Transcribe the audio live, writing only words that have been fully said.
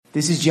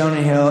This is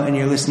Jonah Hill, and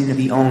you're listening to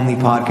the only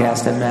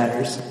podcast that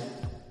matters.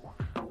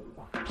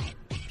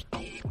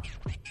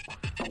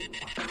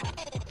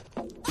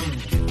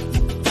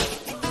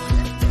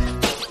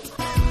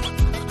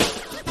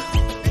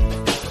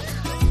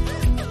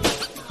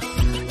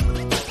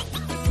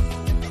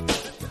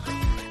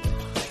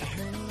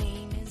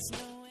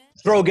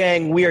 Throw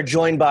Gang, we are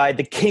joined by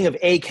the king of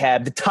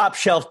ACAB, the top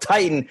shelf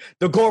titan,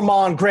 the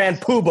gourmand grand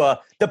poobah,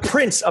 the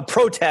prince of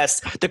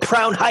protest, the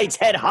Crown Heights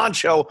head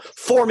honcho,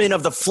 foreman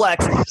of the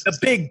flex, the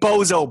big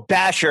bozo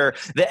basher,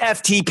 the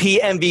FTP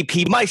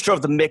MVP, maestro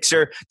of the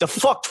mixer, the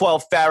fuck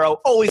 12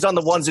 pharaoh, always on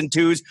the ones and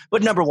twos,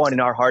 but number one in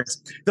our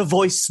hearts. The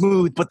voice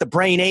smooth, but the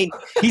brain ain't.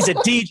 He's a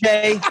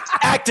DJ,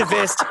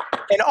 activist,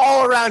 and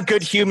all-around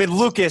good human,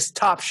 Lucas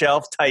Top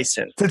Shelf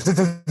Tyson.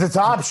 The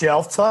Top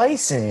Shelf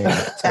Tyson.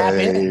 Tap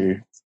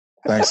in.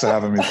 Thanks for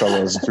having me,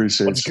 fellas.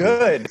 Appreciate What's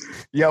good?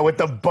 Yo, with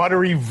the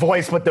buttery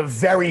voice, but the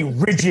very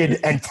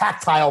rigid and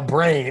tactile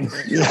brain.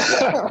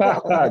 Just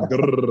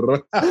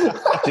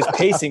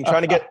pacing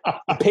around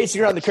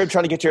the curb,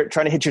 trying to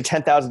hit your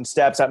 10,000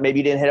 steps. Maybe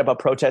you didn't hit up a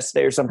protest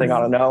today or something.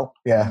 I don't know.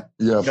 Yeah,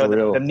 for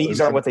real. The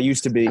knees aren't what they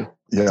used to be.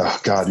 Yeah,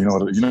 God, you know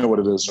what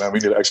it is, man. We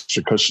need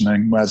extra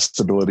cushioning, mad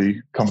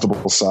stability,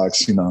 comfortable socks.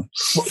 Speaking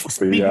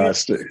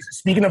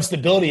of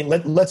stability,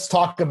 let's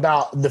talk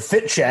about the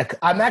fit check.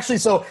 I'm actually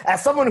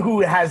as someone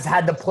who has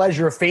had the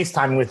pleasure of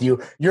FaceTiming with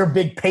you, you're a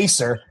big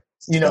pacer.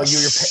 You're a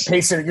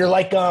pacer. You're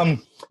like a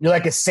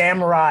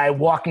samurai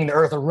walking the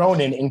earth, a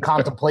Ronin in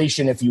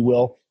contemplation, if you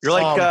will. You're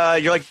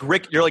like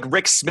Rick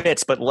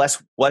Smits, but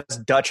less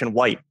Dutch and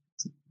white.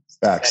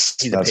 Facts.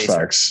 That's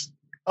facts.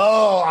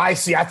 Oh, I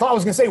see. I thought I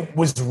was gonna say,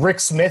 was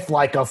Rick Smith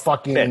like a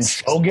fucking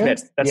Shogun?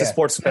 That's a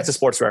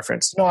sports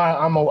reference. No,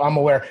 I'm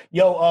aware.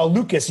 Yo,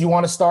 Lucas, you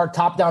want to start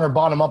top down or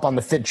bottom up on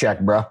the fit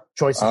check, bro?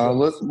 Choice.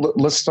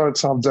 Let's start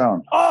top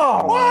down.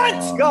 Oh,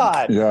 what?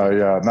 God.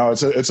 Yeah. No,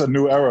 it's a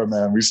new era,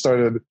 man. We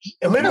started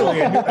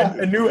literally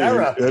a new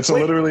era. It's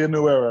literally a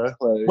new era.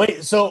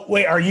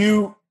 Wait, are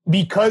you,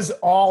 because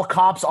all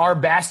cops are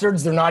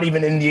bastards, they're not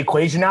even in the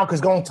equation now? Because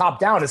going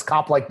top down is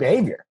cop-like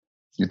behavior.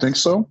 You think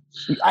so?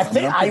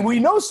 We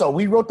know so.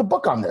 We wrote the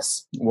book on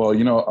this. Well,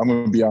 I'm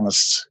going to be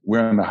honest.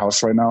 We're in the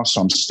house right now,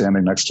 so I'm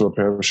standing next to a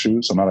pair of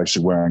shoes. I'm not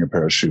actually wearing a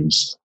pair of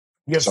shoes.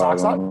 You have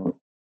socks on?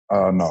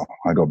 No,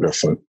 I go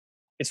barefoot.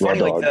 It's funny,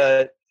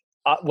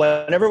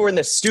 whenever we're in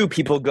the stew,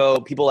 people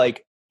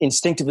like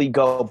instinctively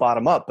go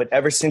bottom up. But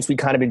ever since we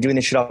kind of been doing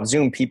this shit off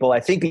Zoom, people, I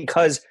think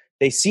because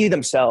they see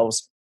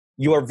themselves,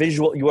 you are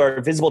visible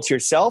to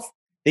yourself.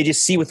 They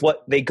just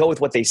they go with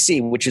what they see,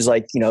 which is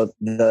like,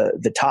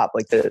 the top,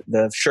 like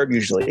the shirt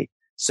usually.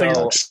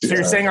 So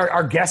you're saying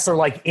our guests are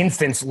like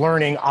infants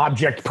learning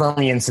object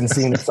permanence and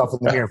seeing themselves in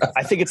the mirror.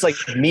 I think it's like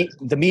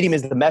the medium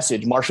is the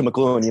message. Marshall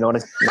McLuhan, you know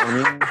what I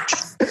mean?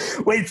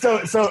 Wait,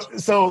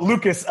 so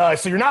Lucas, so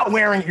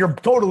you're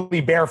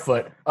totally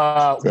barefoot.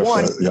 One,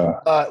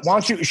 why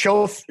don't you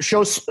show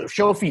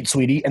feet,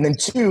 sweetie, and then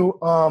two,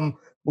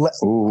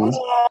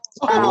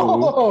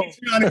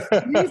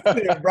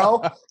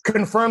 bro.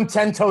 Confirm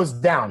 10 toes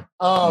down.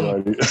 He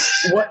in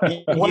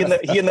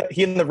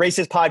the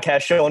racist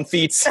podcast showing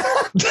feats.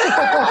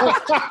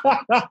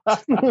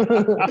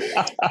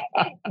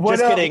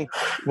 Just kidding.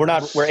 We're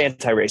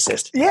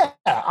anti-racist. Yeah,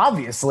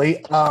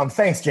 obviously.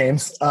 Thanks,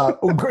 James.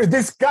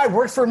 This guy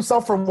works for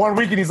himself for 1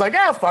 week and he's like,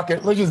 fuck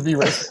it. Let's just be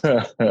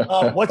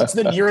racist. What's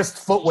the nearest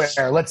footwear?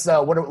 Let's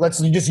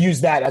just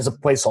use that as a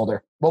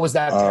placeholder. What was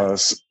that?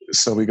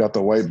 So we got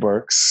the white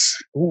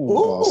Birks,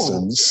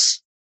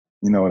 Bostons.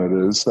 You know what it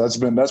is. That's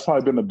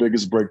probably been the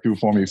biggest breakthrough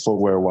for me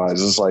footwear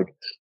wise. It's like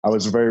I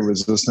was very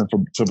resistant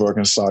to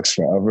Birkenstocks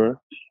forever,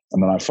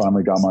 and then I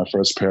finally got my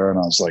first pair, and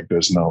I was like,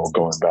 "There's no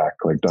going back."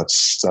 Like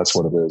that's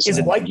what it is. Is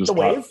it like the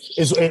wave?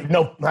 Is it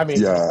no? I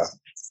mean, yeah.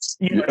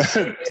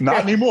 Not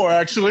anymore,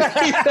 actually.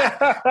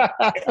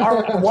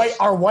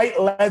 Our white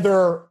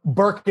leather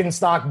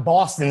Birkenstock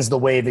Boston's the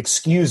wave.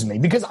 Excuse me,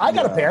 because I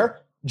got a pair.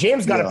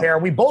 James got a pair.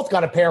 We both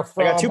got a pair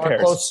from I got two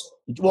pairs.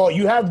 Well,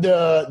 you have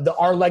the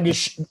Our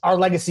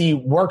Legacy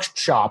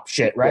workshop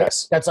shit, right?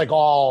 Yes. That's like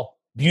all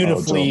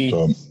beautifully.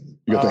 You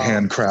got the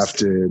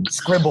handcrafted,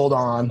 scribbled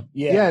on.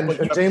 Yeah,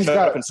 and James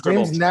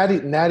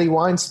Natty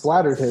Wine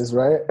splattered his,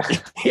 right?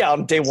 Yeah,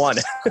 on day one.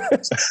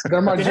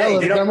 They're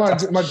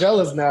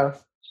Margellas now.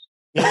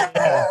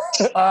 Yeah.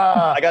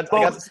 I got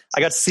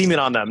semen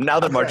on them. Now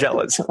they're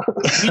Margellas.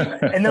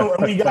 And then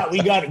we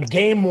got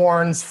Game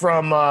Warns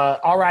from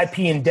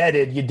R.I.P.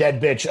 Indebted, you dead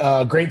bitch.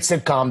 Great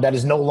sitcom that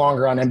is no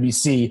longer on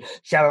NBC.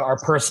 Shout out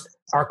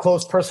our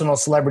close personal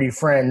celebrity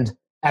friend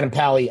Adam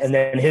Pally, and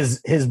then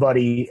his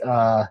buddy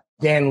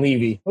Dan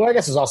Levy, who I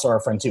guess is also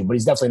our friend too, but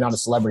he's definitely not a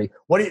celebrity.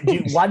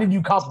 Why did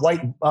you cop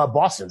white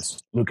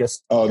Bostons,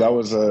 Lucas? Oh, that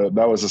was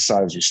a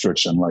size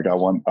restriction. Like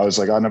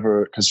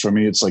because for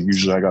me it's like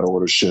usually I got to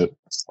order shit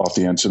off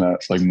the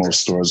internet. Like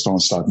most stores don't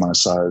stock my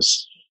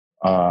size,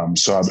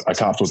 so I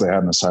copped what they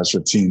had in a size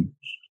 15.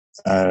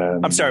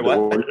 And I'm sorry, what?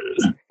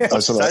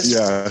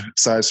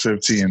 Size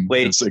 15.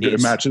 Ladies.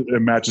 It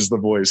matches the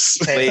voice.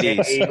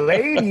 Ladies. Hey,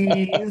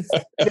 ladies.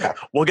 Yeah.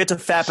 We'll get to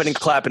fapping and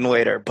clapping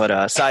later,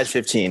 but size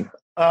 15.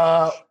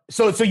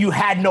 So you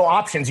had no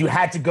options. You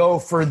had to go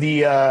for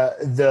the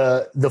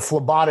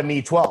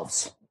phlebotomy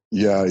 12s.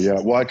 Yeah.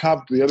 Well,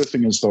 the other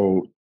thing is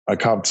though, I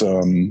copped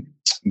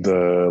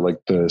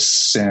the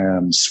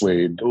Sam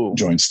Suede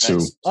joints too.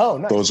 Nice. Oh,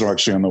 nice. Those are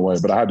actually on the way,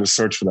 but I had to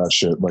search for that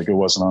shit. Like it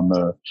wasn't on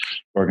the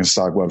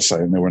Birkenstock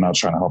website, and they were not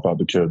trying to help out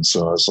the kids.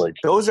 So I was like,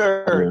 those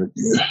are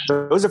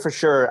for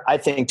sure. I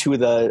think two of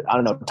the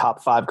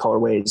top 5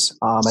 colorways.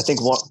 I think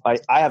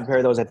I have a pair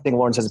of those. I think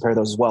Lawrence has a pair of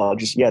those as well.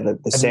 Just the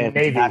Sam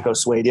Tobacco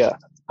Suede. Yeah.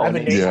 I've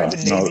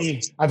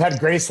had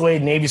gray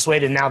suede, navy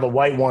suede, and now the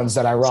white ones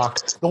that I rock.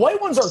 The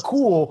white ones are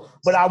cool,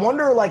 but I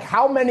wonder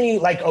how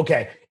many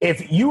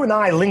if you and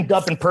I linked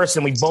up in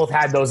person, we both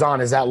had those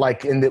on. Is that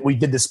we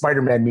did the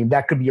Spider-Man meme?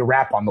 That could be a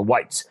wrap on the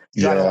whites.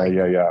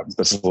 Yeah.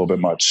 That's a little bit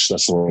much.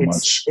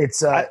 Much.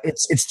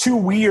 It's too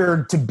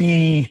weird to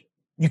be.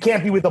 You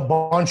can't be with a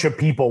bunch of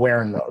people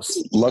wearing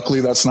those.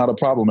 Luckily, that's not a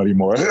problem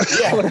anymore.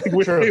 Yeah,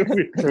 we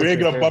ain't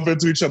gonna bump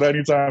into each other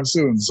anytime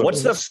soon. So.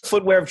 What's the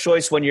footwear of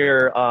choice when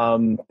you're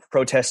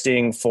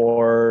protesting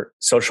for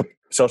social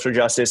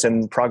justice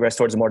and progress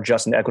towards a more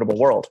just and equitable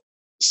world?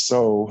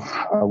 So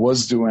I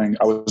was doing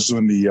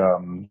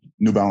the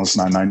New Balance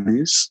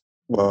 990s,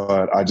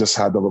 but I just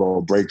had the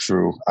little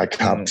breakthrough. I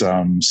copped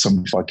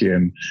some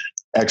fucking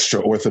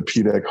extra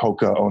orthopedic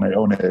Hoka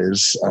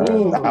Ones.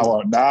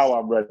 Now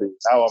I'm ready.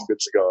 Now I'm good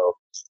to go.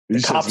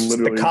 The cop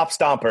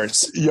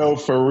stompers. Yo,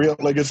 for real.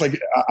 It's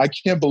I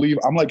can't believe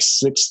I'm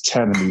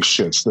 6'10" in these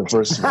shits.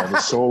 First of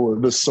all,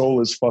 the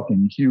sole is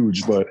fucking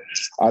huge, but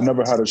I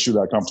never had a shoe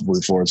that comfortable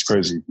before. It's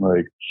crazy.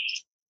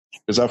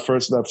 Because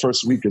that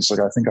first week, it's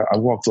I think I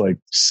walked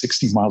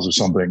 60 miles or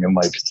something in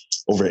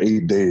over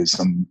 8 days,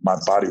 and my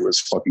body was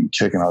fucking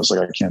kicking. I was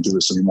I can't do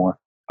this anymore.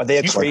 Are they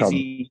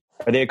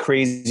a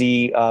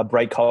crazy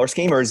bright color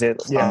scheme, or is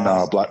it?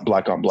 No,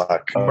 black on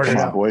black. Come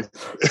on, boy.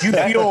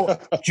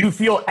 Do you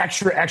feel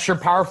extra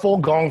powerful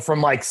going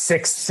from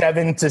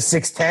 6'7" to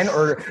 6'10",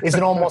 or is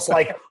it almost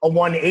like a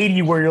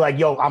 180 where you're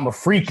yo, I'm a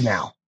freak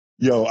now?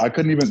 Yo, I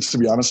couldn't even, to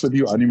be honest with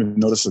you, I didn't even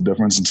notice the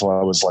difference until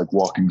I was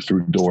walking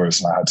through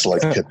doors and I had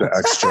to hit the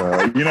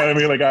extra, you know what I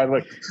mean? I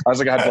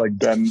was I had to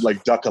bend,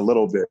 duck a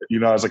little bit,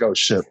 I was oh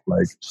shit,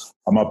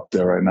 I'm up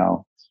there right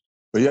now.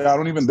 But yeah,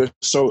 they're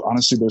so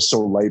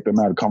light, they're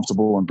mad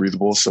comfortable and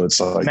breathable. So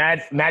it's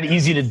mad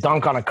easy to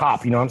dunk on a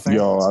cop. You know what I'm saying?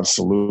 Yo,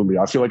 absolutely.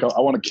 I feel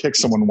I want to kick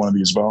someone in one of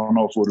these, but I don't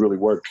know if it would really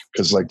work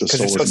because the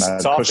sole is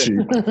mad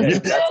pushy. Yeah,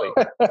 exactly.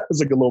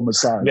 It's a little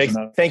massage.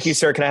 Thank you,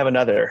 sir. Can I have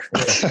another?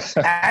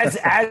 As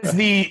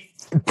the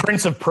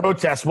Prince of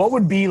Protest, what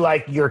would be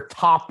your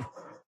top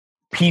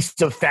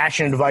piece of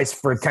fashion advice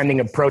for attending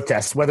a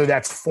protest, whether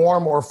that's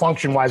form or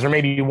function wise, or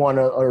maybe one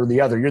or the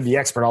other? You're the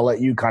expert. I'll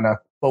let you kind of.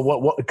 But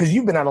what? Because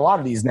you've been at a lot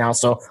of these now,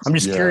 so I'm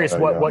just curious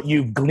what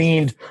you've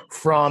gleaned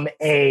from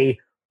a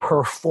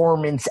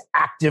performance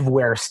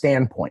activewear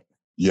standpoint.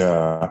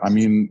 Yeah, I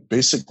mean,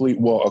 basically,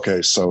 well,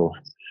 okay, so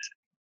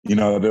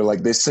they're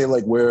they say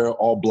wear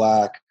all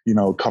black,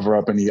 cover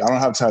up any. I don't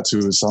have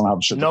tattoos, so I don't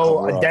have shit.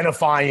 No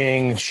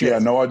identifying shit. Yeah,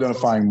 no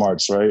identifying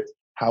marks, right?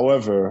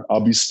 However, I'll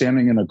be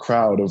standing in a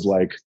crowd of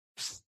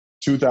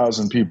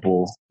 2,000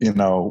 people,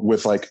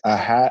 with a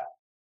hat,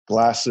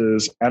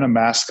 glasses, and a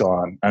mask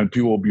on, and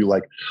people will be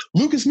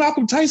Lucas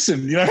Malcolm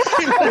Tyson, throw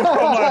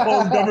my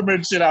whole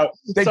government shit out.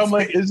 So I'm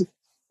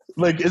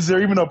is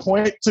there even a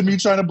point to me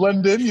trying to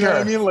blend in? You know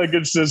what I mean?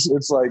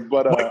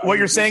 But what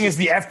you're saying is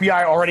the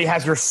FBI already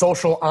has your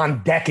social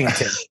on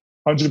Deckington.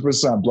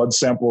 100% blood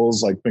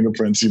samples,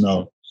 fingerprints,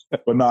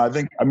 But no,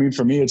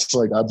 for me, it's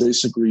I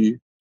basically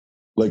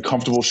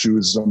comfortable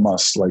shoes is a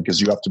must. Because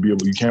you have to be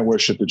able, you can't wear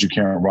shit that you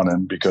can't run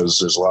in because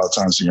there's a lot of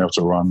times you have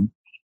to run.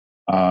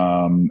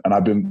 And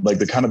I've been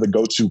the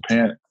go-to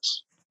pant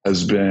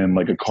has been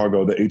a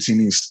cargo, the 18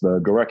 East, the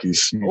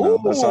Goreckis.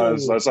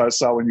 That's how I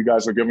saw when you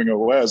guys were giving it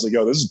away. I was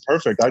yo, this is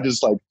perfect. I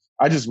just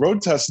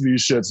road tested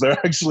these shits. They're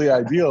actually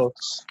ideal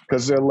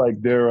because they're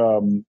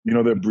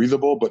they're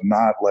breathable, but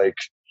not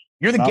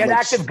You're the Get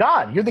Active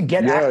God. You're the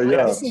Get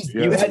Active.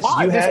 You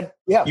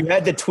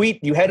had the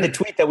tweet. You had the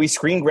tweet that we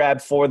screen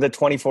grabbed for the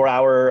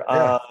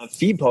 24-hour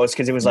feed post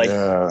because it was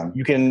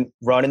you can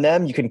run in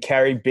them, you can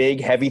carry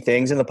big, heavy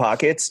things in the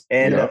pockets,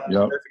 and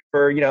perfect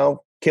for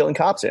killing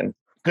cops in.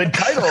 Good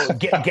title.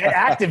 Get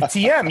Active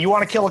TM. You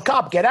want to kill a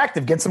cop? Get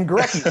active. Get some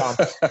Gorecki on.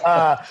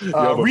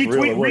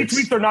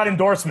 Retweets are not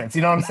endorsements.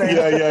 You know what I'm saying?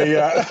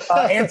 Yeah.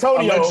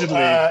 Antonio, if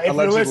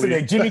you're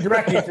listening, Jimmy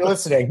Gorecki, if you're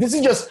listening, this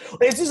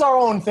is our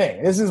own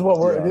thing. This is what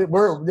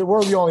we're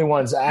the only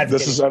ones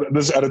advocating.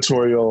 This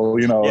editorial,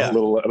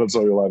 little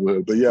editorial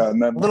livelihood. But yeah, and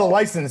then little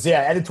license,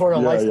 editorial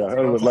license. Yeah,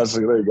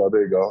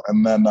 there you go.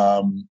 And then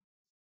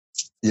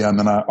and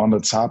then on the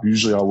top,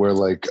 usually I'll wear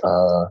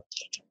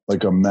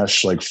a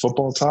mesh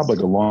football top, a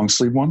long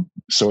sleeve one.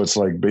 So it's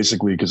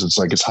basically because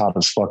it's hot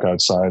as fuck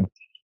outside.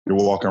 You're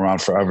walking around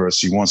forever,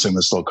 so you want something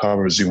that still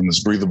covers you and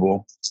is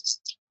breathable.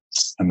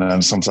 And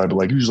then some type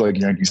of usually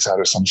Yankees hat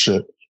or some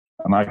shit.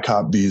 and I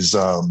caught these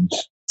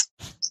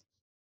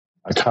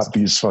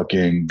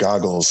fucking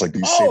goggles, like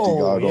these safety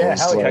goggles. Yeah,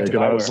 hell yeah, and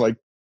I was like,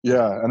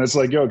 yeah, and it's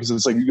like, yo, because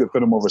it's like you can fit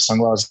them over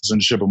sunglasses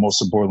and shit, but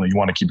most importantly, you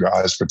want to keep your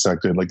eyes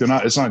protected. Like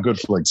it's not good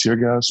for like tear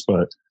gas,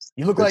 but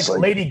you look like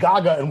Lady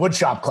Gaga in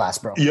woodshop class,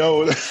 bro.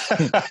 Yo,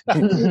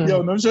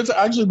 no shit.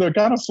 Actually, they're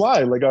kind of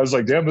fly. Like I was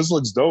like, damn, this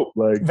looks dope.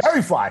 Like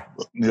very fly.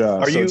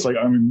 Yeah. It's like,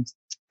 I mean,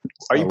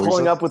 are you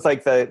pulling up with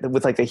like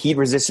the heat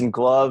resistant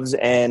gloves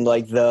and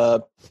like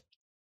that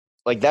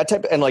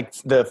type and like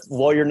the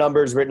lawyer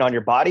numbers written on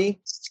your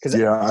body? Because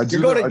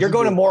you're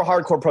going to more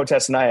hardcore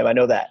protests than I am. I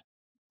know that.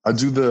 I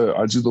do the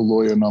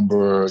lawyer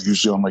number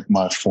usually on like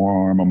my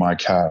forearm or my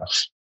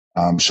calf.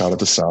 Shout out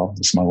to Sal,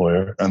 it's my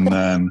lawyer. And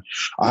then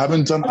I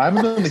haven't done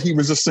the heat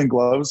resistant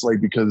gloves, like,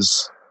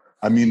 because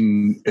I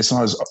mean it's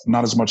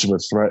not as much of a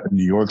threat in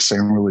New York.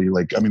 Same really,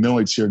 like, I mean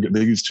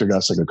they use tear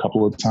gas like a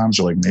couple of times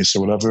or like mace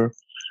or whatever.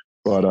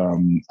 But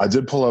I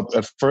did pull up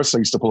at first. I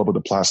used to pull up with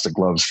the plastic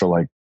gloves for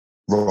like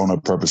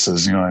Rona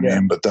purposes, you know what I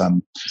mean? But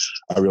then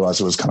I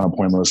realized it was kind of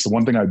pointless. The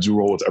one thing I do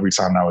roll with every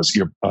time now is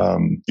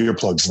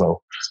earplugs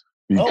though.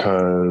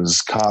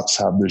 Because cops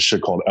have this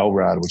shit called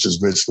LRAD, which is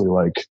basically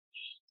like,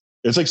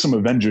 it's like some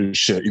Avengers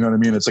shit. You know what I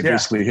mean? It's like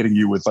basically hitting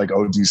you with like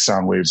OD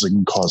sound waves that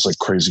can cause like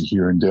crazy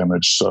hearing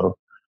damage. So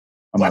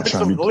I'm not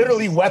trying to be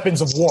literally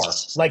weapons of war,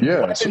 like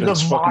weapons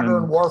of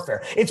modern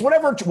warfare. It's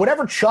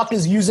whatever Chuck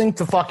is using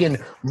to fucking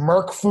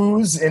murk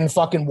foos in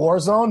fucking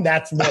Warzone.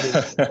 That's what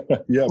it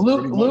is. Yeah,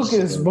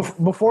 Lucas,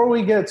 before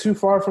we get too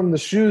far from the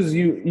shoes,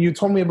 you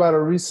told me about a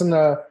recent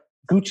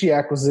Gucci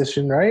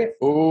acquisition, right?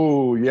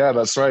 Oh yeah,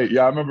 that's right.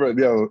 Yeah, I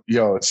remember.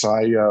 Yo. So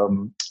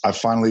I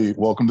finally,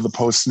 welcome to the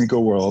post sneaker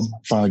world.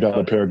 Finally got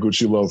a pair of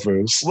Gucci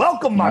loafers.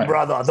 Welcome, my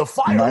brother. The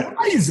fire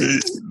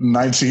rises.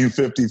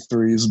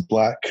 1953s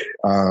black.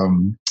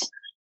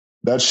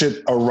 That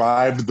shit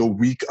arrived the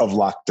week of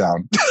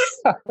lockdown.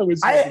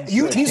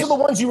 These are the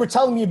ones you were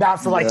telling me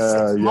about for like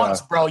 6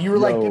 months, bro. You were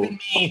like giving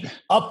me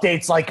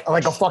updates like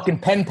a fucking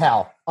pen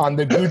pal on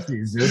the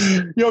Gucci's,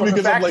 dude. Yo,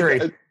 because I'm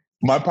like,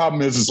 my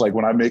problem is like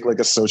when I make like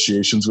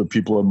associations with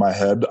people in my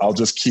head, I'll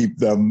just keep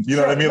them. You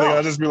know what I mean? Like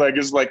I'll just be like,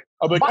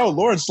 I'm like, oh,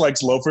 Lawrence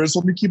likes loafers.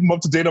 Let me keep him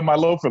up to date on my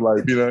loafer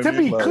life. You know. To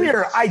be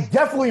clear, I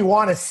definitely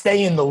want to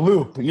stay in the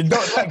loop. You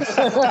don't like.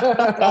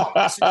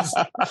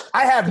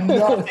 I have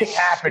nothing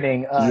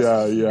happening.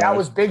 That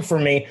was big for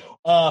me.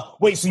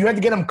 Wait, so you had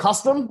to get them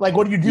custom? Like,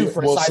 what do you do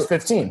for a size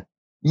 15?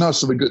 No,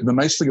 so the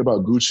nice thing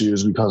about Gucci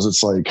is because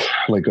it's like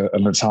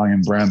an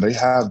Italian brand, they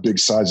have big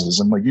sizes,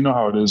 and like you know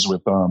how it is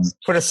with for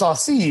the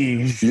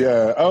sausage.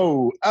 Yeah.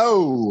 Oh.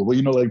 Well,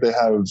 you know, like they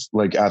have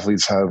like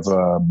athletes have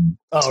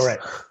right.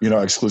 You know,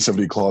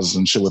 exclusivity clauses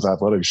and shit with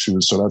athletic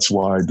shoes, so that's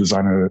why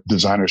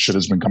designer shit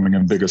has been coming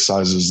in bigger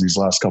sizes these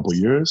last couple of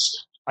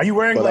years. Are you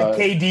wearing like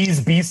KD's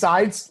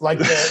B-sides? Like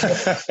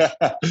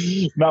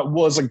not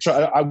was like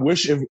I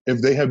wish if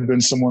they had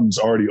been someone's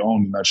already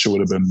owned, that shit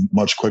would have been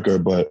much quicker.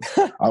 But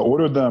I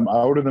ordered them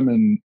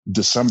in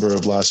December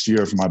of last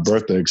year for my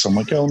birthday. So I'm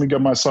like, let me get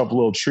myself a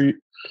little treat.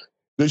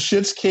 The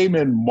shits came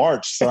in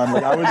March, son.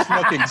 Like I was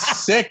fucking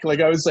sick.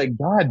 Like I was like,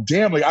 God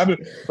damn. Like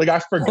I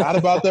forgot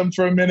about them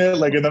for a minute.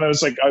 Like, and then I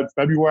was like,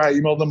 February, I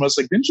emailed them. I was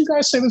like, didn't you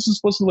guys say this is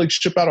supposed to like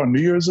ship out on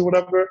New Year's or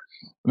whatever?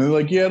 And they're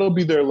like, yeah, it'll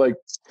be there like.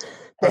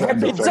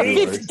 It's a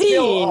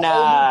 15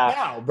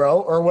 now, bro,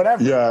 or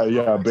whatever.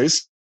 Yeah.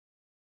 Base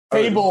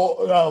table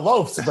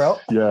loafs, bro.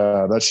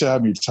 Yeah, that shit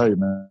had me tight,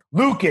 man.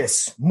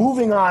 Lucas,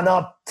 moving on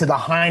up to the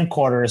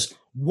hindquarters.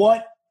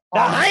 What the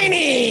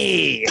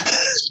hiney?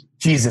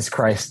 Jesus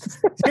Christ!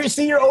 You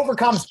see your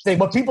overcomes thing.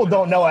 What people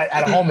don't know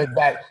at home is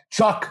that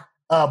Chuck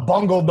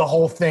bungled the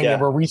whole thing, and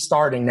we're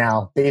restarting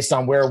now based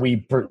on where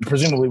we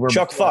presumably were.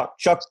 Chuck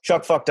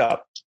fucked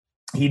up.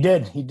 He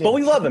did. But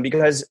we love him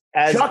because,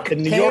 as the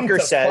New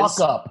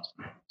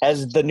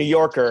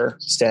Yorker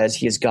says,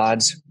 he is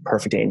God's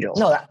perfect angel.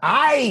 No,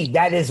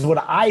 that is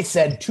what I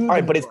said too. All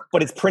right, but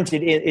it's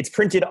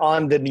printed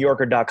on the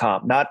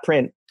NewYorker.com, not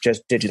print,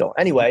 just digital.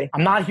 Anyway,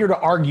 I'm not here to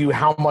argue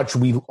how much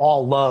we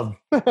all love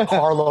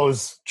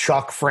Carlos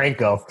Chuck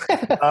Franco.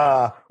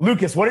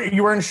 Lucas, what are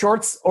you wearing,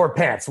 shorts or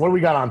pants? What do we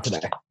got on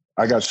today?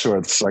 I got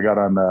shorts. I got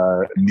on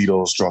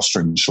Needles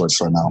drawstring shorts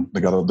right now.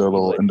 They got their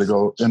little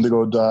indigo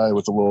dye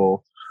with a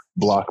little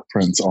block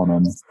print on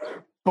them.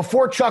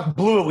 Before Chuck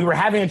blew it, we were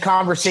having a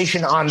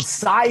conversation on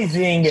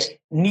sizing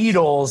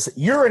Needles.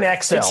 You're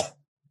an XL.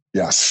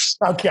 Yes.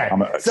 Okay.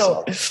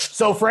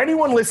 So for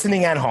anyone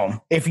listening at home,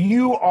 if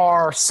you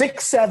are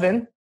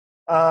 6'7",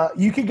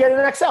 you could get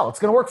an XL. It's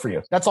going to work for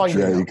you. That's all you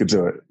need. Yeah, you could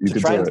do it.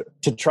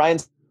 To try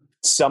and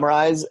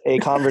summarize a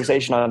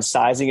conversation on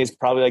sizing is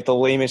probably like the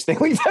lamest thing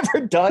we've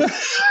ever done.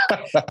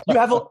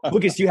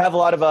 Lucas, do you have a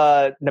lot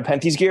of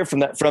Nepenthes gear from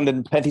the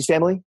Nepenthes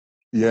family?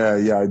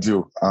 Yeah, I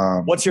do.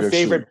 What's your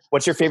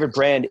favorite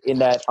brand in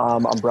that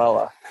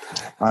umbrella?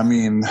 I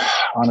mean,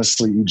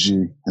 honestly,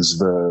 EG is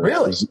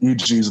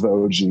EG is the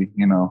OG.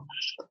 You know,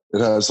 it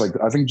has like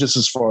I think just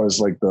as far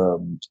as like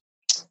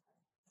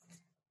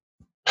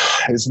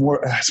it's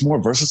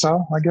more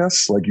versatile, I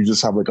guess. Like you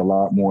just have like a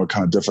lot more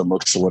kind of different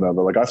looks or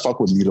whatever. Like I fuck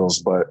with Needles,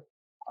 but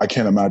I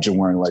can't imagine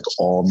wearing like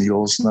all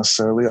needles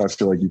necessarily. I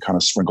feel like you kind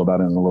of sprinkle that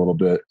in a little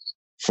bit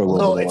for a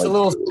little. It's a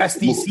little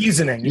zesty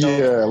seasoning, you know?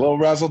 Yeah, a little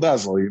razzle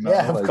dazzle, you know.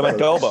 Yeah, Like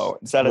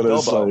adobo. Is that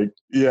adobo? Like,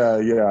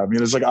 yeah. I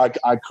mean, it's like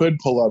I could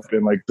pull up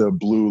in like the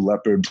blue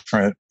leopard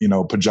print, you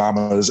know,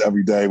 pajamas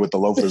every day with the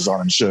loafers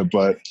on and shit,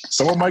 but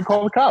someone might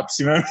call the cops.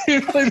 You know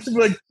what I mean?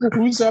 Like,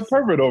 who's that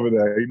pervert over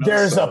there? You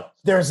know?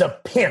 There's a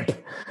pimp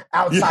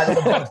outside of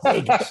the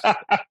bodega,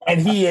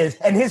 and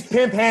his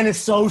pimp hand is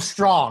so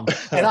strong,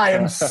 and I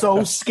am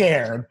so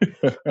scared.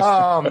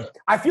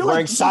 I feel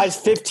wearing like size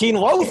 15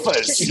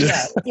 loafers.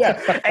 yeah,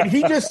 and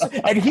he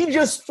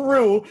just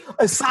threw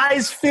a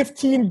size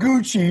 15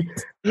 Gucci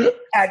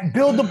at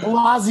Bill de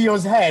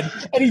Blasio's head,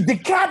 and he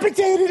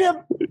decapitated him.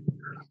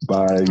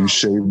 Bye, you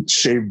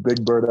shaved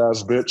big bird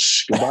ass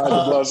bitch. Goodbye, de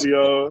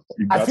Blasio.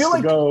 You got I feel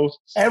like go.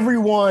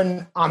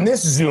 Everyone on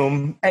this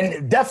Zoom,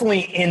 and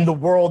definitely in the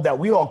world that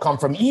we all come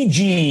from,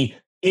 EG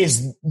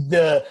has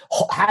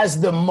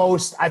the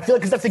most. I feel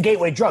like because that's the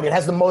gateway drug. It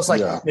has the most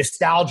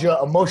nostalgia,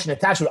 emotion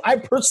attached to it. I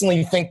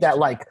personally think that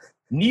like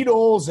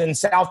needles and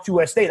South 2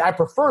 Estate, I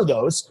prefer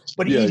those,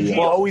 but EG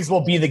always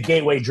will be the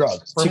gateway drug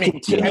for me.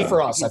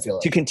 For us, I feel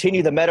like. To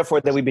continue the metaphor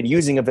that we've been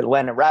using of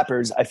Atlanta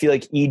rappers, I feel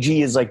like EG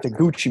is like the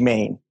Gucci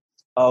Mane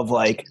of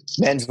like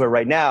menswear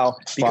right now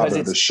because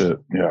it's the shit.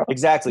 Yeah,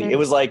 exactly. It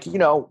was like, you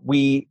know,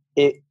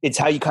 it's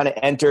how you kind of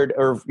entered,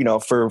 or you know,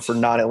 for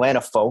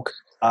non-Atlanta folk,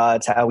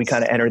 it's how we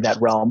kind of entered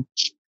that realm.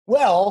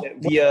 Well,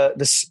 via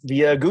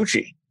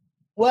Gucci.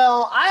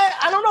 Well,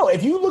 I don't know.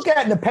 If you look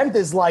at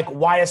Nepenthes like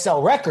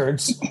YSL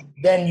Records,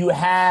 then you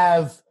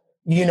have,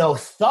 you know,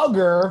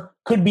 Thugger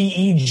could be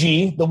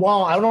EG.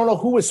 I don't know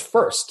who was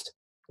first.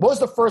 What was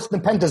the first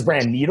Nepenthes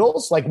brand?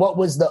 Needles? Like, what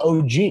was the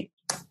OG?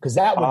 Because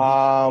that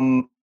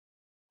would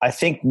I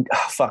think,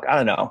 I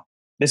don't know.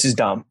 This is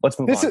dumb. Let's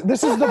move on.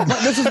 This is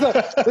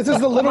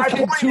the little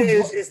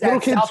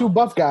kid two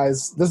buff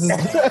guys. This is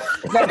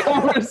that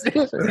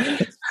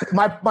conversation.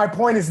 My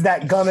point is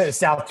that Gunna is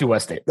South 2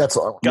 Estate. That's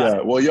all.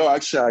 Yeah. Well,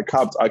 actually, I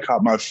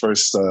copped my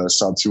first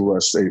South 2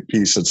 Estate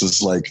piece. It's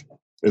this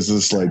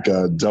like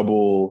a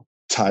double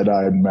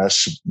tie-dye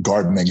mesh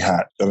gardening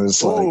hat, and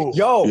it's like,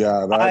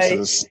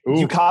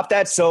 you copped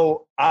that.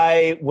 So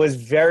I was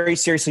very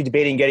seriously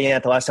debating getting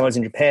that the last time I was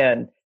in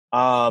Japan.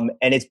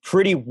 And it's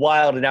pretty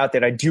wild and out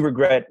there. I do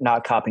regret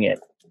not copying it.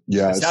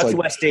 Yeah, South 2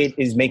 Estate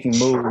is making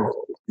moves.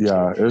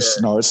 Yeah, it's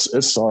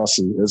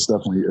saucy. It's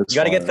definitely you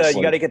got to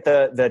get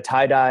the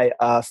tie dye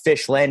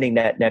fish landing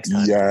net next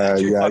time. Yeah.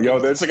 Yo,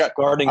 there's like a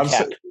gardening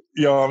cap.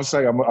 I'm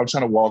saying I'm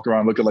trying to walk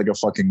around looking like a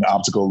fucking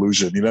optical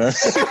illusion, you know?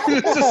 It's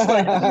just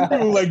like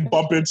people like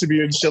bump into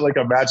me and shit like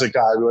a magic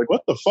eye. Be like,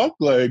 what the fuck?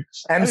 Like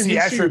MC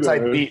Escher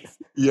type beat.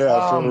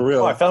 Yeah, for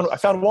real. I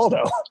found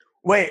Waldo.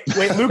 Wait,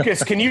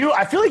 Lucas,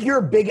 I feel like you're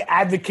a big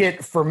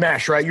advocate for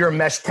mesh, right? You're a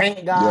mesh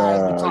tank guy.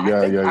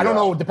 I don't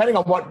know, depending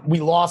on what we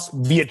lost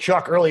via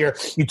Chuck earlier,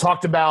 you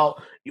talked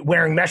about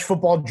wearing mesh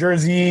football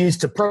jerseys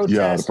to protest.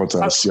 Yeah, to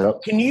protest, so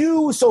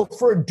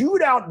for a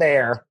dude out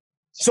there,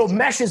 so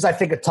mesh is, I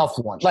think, a tough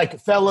one. Like,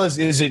 fellas,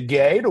 is it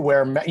gay to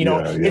wear,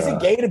 is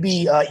it gay to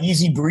be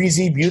easy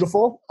breezy,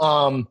 beautiful?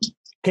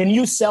 Can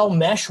you sell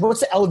mesh? What's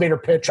the elevator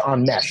pitch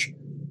on mesh?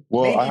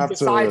 Well, maybe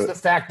besides the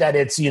fact that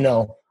it's,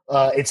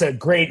 it's a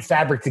great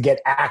fabric to get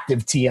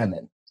active TM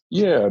in.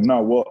 Yeah,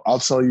 no, well, I'll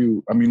tell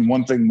you, I mean,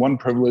 one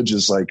privilege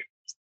is like,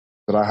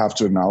 that I have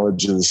to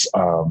acknowledge is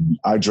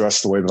I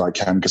dress the way that I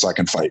can because I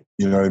can fight.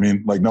 You know what I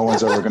mean? Like, no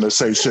one's ever going to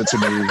say shit to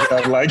me.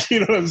 Like,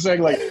 you know what I'm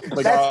saying? Like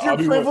that's your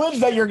privilege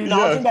that you're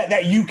acknowledging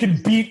that you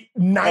can beat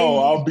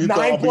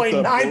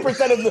 9.9%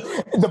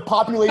 of the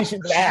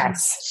population's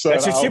ass. So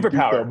that's your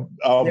superpower.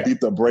 I'll beat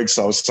the brakes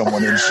off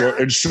someone in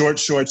short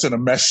shorts and a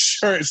mesh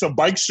shirt, some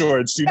bike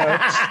shorts. You know,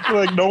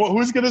 like no one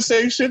who's going to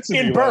say shit to me.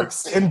 In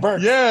Berks.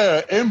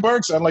 Yeah, in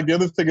Berks. And like the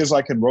other thing is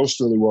I can roast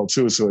really well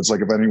too. So it's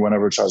like if anyone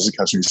ever tries to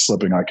catch me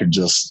slipping, I can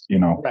just,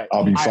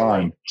 I'll be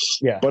fine.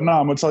 Yeah. But no,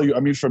 I'm gonna tell you,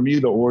 I mean, for me,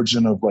 the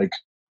origin of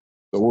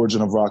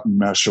rock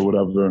mesh or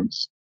whatever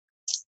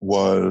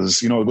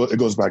was, it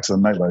goes back to the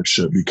nightlife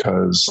shit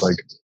because like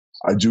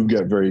I do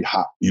get very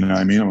hot, you know what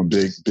I mean? I'm a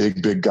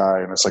big guy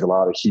and it's like a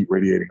lot of heat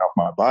radiating off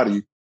my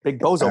body. Big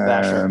bozo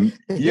basher.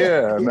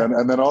 Yeah.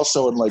 And then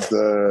also in like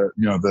the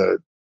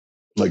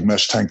like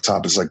mesh tank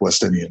top is like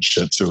West Indian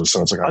shit too.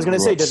 So it's like, I was going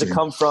to say, does it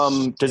come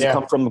from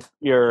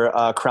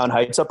your Crown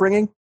Heights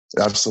upbringing?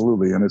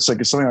 Absolutely. And it's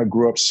like, it's something I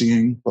grew up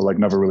seeing, but like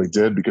never really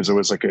did because it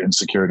was like an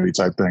insecurity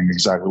type thing.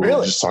 Exactly what we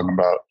were just talking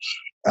about.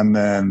 And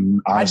then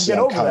honestly,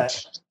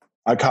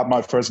 I caught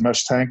my first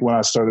mesh tank when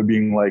I started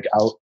being like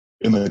out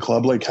in the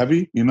club, like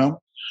heavy, and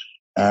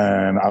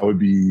I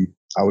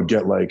would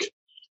get like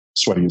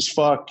sweaty as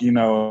fuck,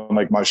 and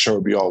like my shirt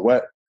would be all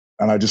wet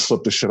and I just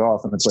flip the shit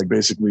off. And it's like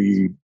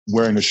basically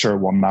wearing a shirt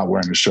while not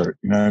wearing a shirt.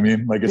 You know what I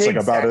mean? Like it's like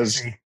about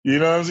as,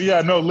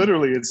 yeah, no,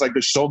 literally it's like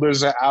the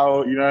shoulders are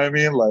out, you know what I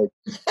mean? Like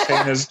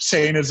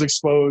chain is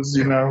exposed,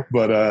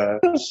 but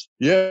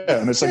yeah.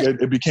 And it's like,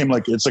 it became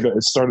like, it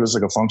started as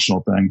like a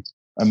functional thing.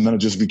 And then it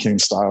just became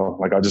style.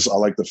 Like I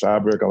like the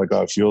fabric. I like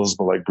how it feels,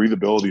 but like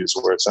breathability is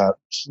where it's at.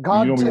 You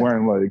don't be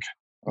wearing like,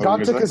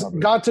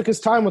 God took his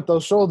time with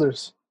those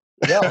shoulders.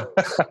 Yeah.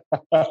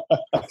 The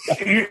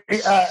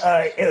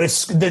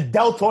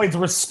deltoids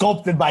were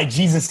sculpted by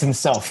Jesus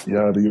himself.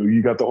 Yeah,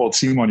 you got the whole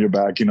team on your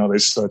back. They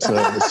start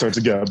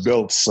to get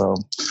built. So,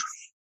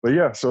 but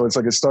yeah, so it's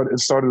like it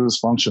started this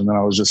function, and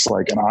I was just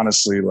like, and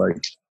honestly, like,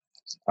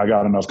 I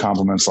got enough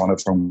compliments on it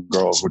from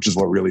girls, which is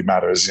what really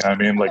matters. You know what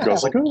I mean? Like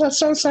girls like, oh, that's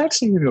so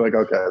sexy. And you're like,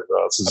 okay,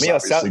 well, this is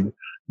obviously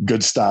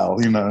good style,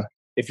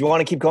 If you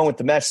want to keep going with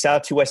the mesh,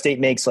 South to West 8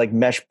 makes like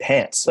mesh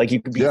pants. Like you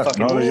could be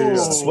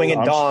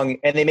swinging dong,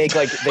 and they make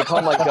they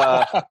call them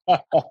like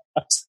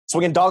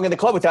swinging dong in the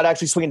club without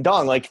actually swinging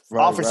dong. Like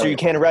officer, you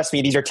can't arrest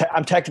me. These are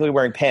I'm technically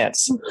wearing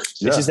pants. It's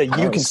just that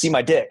you can see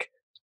my dick.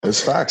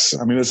 It's facts.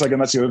 I mean, it's like,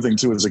 and that's the other thing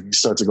too, is like you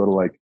start to go to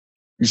like,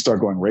 you start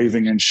going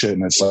raving and shit,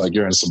 and it's like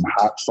you're in some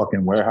hot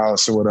fucking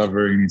warehouse or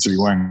whatever. You need to be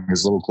wearing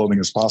as little clothing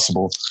as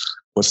possible,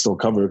 but still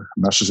covered.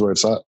 And that's just where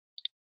it's at.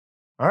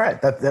 All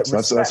right,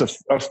 that's an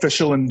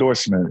official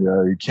endorsement.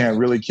 Yeah, you can't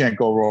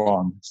go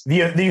wrong.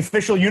 The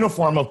official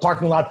uniform of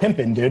Parking Lot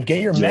Pimpin', dude.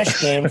 Get your mesh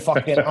game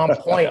fucking on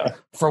point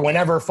for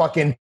whenever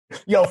fucking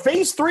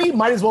phase 3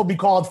 might as well be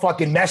called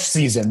fucking mesh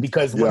season,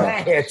 because when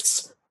that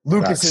hits,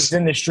 Lucas is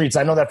in the streets.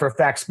 I know that for a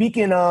fact.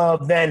 Speaking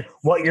of then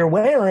what you're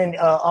wearing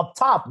up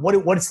top,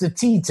 what's the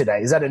tee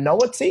today? Is that a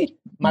Noah tee?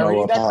 Am I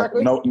reading that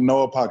correctly?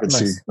 Noah pocket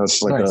tee.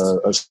 That's like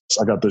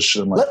I got this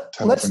shit in like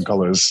 10 different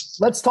colors.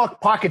 Let's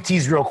talk pocket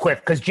tees real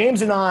quick, because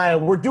James and I,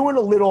 we're doing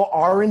a little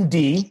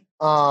R&D.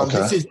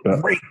 This is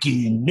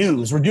breaking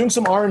news. We're doing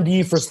some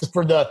R&D for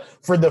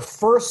the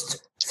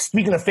first,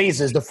 speaking of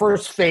phases, the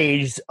first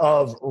phase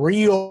of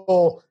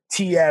real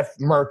TF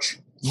merch.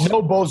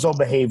 No bozo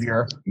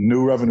behavior.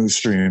 New revenue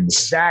streams.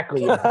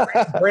 Exactly.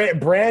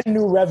 Brand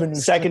new revenue.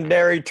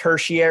 Secondary,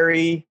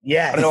 tertiary.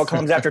 Yeah. I don't know what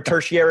comes after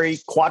tertiary,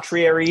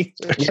 quaternary.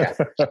 Yeah.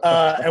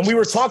 And we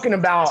were talking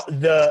about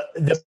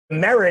the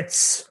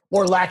merits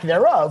or lack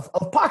thereof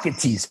of pocket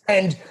tees.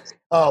 And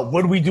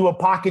would we do a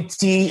pocket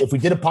tee? If we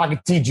did a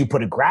pocket tee, did you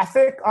put a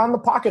graphic on the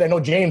pocket? I know,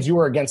 James, you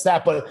were against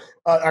that, but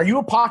are you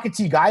a pocket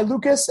tee guy,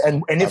 Lucas?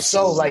 And if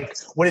so, like,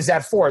 what is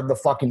that for? The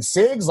fucking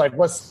SIGs? Like,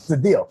 what's the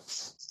deal?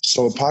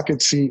 So a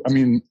pocket tee, I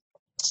mean,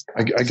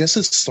 I guess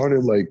it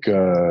started like,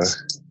 I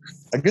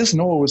guess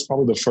Noah was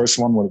probably the first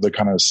one that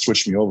kind of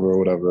switched me over or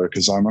whatever.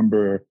 Because I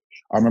remember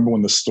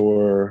when the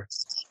store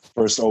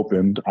first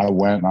opened, I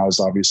went and I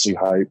was obviously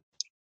hyped.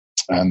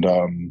 And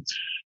I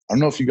don't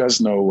know if you guys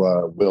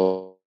know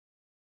Will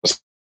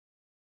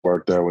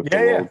worked there with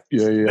Bill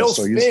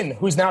Spin,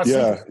 who's now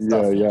So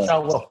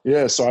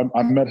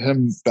I met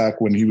him back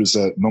when he was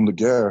at Nom de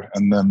Guerre,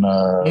 and then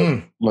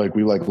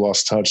we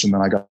lost touch, and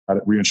then I got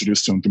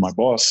reintroduced to him through my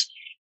boss,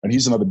 and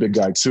he's another big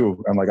guy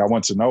too. And like I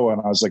went to Noah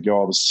and I was like,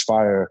 yo, this is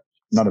fire.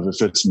 None of it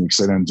fits me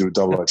because they didn't do a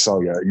double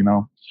XL yet,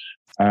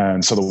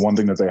 And so the one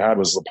thing that they had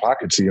was the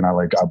pocket tee, and I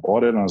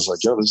bought it and I was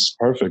like, yo, this is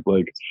perfect.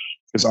 Like,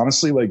 because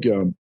honestly, like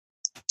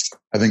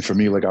I think for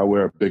me, like I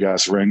wear a big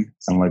ass ring,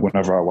 and like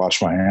whenever I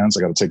wash my hands,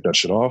 I got to take that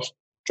shit off,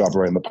 drop it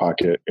right in the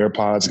pocket.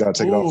 AirPods, got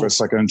to take it off for a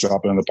second,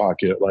 drop it in the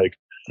pocket. Like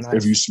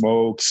if you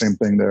smoke, same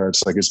thing there.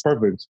 It's like, it's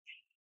perfect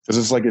because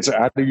it's like, it's an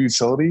added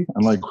utility.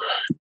 And like,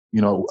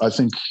 I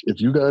think if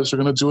you guys are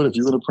going to do it, if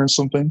you're going to print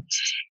something,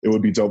 it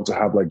would be dope to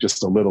have like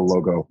just a little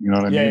logo, you know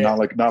what I mean? Not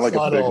like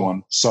subtle. A big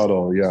one.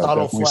 Subtle. Yeah.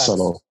 Subtle definitely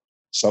flex.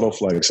 Subtle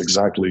flex.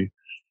 Exactly.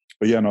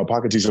 But yeah, no,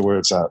 pocket tees are where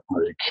it's at.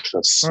 Like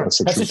that's a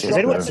true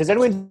Does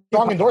anyone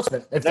strong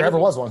endorsement if there ever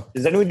was one?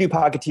 Does anyone do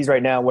pocket tees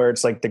right now where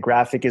it's like the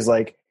graphic is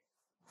like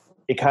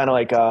it kind of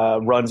like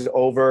runs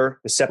over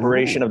the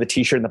separation of the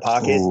t-shirt in the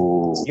pocket?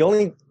 Ooh. The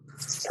only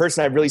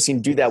person I've really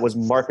seen do that was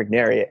Mark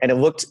McNary, and it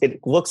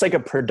looks like a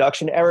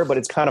production error, but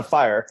it's kind of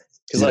fire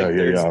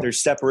because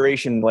there's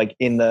separation like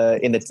in the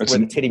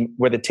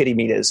where the titty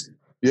meat is.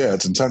 Yeah,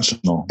 it's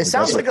intentional. It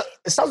sounds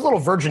a little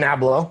Virgin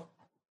Abloh.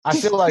 I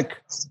feel like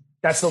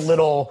that's a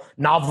little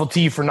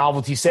novelty for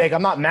novelty's sake.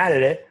 I'm not mad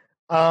at it.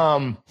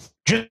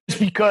 Just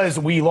because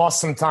we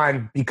lost some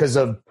time because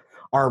of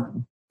our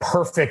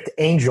perfect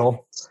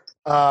angel.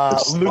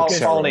 Lucas,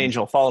 fallen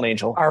angel.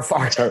 Our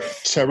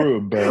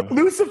cherub.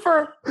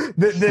 Lucifer,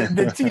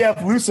 the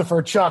TF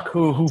Lucifer Chuck,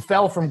 who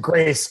fell from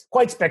grace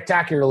quite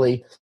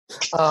spectacularly.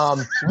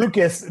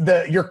 Lucas,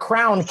 your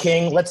crown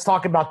king. Let's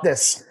talk about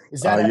this.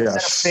 Is that a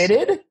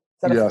fitted?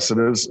 Yes, it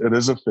is. It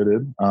is a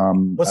fitted.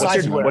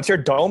 What's your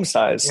dome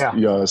size?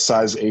 Yeah,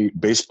 size 8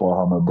 baseball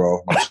helmet,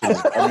 bro.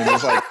 I mean,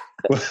 it's like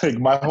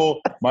my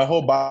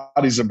whole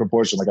body's in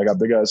proportion. Like I got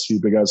big ass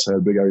feet, big ass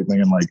head, big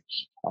everything, and like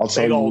I'll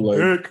tell you,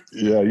 like,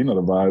 yeah, you know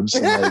the vibes.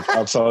 And, like,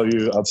 I'll tell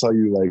you,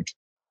 like,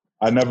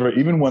 I never,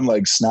 even when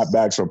like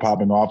snapbacks were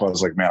popping off, I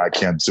was like, man, I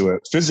can't do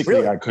it. Physically,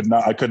 really? I could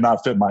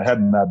not fit my head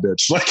in that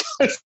bitch. Like,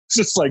 it's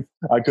just like,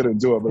 I couldn't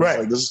do it. But it's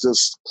like, this is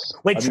just.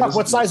 Wait, Chuck,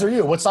 what size are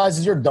you? What size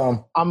is your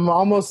dome? I'm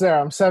almost there.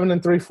 I'm 7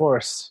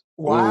 3/4.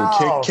 Wow.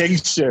 Ooh, king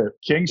shit.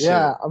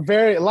 Yeah, a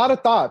lot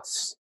of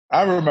thoughts.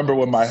 I remember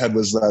when my head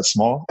was that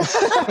small.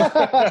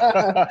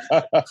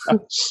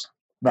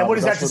 And what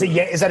is that?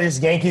 Is that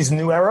just Yankees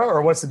new era,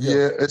 or what's the deal?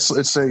 Yeah,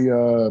 it's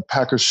a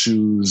Packers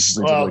shoes.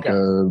 They did like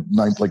a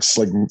night like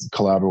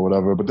collab or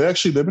whatever. But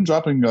they've been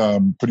dropping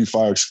pretty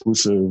fire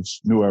exclusive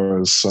new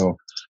eras. So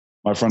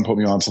my friend put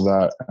me onto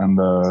that, and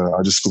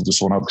I just scooped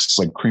this one up. It's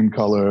like cream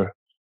color,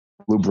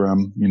 blue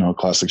brim,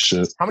 classic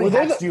shit. How many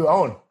hats do you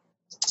own?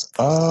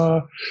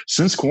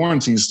 Since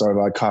quarantine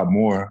started, I caught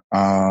more.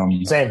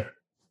 Same.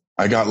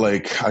 I got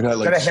like. Is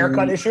that a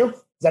haircut issue?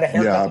 Is that a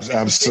haircut?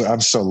 Yeah,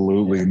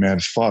 absolutely,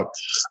 man. Fuck.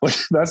 Like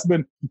I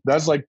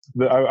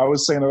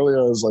was saying earlier,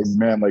 I was like,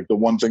 man, like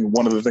one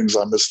of the things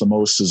I miss the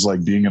most is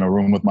like being in a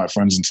room with my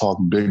friends and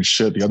talking big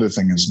shit. The other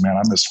thing is, man,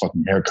 I miss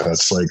fucking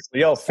haircuts. Like,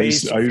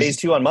 phase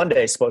 2 on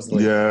Monday,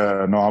 supposedly.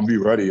 Yeah, no, I'll be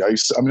ready. I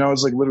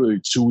was like literally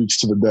 2 weeks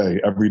to the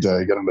day, every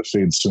day, getting the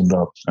fades tuned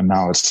up, and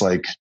now it's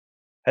like.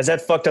 Has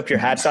that fucked up your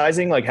hat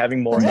sizing? Like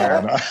having more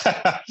hair?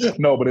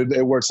 No, but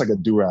it works like a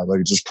do-rag. Like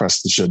you just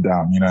press the shit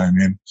down. You know what I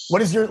mean?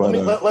 What is your?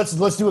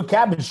 Let's do a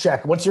cabbage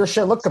check. What's your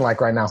shit looking like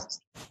right now?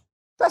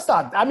 That's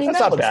not. I mean,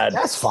 that's not bad.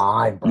 That's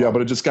fine. Bro. Yeah,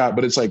 but it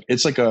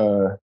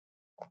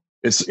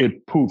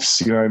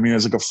poofs. You know what I mean?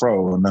 It's like a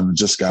fro, and then it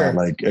just got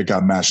it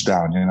got mashed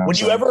down. You know?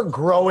 Would you ever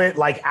grow it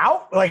like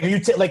out? Like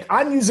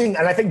I'm using,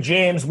 and I think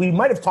James, we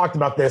might have talked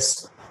about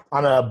this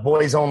on a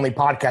boys only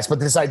podcast, but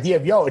this idea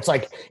of, it's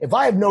like, if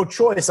I have no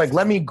choice, like,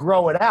 let me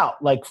grow it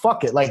out. Like,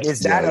 fuck it. Like, is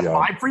that a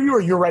vibe for you,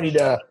 or you're ready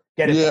to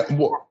get it? Yeah.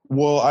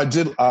 Well, I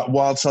did.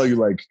 I'll tell you,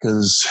 like,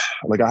 cause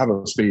like I have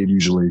a fade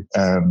usually.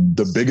 And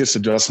the biggest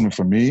adjustment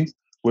for me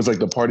was like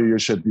the part of your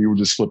shit that you were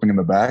just flipping in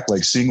the back,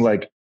 like seeing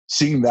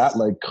that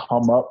like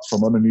come up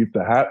from underneath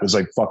the hat was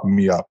like fucking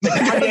me up.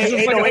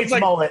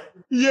 Mullet.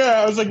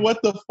 Yeah. I was like,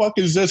 what the fuck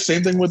is this?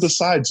 Same thing with the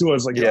side too. I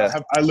was like,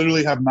 I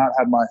literally have not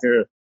had my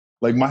hair.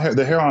 Like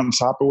the hair on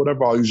top or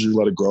whatever, I'll usually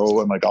let it grow,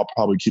 and like I'll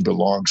probably keep it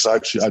long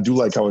because I do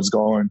like how it's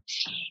going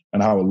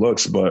and how it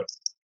looks. But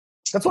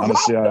that's what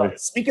honestly,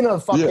 speaking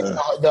of fucking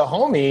the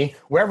homie,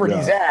 wherever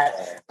he's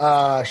at,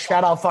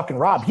 shout out fucking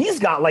Rob. He's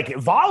got like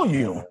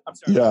volume.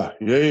 Yeah.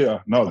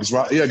 No,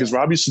 because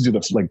Rob used to do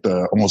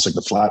the almost like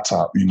the flat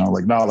top,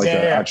 like not like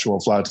the actual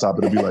flat top.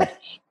 It'd be like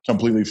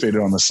completely faded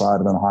on the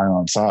side and then higher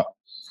on top.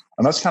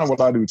 And that's kind of what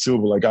I do too.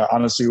 But like,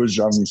 honestly, it was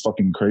driving me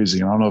fucking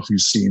crazy. And I don't know if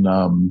you've seen.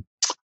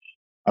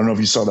 I don't know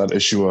if you saw that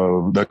issue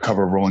of the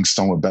cover of Rolling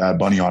Stone with Bad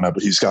Bunny on it,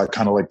 but he's got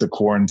kind of like the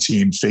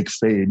quarantine fake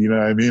fade, you know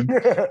what I mean?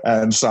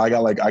 And so I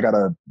got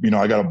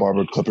a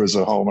barber clippers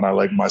at home,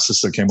 and my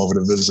sister came over to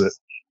visit.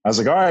 I was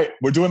like, all right,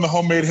 we're doing the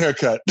homemade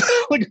haircut.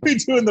 Like we're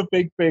doing the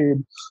fake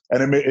fade.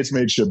 And it's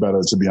made shit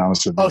better, to be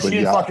honest with you. Oh, she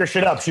didn't fuck your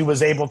shit up. She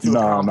was able to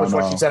accomplish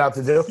what she set out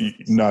to do?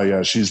 No,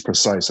 yeah, she's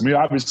precise. I mean,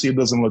 obviously it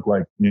doesn't look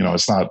like,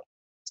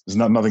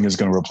 nothing is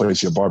going to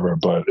replace your barber,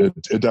 but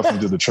it definitely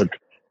did the trick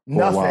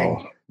for a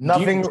while.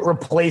 Nothing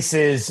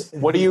replaces.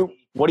 What do you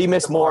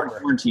miss more in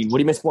quarantine? What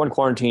do you miss more in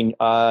quarantine?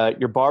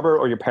 Your barber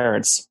or your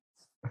parents?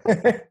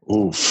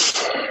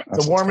 Oof.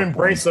 The warm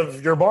embrace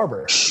of your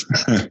barber.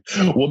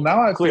 Well,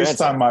 now I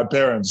FaceTime my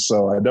parents,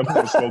 so I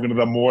definitely spoken to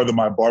them more than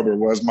my barber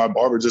was. My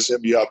barber just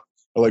hit me up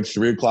at like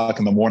 3:00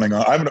 in the morning.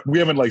 We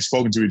haven't like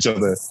spoken to each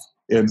other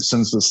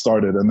since this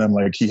started, and then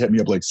like he hit me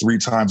up like 3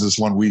 times this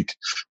 1 week,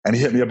 and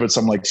he hit me up at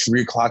some like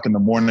 3:00 in the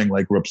morning,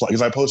 like reply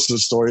because I posted a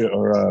story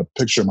or a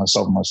picture of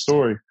myself in my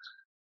story.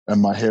 And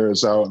my hair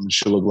is out, and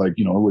she looked like,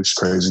 it looks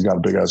crazy. Got a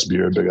big ass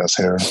beard, big ass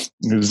hair.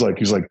 And he's like,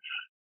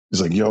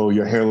 yo,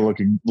 your hair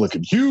looking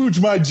huge,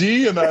 my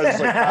G. And I was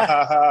like, ha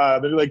ha ha.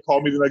 And then he like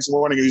called me the next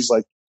morning, and he's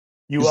like,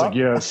 like,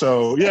 yeah.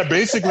 So yeah,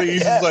 basically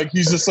he's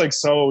just like,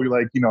 so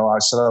like, I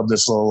set up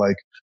this little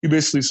he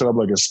basically set up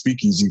like a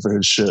speakeasy for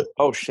his shit.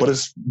 Oh shit.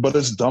 But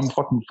it's dumb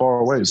fucking far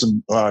away.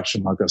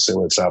 Actually, I'm not gonna say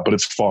where it's at, but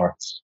it's far.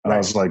 And I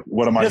was like,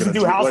 what am I gonna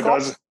do? House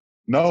calls?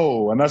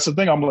 No, and that's the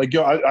thing. I'm like,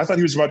 yo, I thought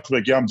he was about to be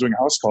like, yeah, I'm doing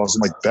house calls.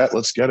 I'm like, bet,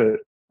 let's get it.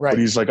 Right. But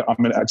he's like,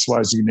 I'm in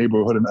XYZ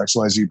neighborhood in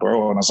XYZ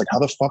borough. And I was like, how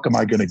the fuck am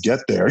I going to get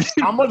there?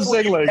 How much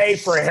would you pay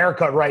for a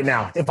haircut right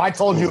now? If I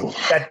told you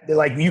that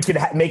like you could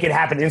make it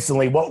happen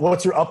instantly,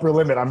 what's your upper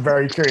limit? I'm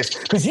very curious.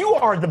 Because you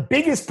are the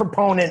biggest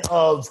proponent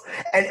of,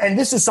 and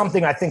this is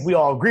something I think we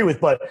all agree with,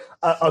 but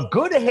a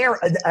good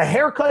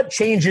haircut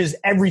changes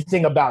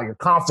everything about your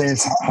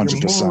confidence,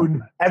 100%. Your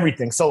mood,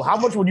 everything. So how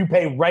much would you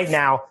pay right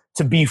now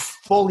to be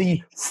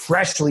fully,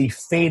 freshly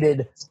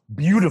faded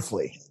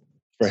beautifully?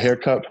 For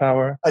haircut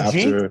power?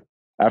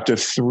 After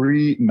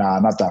 3,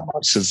 not that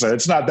much.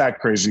 It's not that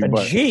crazy.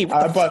 But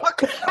I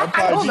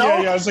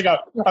was like,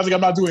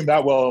 I'm not doing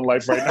that well in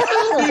life right now.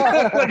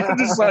 Like, I'm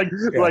just like,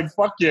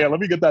 fuck yeah,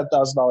 let me get that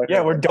 $1,000.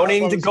 Yeah, we're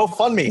donating to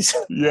GoFundMes.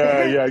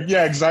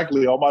 Yeah,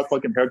 exactly. All my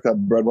fucking haircut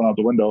bread went out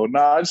the window.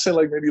 I'd say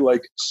like maybe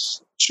like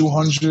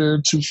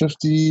 200,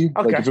 250.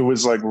 Okay. Like if it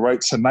was like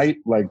right tonight,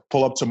 like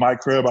pull up to my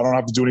crib, I don't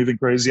have to do anything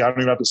crazy. I don't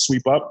even have to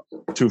sweep up.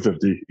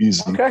 250,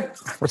 easy. Okay,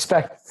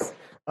 respect.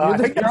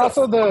 You're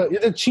also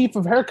the chief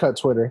of haircut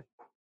Twitter.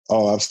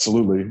 Oh,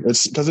 absolutely.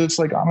 It's because it's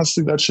like,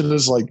 honestly, that shit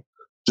is like,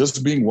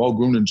 just being well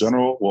groomed in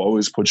general will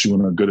always put you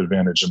in a good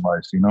advantage in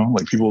life.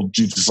 Like people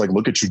just like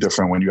look at you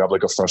different when you have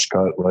like a fresh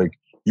cut. Like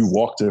you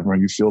walk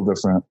different, you feel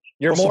different.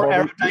 You're First of more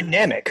all,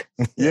 aerodynamic.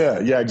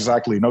 Yeah,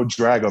 exactly. No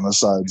drag on the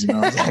sides, you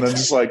know. And then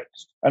just like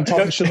and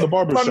talking shit in the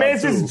barbershop. My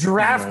man's too, just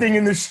drafting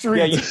in the street.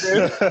 Yeah,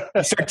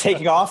 you start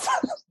taking off.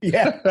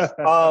 Yeah.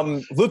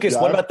 Lucas,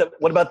 Yeah,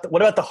 what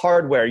about the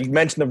hardware? You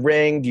mentioned the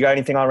ring. Do you got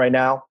anything on right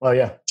now? Oh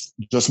yeah.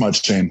 Just my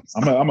chain.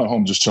 I'm at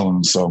home just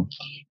chilling. So,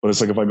 but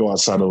it's like if I go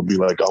outside, it'll be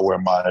like I'll wear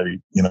my,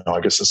 you know,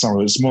 I guess it's not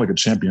really. It's more like a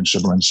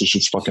championship ring. So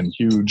it's fucking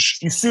huge.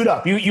 You suit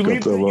up. You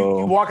leave.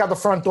 You walk out the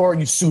front door.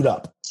 You suit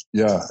up.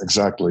 Yeah,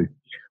 exactly.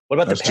 What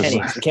about That's the just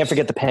pennies? You can't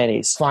forget the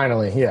pennies.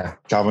 Finally, yeah.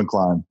 Calvin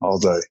Klein all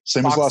day.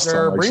 Same as last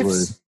Boxer time, actually.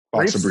 briefs?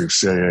 Boxer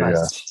briefs. Yeah.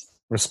 Nice.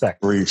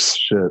 Respect. Briefs.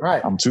 Shit.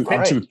 Right. I'm too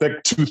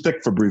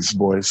thick for briefs,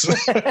 boys.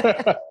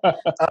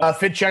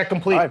 Fit check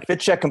complete. All right, fit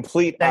check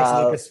complete. Thanks,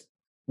 Lucas.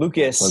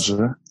 Lucas,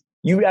 Pleasure.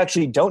 you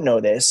actually don't know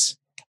this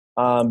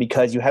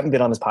because you haven't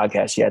been on this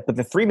podcast yet, but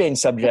the three main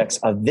subjects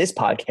of this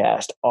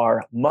podcast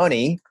are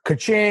money,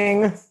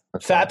 Ka-ching.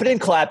 fapping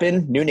and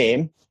clapping, new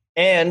name,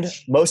 and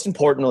most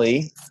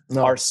importantly,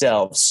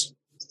 ourselves.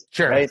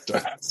 Sure. Right?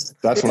 That's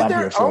what I'm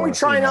here for. Aren't we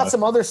trying out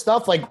some other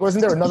stuff? Like,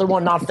 wasn't there another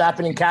one not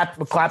fapping and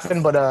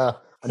clapping,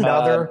 but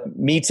another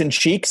meats and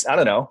cheeks? I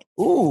don't know.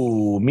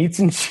 Ooh, meats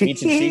and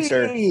cheeks. Meats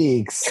and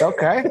cheeks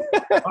Okay.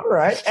 All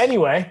right.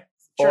 Anyway.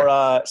 Sure.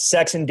 Or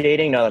sex and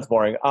dating. No, that's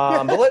boring.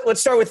 But let's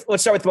start with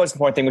the most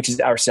important thing, which is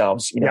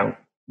ourselves. You know,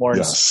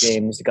 Lawrence,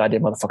 James, the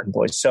goddamn motherfucking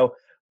boys. So,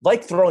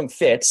 like throwing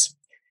fits,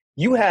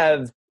 you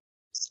have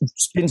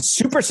been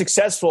super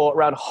successful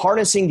around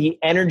harnessing the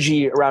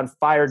energy around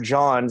Fire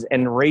Johns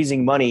and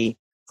raising money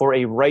for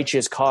a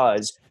righteous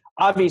cause.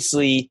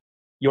 Obviously,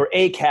 your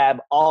ACAB,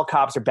 All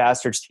Cops Are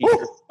Bastards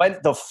t-shirt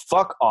went the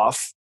fuck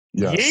off.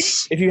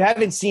 Yes. If you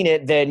haven't seen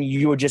it, then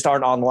you just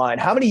aren't online.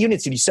 How many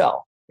units did you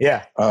sell?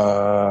 Yeah.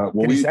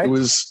 It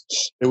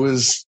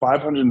was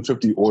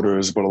 550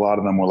 orders, but a lot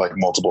of them were like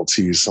multiple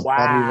tees. So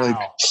probably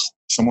like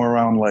somewhere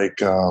around like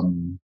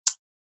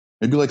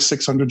maybe like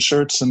 600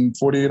 shirts in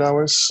 48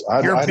 hours.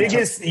 Your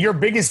biggest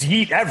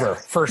yeet ever,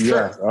 for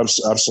sure. Yeah,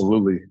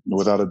 absolutely,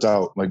 without a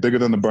doubt. Like bigger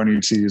than the Bernie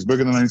tees,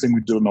 bigger than anything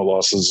we do. No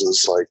losses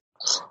is like.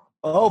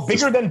 Oh,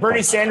 bigger than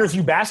Bernie Sanders,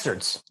 you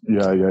bastards!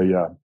 Yeah.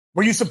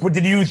 Were you?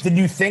 Did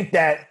you think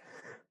that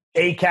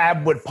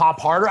ACAB would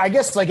pop harder? I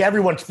guess, like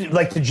everyone,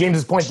 like to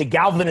James's point, the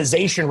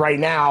galvanization right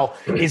now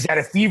is at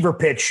a fever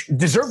pitch,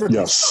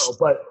 deservedly so.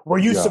 But were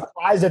you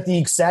surprised at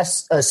the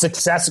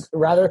success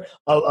rather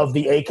of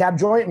the ACAB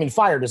joint? I mean,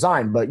 fire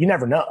design, but you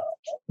never know.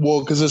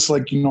 Well, because it's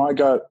like, you know, I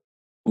got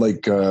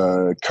like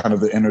kind of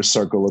the inner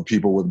circle of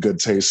people with good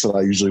taste that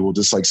I usually will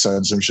just like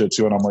send some shit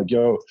to, and I'm like,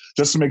 yo,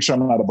 just to make sure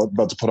I'm not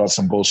about to put out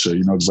some bullshit,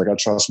 you know, because like I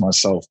trust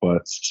myself,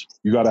 but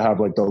you got to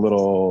have like the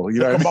little, you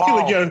know, like,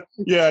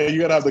 you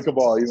got to have the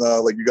cabal, you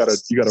know, like you got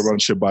to run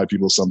shit by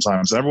people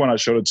sometimes. Everyone I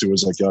showed it to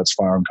was like, yeah, it's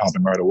fire, I'm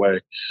comping right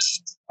away.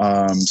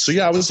 So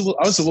yeah, I was a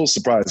little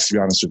surprised, to be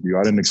honest with you.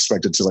 I didn't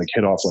expect it to like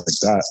hit off like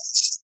that.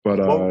 But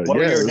what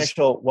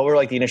were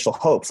like the initial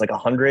hopes? Like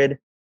 100?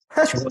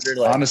 200,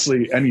 like,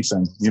 honestly,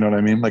 anything, you know what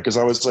I mean? Like, cause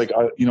I was like,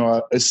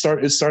 it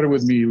started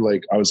with me.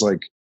 Like, I was like,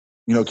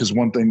 you know, cause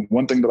one thing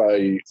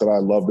that I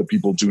love that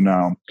people do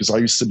now, cause I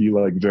used to be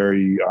like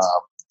very,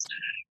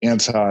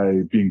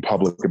 anti being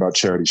public about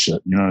charity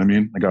shit. You know what I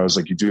mean? Like, I was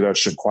like, you do that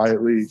shit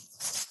quietly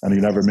and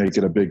you never make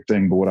it a big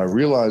thing. But what I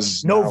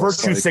realized, no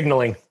virtue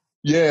signaling.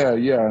 Yeah.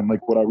 And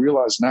like, what I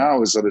realize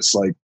now is that it's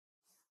like,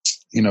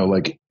 you know,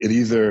 like it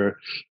either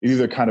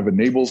kind of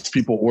enables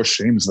people or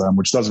shames them,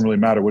 which doesn't really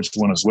matter which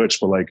one is which.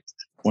 But like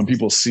when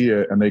people see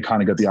it and they kind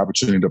of get the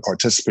opportunity to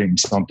participate in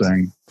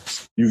something,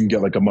 you can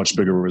get like a much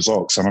bigger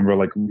result. So I remember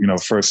like, you know,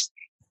 first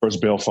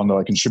bail fund that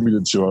I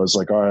contributed to, I was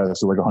like, all right, I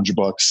feel like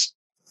 $100.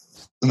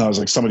 And I was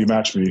like, somebody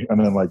match me.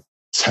 And then like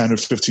 10 or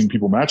 15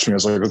 people matched me. I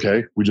was like,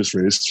 okay, we just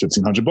raised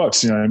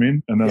 $1,500. You know what I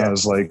mean? And then I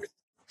was like,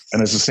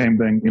 and it's the same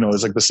thing, you know,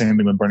 it's like the same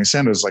thing with Bernie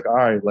Sanders. Like, all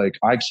right, like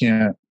I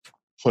can't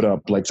put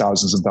up like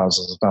thousands and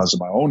thousands and thousands of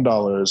my own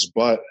dollars,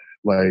 but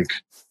like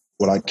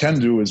what I can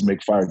do is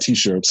make fire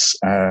t-shirts,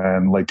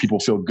 and like people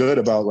feel good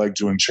about like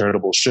doing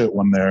charitable shit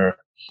when they're,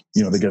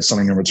 you know, they get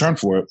something in return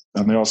for it.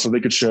 And they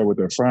could share with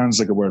their friends,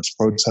 they could wear it to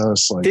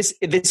protests. Like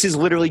this is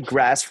literally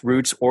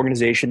grassroots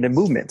organization and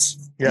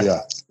movements. Yeah,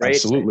 right.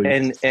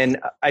 Absolutely. And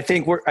I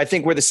think we're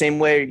the same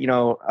way, you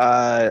know,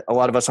 a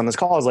lot of us on this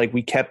call is like,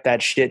 we kept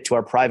that shit to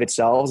our private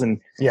selves and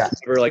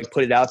never like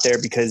put it out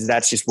there because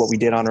that's just what we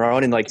did on our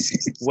own. And like,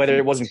 whether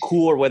it wasn't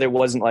cool or whether it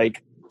wasn't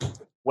like,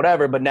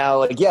 whatever, but now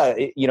like,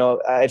 you know,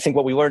 I think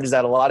what we learned is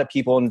that a lot of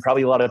people, and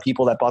probably a lot of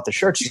people that bought the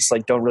shirts, just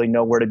like don't really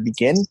know where to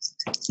begin.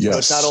 Yes. So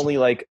it's not only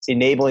like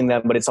enabling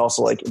them, but it's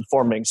also like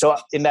informing. So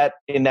in that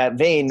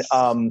vein,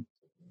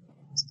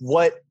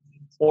 what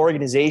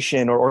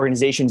organization or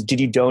organizations did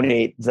you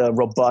donate the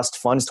robust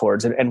funds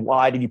towards, and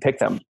why did you pick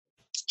them?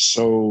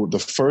 So the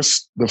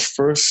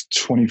first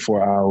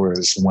 24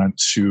 hours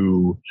went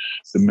to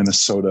the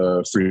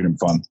Minnesota Freedom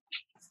Fund,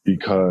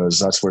 because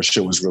that's where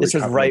shit was really. This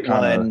was right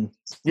when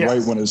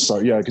it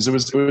started. Yeah, because it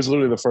was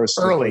literally the first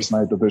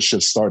night that this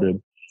shit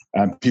started,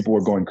 and people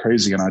were going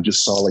crazy, and I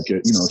just saw like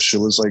it. You know, shit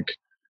was like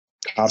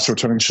cops were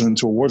turning shit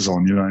into a war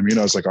zone. You know what I mean?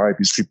 I was like, all right,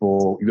 these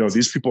people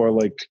are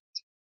like,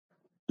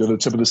 they're the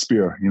tip of the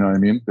spear. You know what I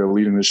mean? They're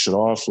leading this shit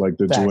off. Like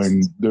they're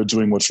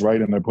doing what's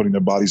right, and they're putting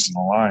their bodies in the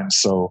line.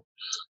 So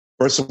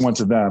first it went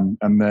to them,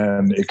 and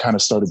then it kind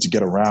of started to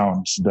get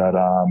around that,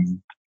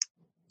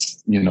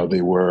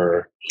 they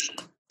were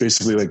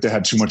basically like they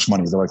had too much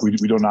money. They're like, we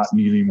do not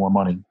need any more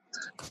money.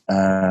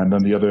 And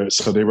then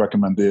so they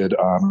recommended, it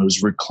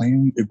was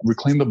Reclaim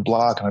the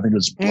Block, and I think it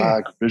was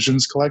Black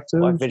Visions Collective.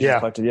 Black Visions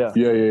Collective, yeah.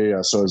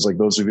 Yeah. So it's like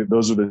those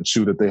are the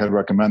two that they had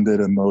recommended,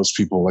 and those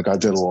people, like I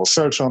did a little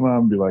search on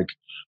them, be like,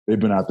 they've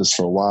been at this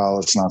for a while.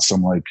 It's not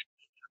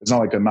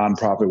like a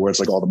nonprofit where it's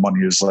like all the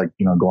money is like,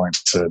 going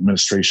to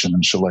administration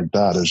and shit like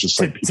that. It's just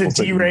like to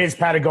D-Ray's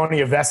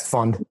Patagonia Vest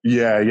Fund.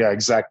 Yeah,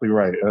 exactly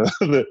right.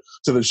 To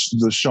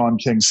the Sean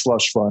King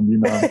slush fund,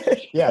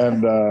 Yeah.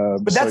 And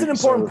but that's an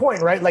important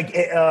point, right? Like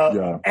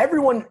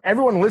everyone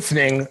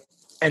listening,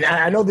 and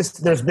I know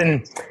there's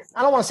been,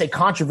 I don't want to say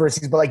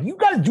controversies, but like you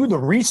got to do the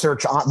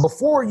research on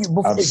before you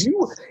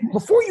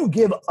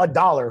give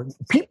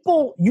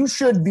 $1, you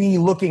should be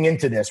looking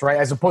into this, right?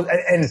 As opposed,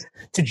 and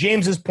to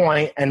James's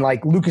point, and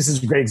like Lucas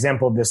is a great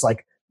example of this,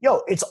 like,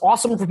 yo, it's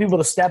awesome for people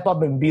to step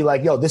up and be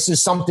like, yo, this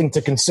is something to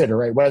consider,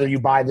 right? Whether you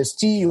buy this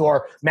tea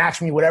or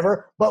match me,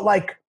 whatever, but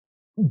like,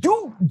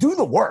 do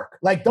the work.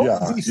 Like,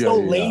 don't be so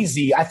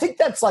lazy. I think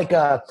that's like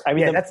the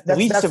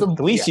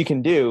least you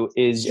can do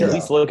is at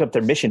least look up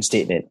their mission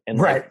statement and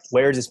like,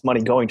 where is this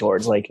money going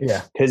towards? Like,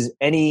 because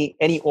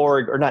any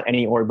org, or not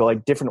any org, but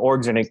like different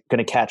orgs are going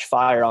to catch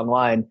fire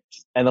online,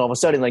 and then all of a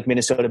sudden, like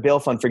Minnesota Bail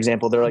Fund, for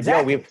example, they're like,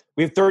 "Yo, we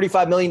have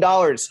 $35 million.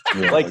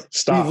 Like,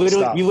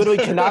 we literally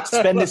cannot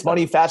spend this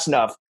money fast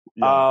enough."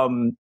 Yeah.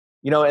 And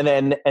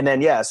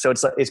then so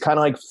it's kind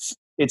of like.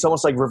 It's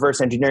almost like reverse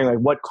engineering, like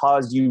what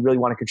cause do you really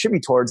want to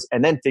contribute towards,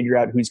 and then figure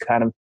out who's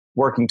kind of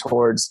working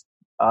towards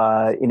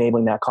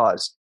enabling that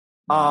cause.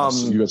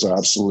 You guys are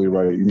absolutely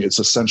right. It's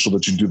essential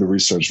that you do the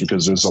research,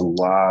 because there's a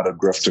lot of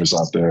grifters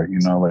out there,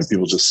 like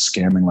people just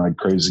scamming like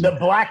crazy. The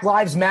Black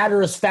Lives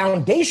Matters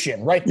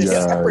Foundation, right? This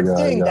separate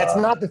thing. Yeah. That's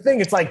not the thing.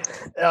 It's like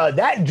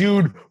that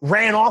dude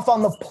ran off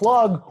on the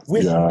plug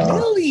with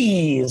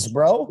millies,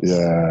 bro.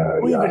 Yeah.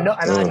 Even know,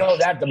 and I know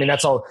that. I mean,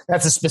 that's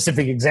a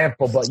specific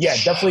example, but yeah,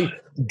 definitely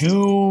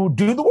do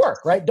the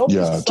work, right? Don't be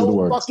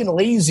so fucking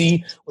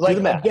lazy. Like, do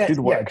the math. Do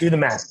the work. Do the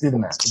math.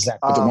 Exactly.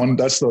 But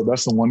that's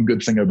the one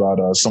good thing about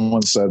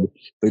someone said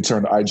they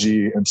turned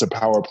IG into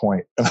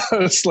PowerPoint.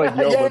 It's like,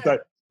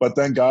 but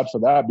thank God for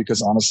that,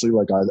 because honestly,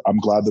 like I'm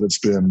glad that it's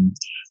been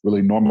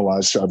really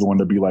normalized for everyone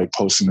to be like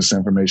posting this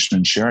information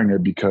and sharing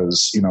it,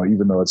 because,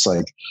 even though it's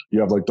like you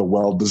have like the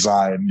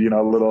well-designed,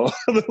 little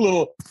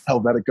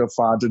Helvetica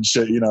font and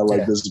shit,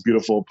 this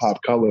beautiful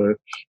pop color,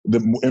 the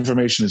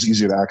information is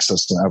easier to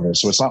access than ever.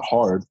 So it's not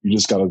hard. You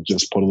just got to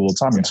just put a little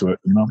time into it,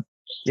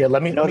 Yeah,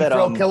 let me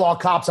throw Kill All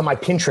Cops on my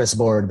Pinterest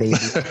board, baby.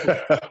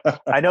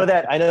 I know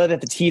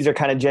that the tees are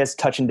kind of just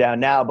touching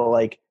down now, but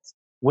like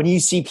when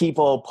you see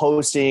people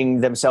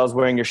posting themselves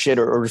wearing your shit,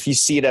 or if you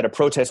see it at a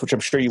protest, which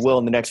I'm sure you will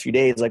in the next few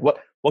days, like what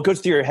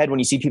goes through your head when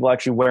you see people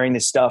actually wearing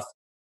this stuff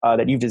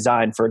that you've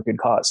designed for a good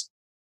cause?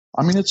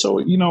 I mean, it's so,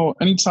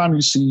 anytime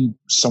you see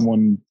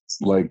someone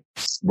like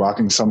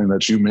rocking something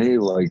that you made,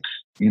 like,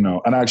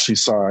 and actually,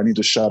 sorry, I need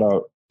to shout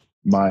out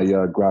my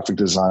graphic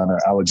designer,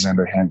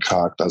 Alexander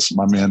Hancock. That's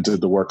my man,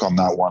 did the work on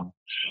that one.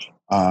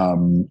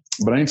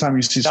 But anytime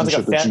you see sounds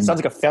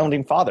like a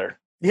founding father.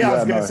 Yeah,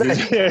 I was going to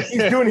say,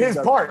 he's doing his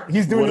part.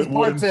 He's doing his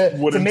part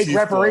to make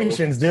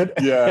reparations, dude.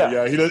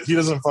 Yeah. He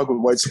doesn't fuck with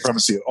white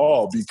supremacy at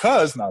all,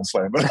 because, no, I'm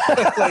playing.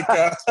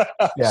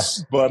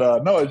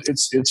 But no,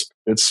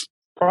 it's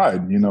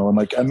pride, and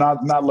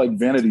not like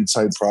vanity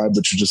type pride,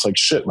 but you're just like,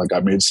 shit, like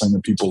I made something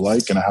that people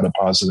like, and I had a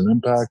positive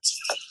impact.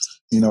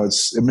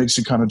 It makes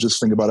you kind of just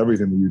think about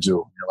everything that you do.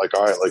 You're like,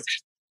 all right, like,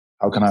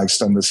 how can I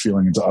extend this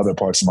feeling into other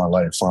parts of my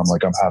life? I'm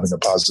having a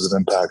positive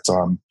impact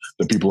on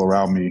the people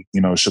around me,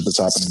 shit that's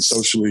happening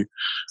socially.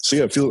 So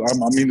yeah,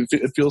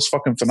 it feels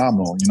fucking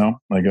phenomenal,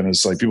 like, and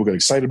it's like people get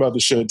excited about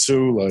the shit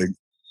too. Like,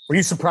 were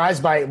you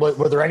surprised by,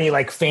 were there any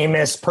like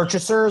famous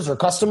purchasers or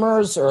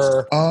customers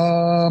or?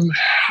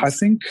 I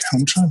think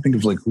I'm trying to think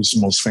of like who's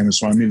the most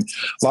famous one. I mean,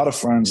 a lot of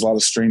friends, a lot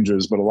of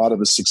strangers, but a lot of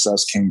the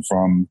success came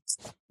from,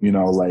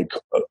 like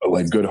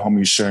good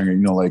homies sharing it,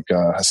 like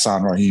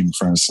Hassan Rahim,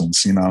 for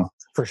instance,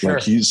 For sure.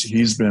 Like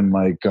he's been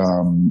like,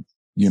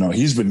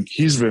 he's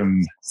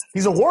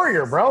a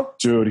warrior, bro.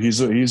 Dude,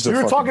 he's we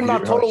were talking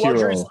about Total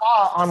Luxury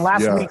Spa on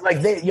last week.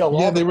 Like they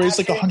raised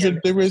like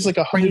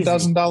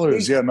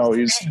 $100,000. Yeah, no,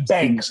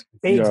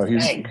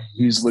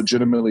 he's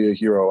legitimately a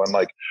hero,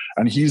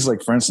 and he's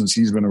like, for instance,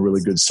 he's been a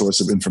really good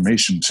source of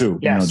information too.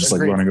 Yes, just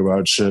like learning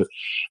about shit.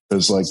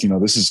 It's like,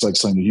 this is like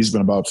something that he's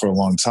been about for a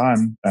long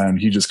time, and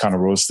he just kind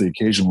of rose to the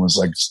occasion. Was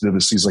like,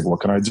 he's like, what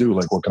can I do?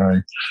 Like, what can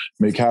I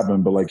make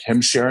happen? But like him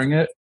sharing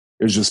it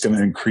is just going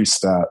to increase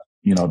that,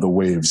 the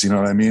waves. You know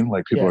what I mean?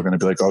 Like people are going to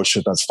be like, oh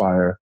shit, that's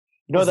fire.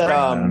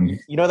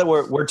 That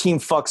we're team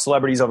fuck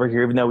celebrities over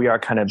here, even though we are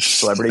kind of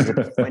celebrities at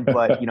this point.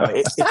 But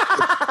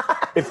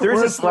if there's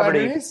We're a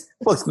celebrity, celebrities?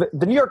 look,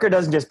 the New Yorker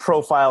doesn't just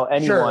profile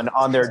anyone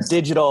on their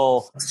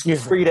digital,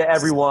 free to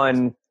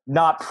everyone,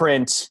 not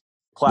print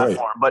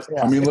platform. But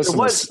I mean, listen,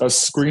 was, a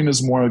screen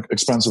is more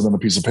expensive than a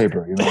piece of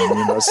paper. You know what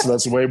I mean?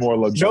 That's way more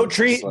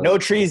luxurious. no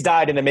trees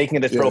died in the making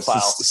of this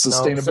profile.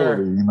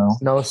 Sustainability, you know?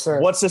 No, sir.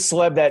 What's a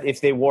celeb that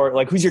if they wore,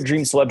 like, who's your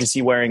dream celeb to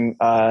see wearing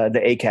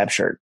the ACAB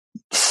shirt?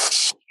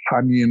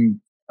 I mean,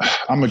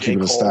 I'm gonna keep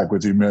it a Cole. stack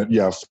with you, man.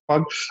 Yeah,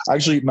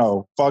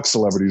 fuck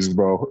celebrities,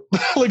 bro.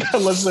 Like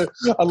unless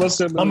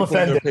they're I'm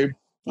offended.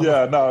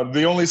 Yeah, no,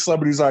 the only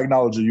celebrities I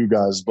acknowledge are you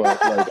guys. But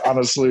like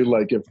honestly,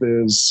 like if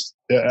there's,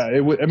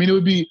 it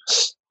would be.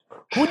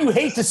 Who do you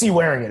hate to see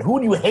wearing it? Who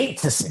do you hate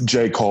to see?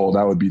 J. Cole.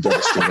 That would be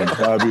devastating.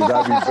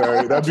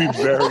 that'd be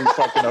very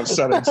fucking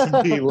upsetting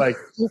to me. Like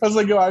I was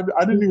like, yo, I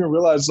didn't even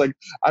realize like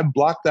I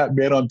blocked that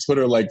man on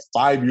Twitter like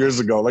 5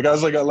 years ago. Like I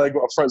was like a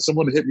friend,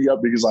 someone hit me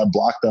up because I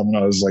blocked them, and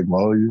I was like,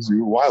 well,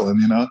 you're wilding,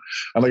 you know.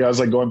 And like I was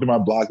like going through my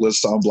block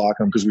list to unblock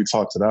him because we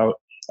talked it out.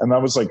 And I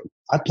was like,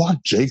 I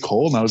blocked J.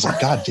 Cole, and I was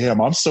like, God damn,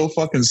 I'm so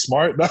fucking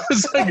smart. And I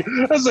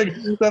was like,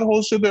 that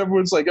whole shit that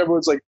everyone's like,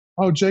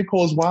 oh, J.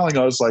 Cole is wilding.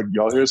 I was like,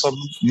 y'all hear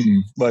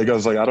something? Like I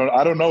was like,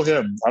 I don't know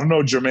him. I don't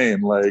know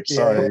Jermaine. Like,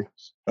 sorry,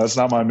 that's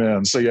not my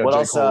man. So yeah, What J.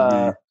 else? Cole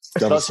would be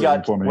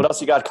devastating for me. What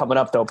else you got coming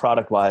up though,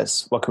 product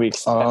wise? What can we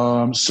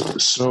expect?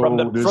 So from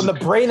the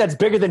brain that's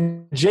bigger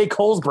than J.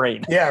 Cole's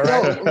brain. Yeah,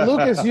 right. No,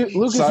 Lucas,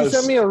 you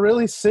sent me a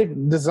really sick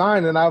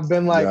design, and I've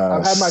been like,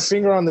 I've had my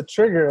finger on the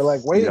trigger,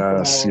 like waiting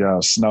for that one.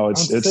 Yes. No,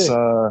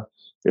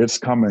 it's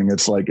coming.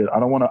 It's like I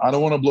don't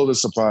want to blow the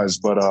surprise,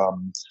 but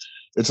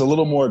it's a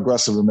little more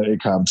aggressive than the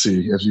ACAB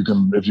tee, if you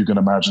can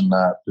imagine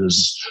that.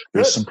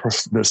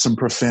 There's some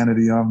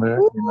profanity on there.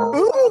 You know?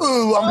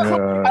 Ooh,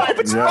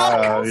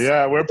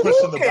 yeah. We're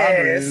pushing the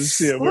boundaries.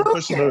 Yeah, we're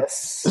pushing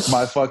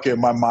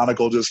my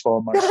monocle just fell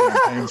on my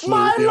champagne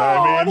flute. You know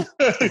what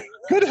I mean?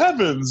 Good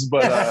heavens,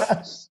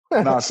 but.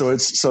 No, so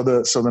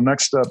the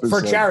next step is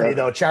for charity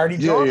though. Charity,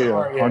 yeah,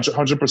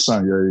 100%.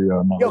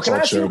 Yeah. No, yo, can I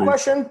ask you a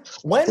question?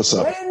 What's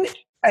up?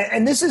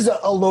 And this is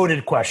a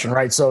loaded question,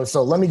 right? So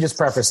let me just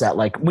preface that.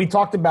 Like we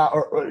talked about,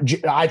 or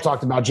I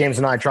talked about, James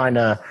and I trying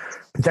to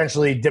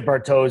potentially dip our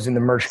toes in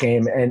the merch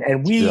game,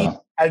 and we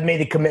have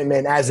made a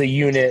commitment as a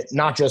unit,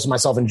 not just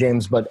myself and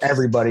James, but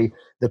everybody,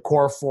 the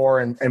core four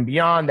and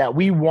beyond, that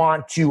we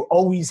want to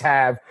always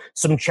have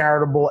some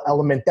charitable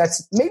element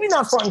that's maybe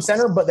not front and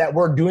center, but that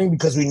we're doing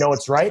because we know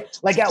it's right.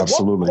 Like at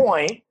what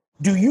point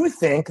do you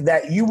think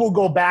that you will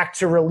go back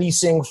to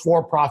releasing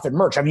for-profit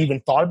merch? Have you even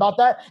thought about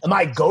that? Am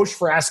I gauche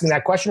for asking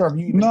that question, or have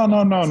you? No.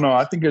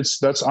 I think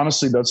that's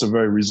a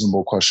very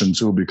reasonable question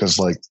too, because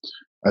like,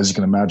 as you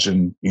can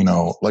imagine, you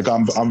know, like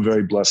I'm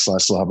very blessed. I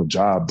still have a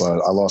job,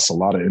 but I lost a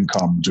lot of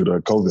income due to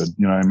COVID.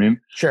 You know what I mean?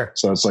 Sure.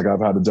 So it's like I've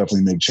had to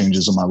definitely make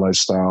changes in my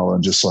lifestyle,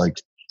 and just like,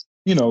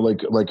 you know,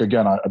 like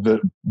again,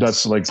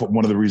 that's like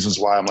one of the reasons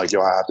why I'm like,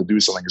 yo, I have to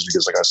do something, is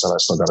because, like I said, I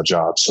still got a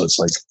job. So it's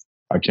like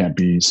I can't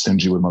be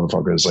stingy with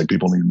motherfuckers. Like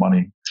people need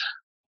money.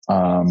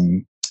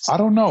 I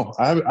don't know.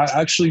 I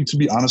actually, to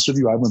be honest with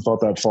you, I haven't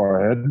thought that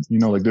far ahead. You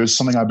know, like there's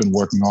something I've been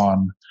working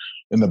on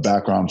in the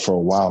background for a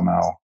while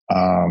now.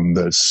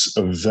 That's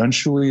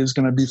eventually is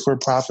going to be for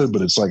profit,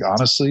 but it's like,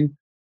 honestly,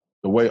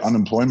 the way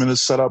unemployment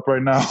is set up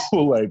right now,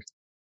 like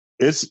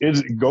it's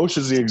gauche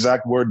is the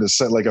exact word to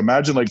say. Like,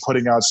 imagine like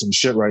putting out some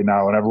shit right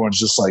now and everyone's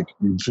just like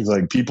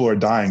people are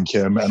dying,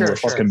 Kim, and we're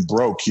fucking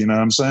broke. You know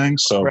what I'm saying?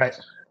 So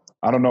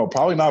I don't know.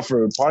 Probably not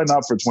for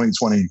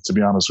 2020, to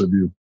be honest with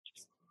you.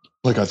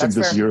 Like, I think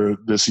this year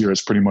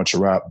is pretty much a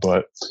wrap,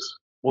 but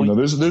you know,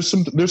 there's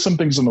some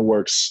things in the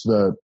works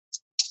that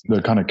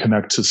kind of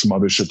connect to some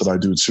other shit that I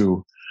do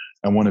too.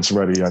 And when it's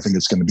ready, I think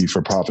it's going to be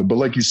for profit. But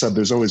like you said,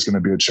 there's always going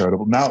to be a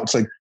charitable. Now it's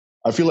like,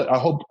 I feel like I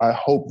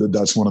hope that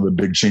that's one of the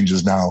big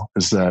changes now,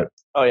 is that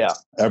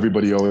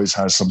everybody always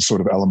has some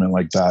sort of element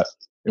like that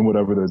in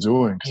whatever they're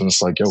doing. Because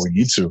it's like, we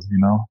need to, you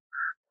know.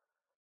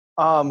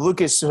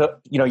 Lucas,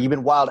 you know, you've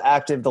been wild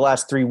active the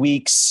last 3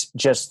 weeks,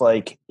 just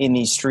like in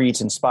these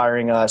streets,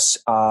 inspiring us.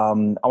 I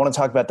want to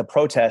talk about the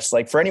protests.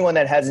 Like, for anyone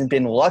that hasn't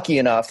been lucky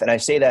enough, and I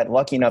say that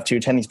lucky enough to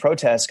attend these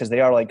protests because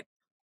they are like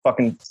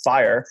fucking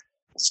fire.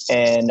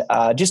 And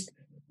just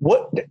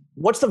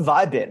what's the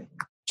vibe been?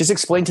 Just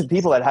explain to the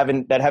people that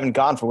haven't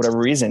gone for whatever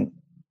reason.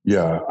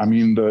 Yeah, I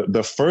mean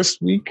the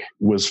first week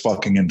was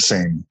fucking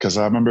insane, because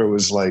I remember it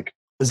was like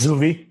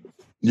Zuvi.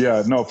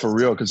 Yeah, no, for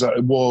real. Because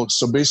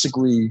so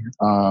basically,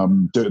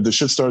 the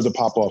shit started to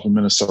pop off in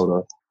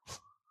Minnesota,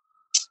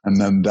 and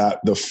then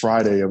the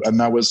Friday and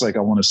that was like,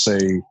 I want to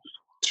say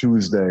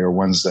Tuesday or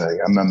Wednesday,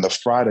 and then the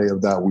Friday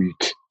of that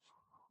week,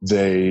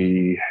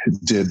 they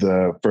did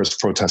the first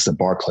protest at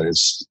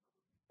Barclays.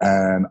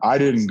 And I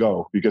didn't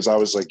go because I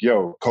was like,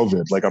 yo,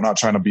 COVID, like, I'm not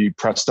trying to be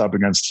pressed up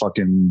against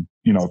fucking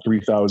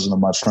 3,000 of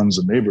my friends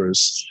and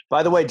neighbors.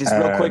 By the way, just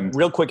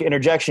real quick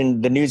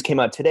interjection. The news came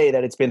out today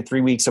that it's been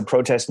 3 weeks of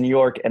protests in New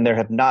York, and there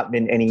have not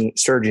been any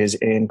surges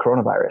in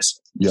coronavirus.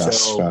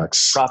 Yes, so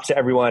facts. Props to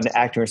everyone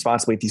acting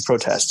responsibly at these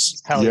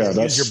protests. Hell yeah,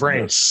 use your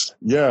brain.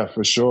 Yeah,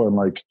 for sure.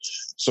 And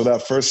so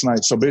that first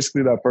night,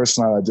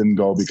 I didn't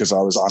go because I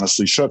was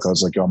honestly shook. I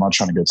was like, yo, I'm not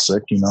trying to get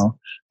sick,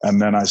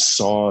 And then I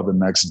saw the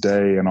next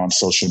day and on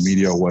social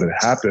media what had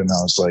happened.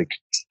 I was like,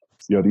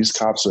 yo, these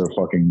cops are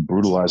fucking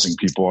brutalizing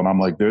people. And I'm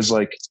like, there's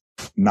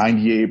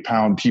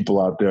 98-pound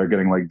people out there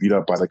getting beat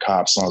up by the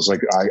cops. And I was like,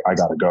 I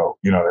gotta go.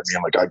 You know what I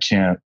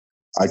mean?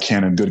 I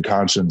can't in good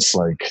conscience,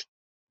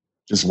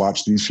 just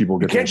watch these people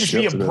get. You can't just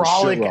be a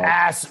brolic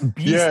ass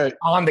beast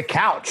on the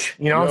couch.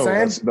 You know what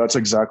I'm saying? That's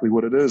exactly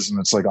what it is. And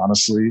it's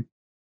honestly,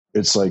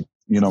 it's my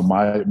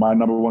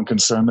number one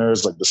concern there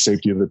is the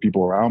safety of the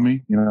people around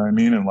me. You know what I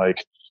mean? And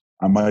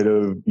I might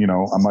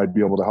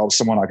be able to help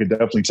someone. I could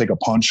definitely take a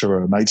punch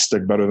or a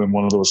nightstick better than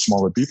one of those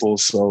smaller people.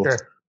 So sure.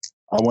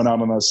 I went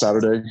out on that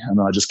Saturday and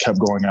then I just kept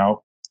going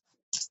out.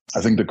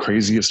 I think the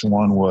craziest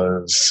one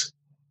was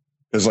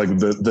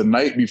the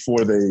night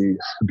before they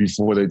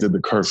did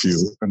the curfew.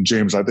 And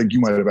James, I think you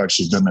might have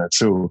actually been there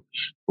too.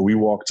 But we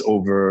walked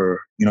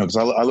over, because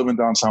I live in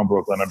downtown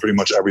Brooklyn and pretty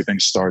much everything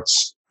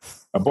starts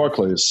at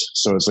Barclays.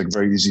 So it's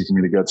very easy for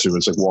me to get to.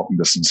 It's walking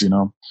distance,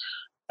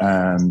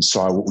 And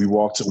so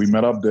we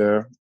met up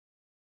there,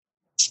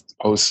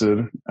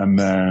 posted, and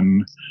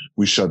then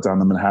we shut down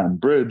the Manhattan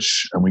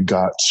Bridge and we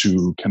got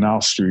to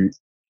Canal Street.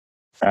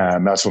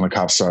 And that's when the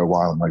cops started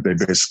wilding.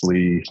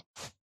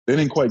 They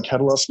didn't quite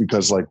kettle us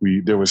because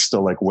there was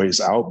still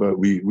ways out, but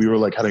we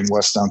were heading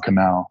west down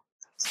Canal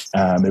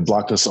and they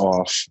blocked us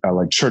off at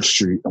Church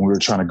Street and we were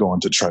trying to go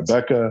into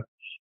Tribeca.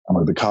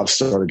 And the cops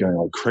started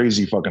getting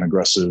crazy fucking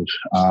aggressive.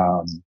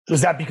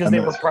 Was that because they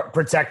were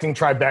protecting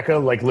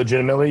Tribeca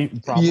legitimately?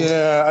 Probably?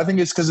 Yeah, I think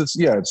it's because it's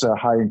a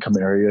high income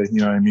area. You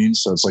know what I mean?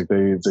 So it's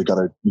they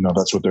gotta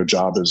that's what their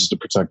job is to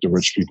protect the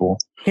rich people.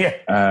 Yeah.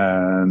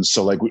 And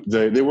so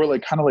they were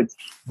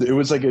it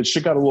was it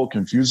shit got a little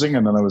confusing,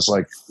 and then it was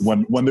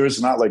when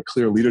there's not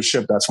clear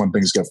leadership, that's when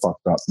things get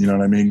fucked up. You know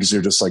what I mean? Because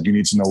you're just you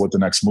need to know what the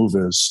next move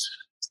is.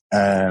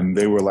 And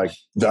they were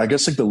I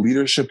guess the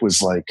leadership was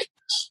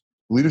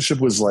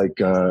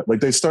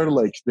they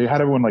started they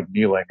had everyone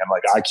kneeling and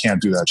I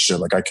can't do that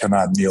shit. I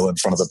cannot kneel in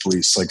front of the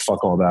police.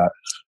 Fuck all that.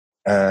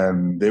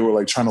 And they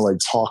were trying to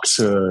talking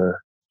to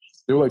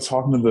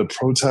the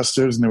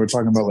protesters and they were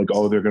talking about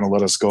oh, they're going to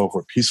let us go if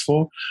we're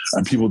peaceful.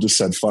 And people just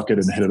said, fuck it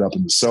and hit it up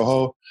into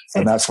Soho.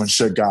 And that's when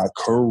shit got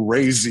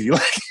crazy.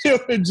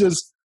 It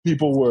just,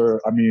 people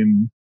were, I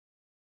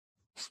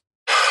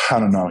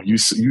don't know. You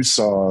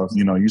saw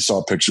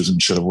pictures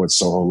and shit of what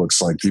Soho looks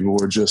like. People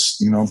were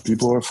just,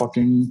 people are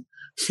fucking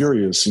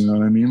furious, you know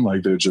what I mean?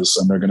 They're just,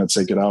 and they're going to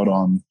take it out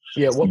on.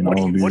 Yeah. What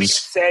do you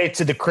say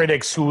to the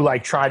critics who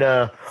try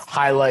to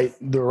highlight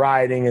the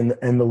rioting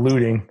and the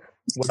looting?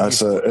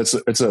 It's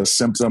a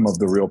symptom of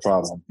the real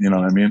problem. You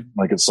know what I mean?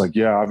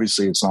 Yeah,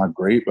 obviously it's not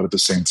great, but at the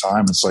same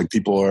time, it's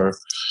people are,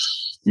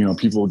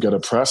 people get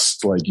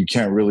oppressed. You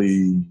can't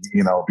really,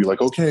 be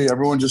okay,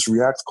 everyone just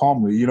react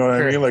calmly. You know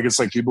what I mean? It's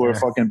people are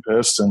fucking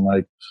pissed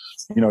and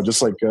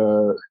just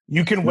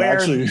you can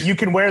wear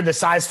the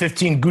size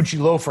 15 Gucci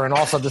loafer and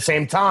also at the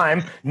same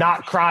time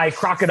not cry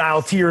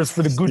crocodile tears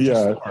for the Gucci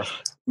store.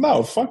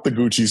 No, fuck the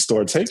Gucci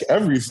store. Take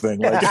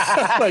everything. Sorry,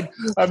 I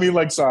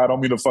don't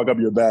mean to fuck up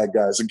your bag,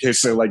 guys, in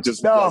case they're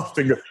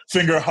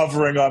finger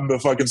hovering on the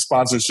fucking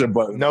sponsorship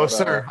button. No,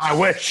 sir. I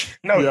wish.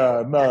 No.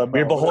 Yeah, no.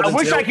 We're beholden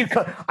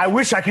I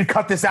wish I could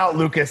cut this out,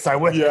 Lucas. I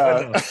wish.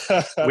 Yeah.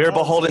 We're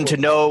beholden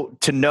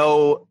to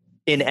no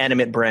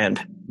inanimate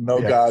brand. No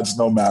gods,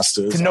 no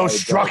masters. To no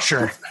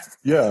structure.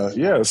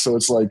 Yeah. So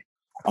it's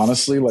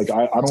honestly,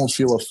 I don't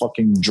feel a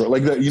fucking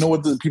that. You know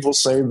what the people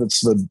say?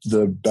 That's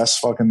the best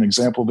fucking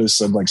example. They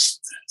said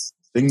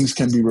things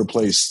can be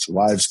replaced,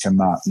 lives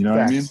cannot. You know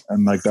what I mean?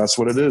 And that's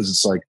what it is.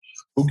 It's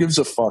who gives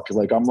a fuck?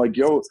 I'm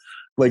yo,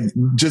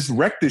 just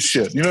wreck this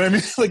shit. You know what I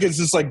mean? It's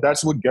just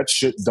that's what gets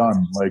shit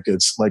done.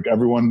 It's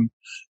everyone,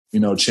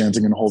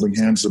 chanting and holding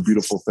hands is a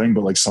beautiful thing,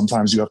 but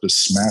sometimes you have to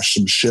smash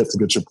some shit to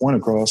get your point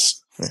across.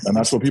 And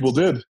that's what people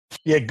did.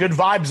 Yeah, good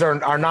vibes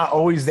are not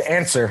always the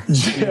answer.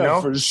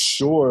 Yeah, for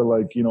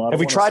sure. Have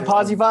we tried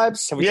Posy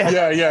Vibes?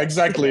 Yeah,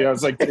 exactly. I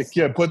was put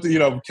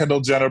the,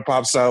 Kendall Jenner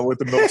pops out with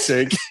the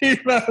milkshake. You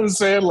know what I'm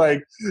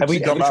saying? Have we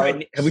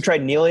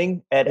tried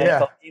kneeling at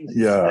NFL games?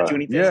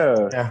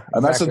 Yeah.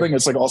 And that's the thing.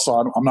 It's also,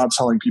 I'm not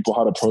telling people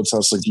how to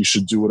protest. You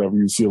should do whatever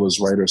you feel is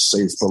right or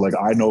safe. But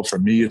I know for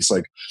me, it's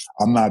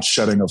I'm not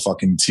shedding a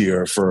fucking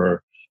tear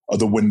for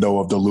the window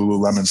of the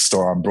Lululemon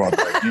store on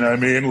Broadway. You know what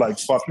I mean?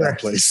 Fuck that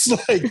place.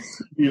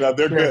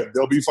 They're good.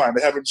 They'll be fine.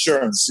 They have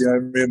insurance. You know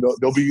what I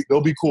mean?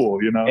 They'll be cool,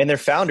 And their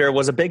founder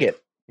was a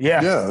bigot.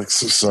 Yeah. Yeah.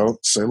 So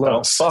say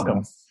less. Fuck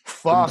them.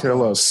 Fuck. Care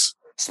less.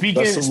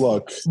 Best of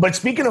luck. But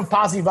speaking of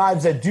posse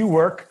vibes that do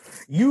work,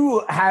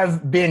 you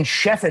have been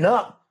chefing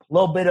up a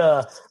little bit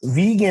of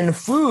vegan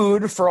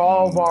food for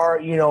all of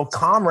our,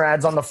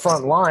 comrades on the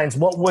front lines.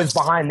 What was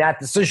behind that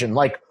decision?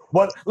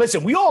 But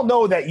listen, we all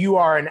know that you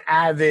are an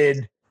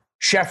avid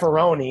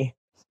chef-a-roni.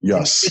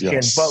 Yes, kitchen,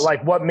 yes. But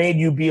like, what made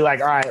you be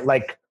like, all right,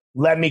 like,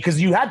 let me, because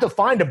you had to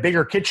find a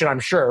bigger kitchen, I'm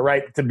sure,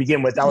 right, to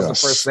begin with. That was the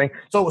first thing.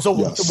 So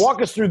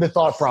walk us through the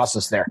thought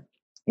process there.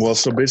 Well,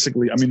 so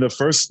basically, I mean, the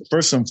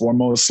first and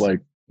foremost, like,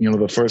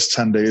 the first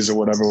 10 days or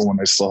whatever, when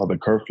they still had the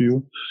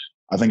curfew,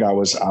 I think I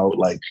was out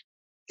like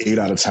 8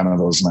 out of 10 of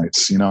those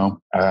nights,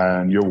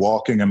 and you're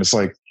walking, and it's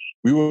like,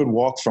 we would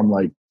walk from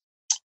like,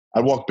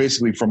 I'd walk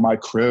basically from my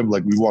crib,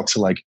 like we walked to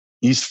like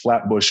East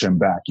Flatbush and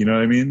back, you know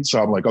what I mean?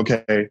 So I'm like,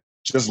 okay,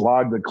 just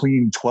log the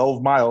clean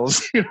 12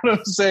 miles, you know what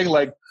I'm saying?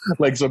 Like,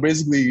 so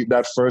basically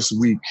that first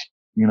week,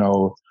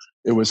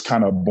 it was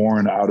kind of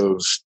born out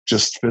of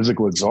just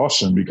physical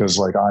exhaustion because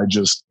like, I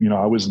just,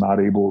 I was not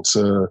able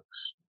to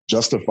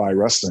justify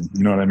resting.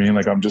 You know what I mean?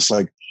 Like, I'm just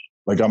like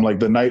I'm like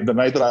the night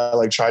that I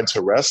like tried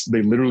to rest,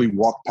 they literally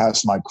walked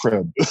past my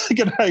crib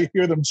and I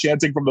hear them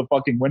chanting from the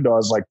fucking window. I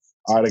was like,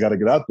 all right, I got to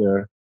get out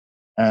there.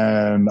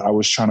 And I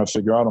was trying to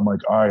figure out, I'm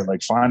like, all right,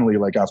 like finally,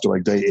 like after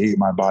like day 8,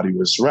 my body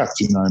was wrecked.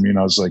 You know what I mean?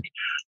 I was like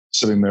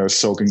sitting there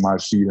soaking my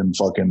feet in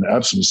fucking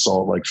Epsom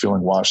salt, like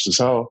feeling washed as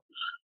hell.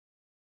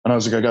 And I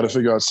was like, I got to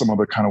figure out some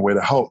other kind of way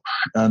to help.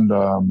 And,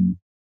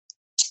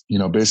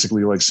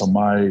 basically like, so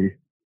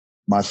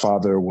my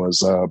father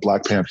was a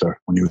Black Panther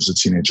when he was a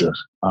teenager,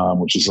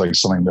 which is like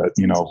something that,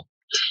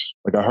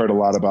 like I heard a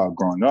lot about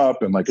growing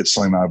up, and like, it's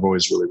something that I've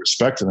always really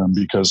respected him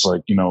because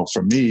like,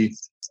 for me,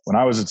 when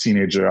I was a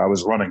teenager, I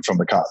was running from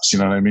the cops. You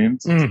know what I mean?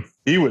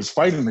 He was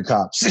fighting the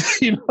cops,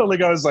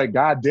 like I was like,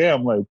 God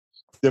damn, like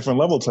different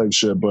level type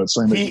shit. But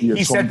something that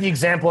he set the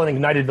example and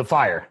ignited the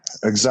fire.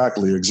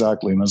 Exactly.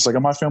 And it's like,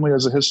 my family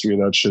has a history of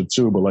that shit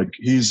too. But like,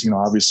 he's,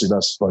 obviously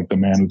that's like the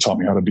man who taught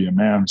me how to be a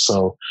man.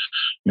 So,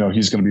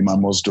 he's going to be my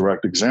most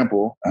direct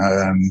example.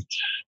 And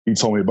he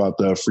told me about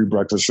the Free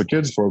Breakfast for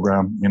Kids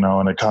program,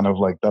 and it kind of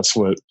like, that's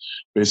what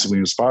basically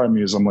inspired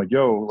me is I'm like,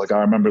 yo, like, I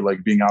remember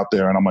like being out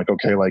there and I'm like,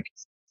 okay, like,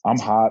 I'm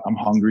hot, I'm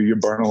hungry, you're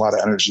burning a lot of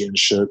energy and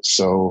shit.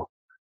 So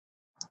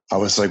I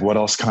was like, what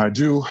else can I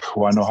do?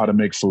 Well, I know how to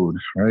make food,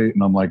 right?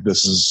 And I'm like,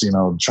 this is,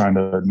 trying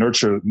to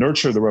nurture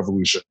the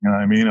revolution, you know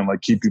what I mean? And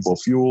like keep people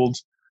fueled,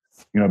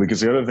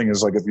 because the other thing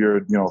is like, if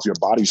your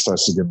body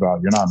starts to give out,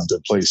 you're not in a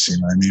good place, you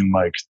know what I mean?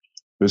 Like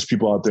there's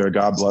people out there,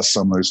 God bless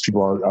them. There's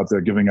people out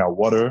there giving out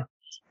water,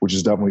 which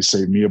has definitely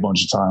saved me a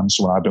bunch of times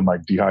when I've been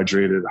like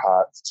dehydrated,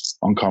 hot,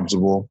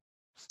 uncomfortable.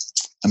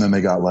 And then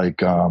they got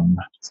like,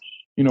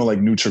 like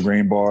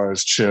Nutri-Grain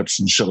bars, chips,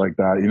 and shit like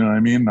that. You know what I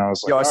mean? And I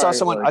was like,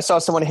 I saw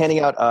someone handing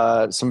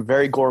out some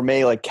very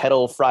gourmet, like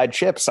kettle fried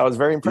chips. I was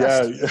very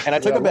impressed, and I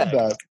took a bag.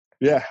 That.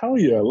 Yeah, hell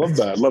yeah, love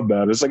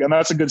that. It's like, and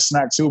that's a good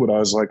snack too. But I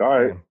was like,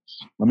 all right,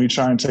 let me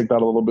try and take that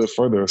a little bit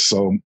further.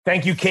 So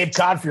thank you, Cape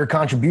Cod, for your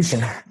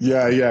contribution.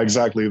 Yeah,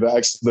 exactly.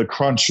 The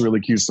crunch really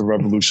keeps the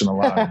revolution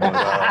alive.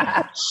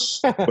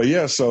 But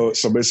yeah, so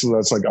basically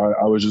that's like,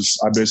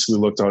 I basically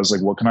looked, I was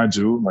like, what can I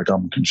do? Like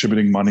I'm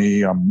contributing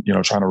money. I'm,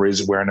 trying to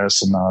raise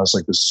awareness. And I was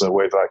like, this is a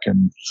way that I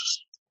can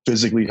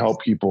physically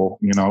help people,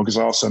 because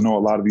I also know a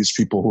lot of these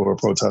people who are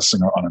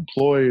protesting are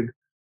unemployed.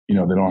 They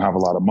don't have a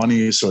lot of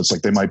money. So it's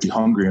like, they might be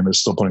hungry and they're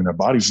still putting their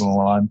bodies on the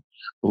line.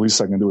 The least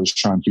I can do is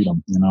try and feed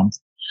them,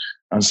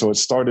 And so it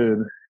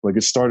started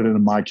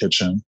in my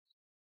kitchen.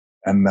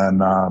 And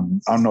then, I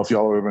don't know if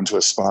y'all ever been to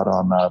a spot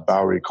on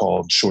Bowery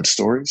called Short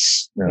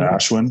Stories in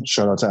Ashwin.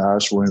 Shout out to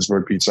Ash,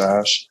 Williamsburg Pizza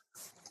Ash.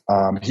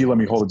 He let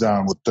me hold it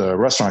down with the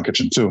restaurant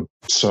kitchen too.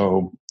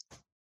 So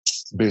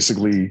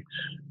basically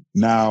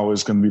now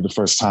is going to be the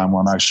first time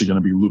where I'm actually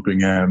going to be looping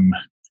in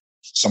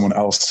someone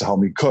else to help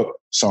me cook.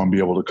 So I'm going to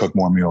be able to cook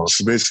more meals.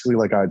 So basically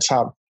like I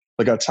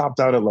topped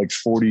out at like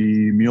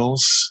 40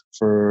 meals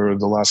for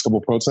the last couple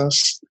of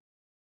protests.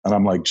 And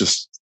I'm like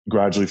just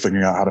gradually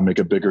figuring out how to make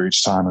it bigger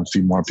each time and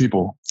feed more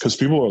people. Because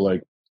people are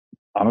like,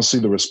 honestly,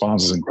 the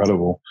response is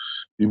incredible.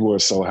 People are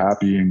so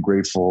happy and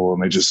grateful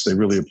and they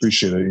really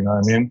appreciate it. You know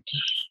what I mean?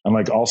 And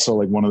like, also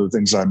like one of the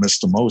things I miss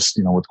the most,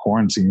 with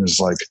quarantine is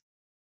like,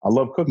 I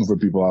love cooking for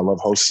people. I love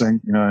hosting.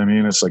 You know what I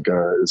mean? It's like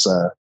it's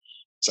an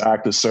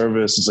act of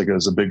service.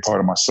 It's a big part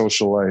of my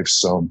social life.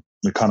 So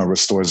it kind of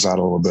restores that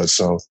a little bit.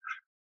 So,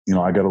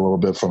 I get a little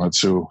bit from it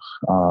too.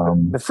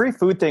 The free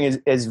food thing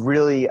is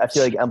really, I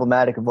feel like,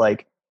 emblematic of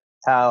like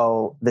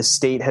how the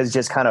state has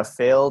just kind of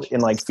failed in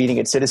like feeding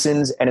its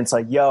citizens. And it's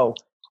like, yo,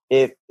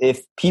 if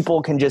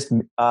people can just,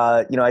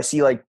 I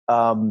see like,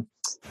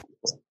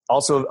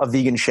 also a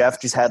vegan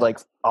chef just had like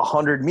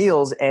 100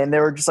 meals and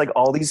there were just like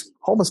all these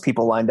homeless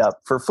people lined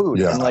up for food.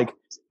 Yeah. And like,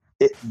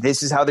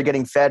 this is how they're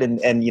getting fed.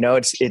 And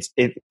it's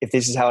if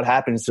this is how it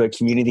happens to a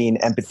community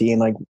and empathy and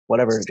like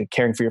whatever,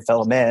 caring for your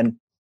fellow man,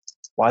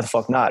 why the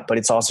fuck not? But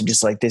it's also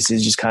just like, this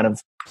is just kind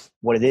of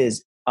what it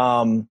is.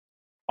 I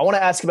want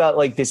to ask about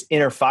like this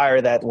inner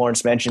fire that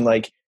Lawrence mentioned.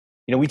 Like,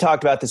 we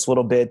talked about this a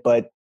little bit,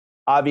 but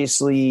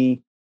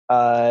obviously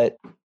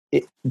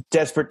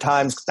desperate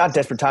times, not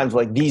desperate times, but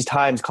like these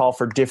times call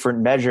for different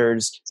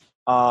measures.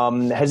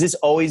 Has this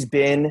always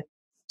been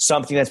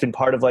something that's been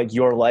part of like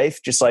your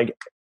life? Just like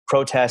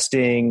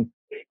protesting,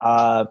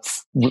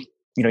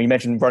 you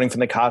mentioned running from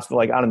the cops, but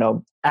like, I don't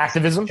know,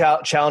 Activism?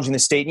 challenging the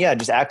state. Yeah,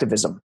 just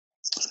activism.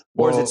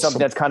 Or is it something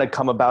that's kind of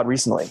come about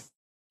recently?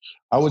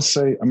 I would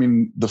say, I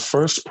mean, the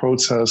first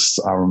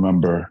protest I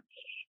remember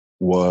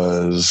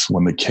was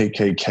when the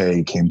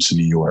KKK came to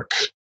New York,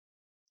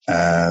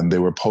 and they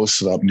were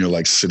posted up near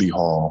like City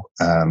Hall.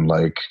 And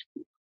like,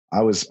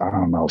 I was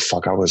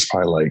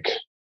probably like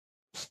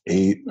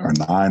 8 or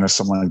 9 or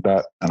something like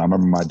that. And I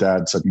remember my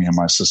dad took me and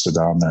my sister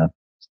down there,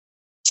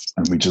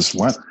 and we just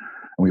went and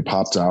we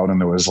popped out, and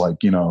there was like,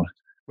 Were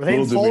they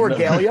in full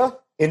regalia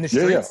in the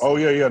streets? Yeah. Oh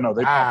yeah. No,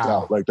 they popped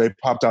out. Like they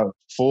popped out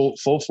full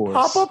force.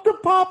 Pop up to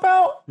pop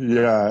out.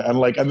 Yeah.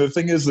 And the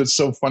thing is that's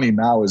so funny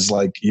now is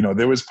like,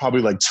 there was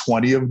probably like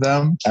 20 of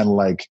them and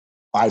like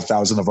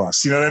 5,000 of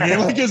us. You know what I mean?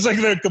 Like it's like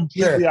they're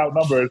completely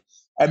outnumbered,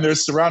 and they're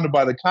surrounded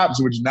by the cops,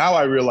 which now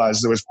I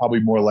realize there was probably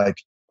more like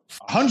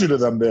 100 of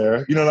them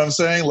there. You know what I'm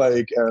saying?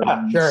 Like,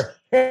 sure.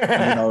 They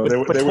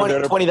were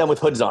 20 of them with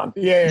hoods on.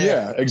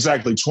 Yeah,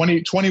 exactly.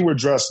 20 were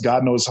dressed.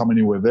 God knows how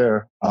many were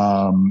there.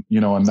 And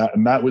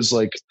that was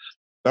like,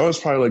 that was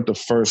probably like the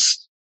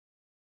first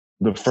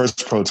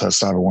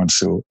protest I ever went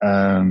to.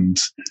 And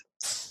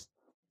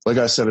like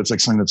I said, it's like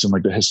something that's in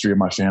like the history of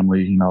my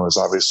family. As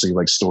obviously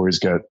like stories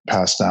get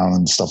passed down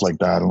and stuff like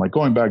that. And like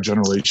going back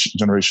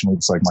generationally,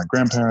 it's like my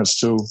grandparents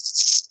too.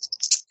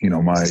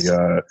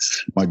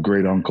 My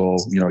great uncle,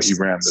 he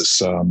ran this,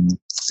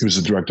 he was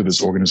the director of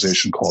this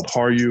organization called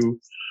HARU,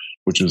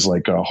 which is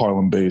like a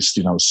Harlem based,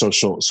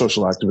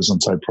 social activism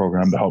type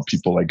program to help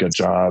people like get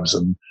jobs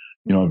and,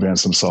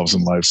 advance themselves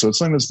in life. So it's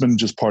something that's been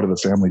just part of the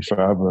family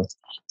forever.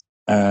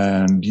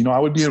 And, I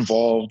would be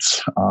involved,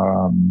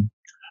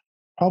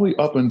 probably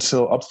up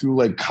through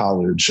like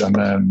college. And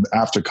then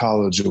after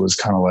college, it was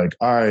kind of like,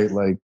 all right,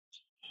 like,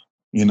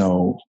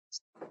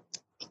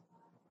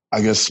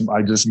 I guess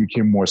I just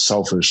became more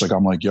selfish. Like,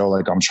 I'm like, yo,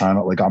 like,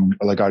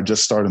 I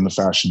just started in the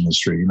fashion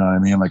industry. You know what I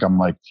mean? Like,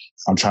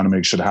 I'm trying to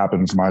make shit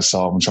happen for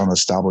myself. I'm trying to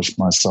establish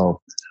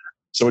myself.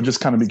 So it just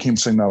kind of became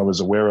something that I was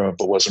aware of,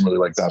 but wasn't really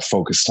like that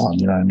focused on,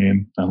 you know what I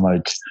mean? And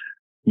like,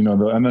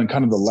 and then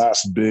kind of the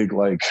last big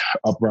like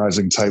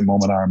uprising type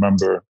moment I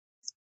remember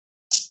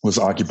was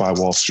Occupy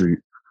Wall Street.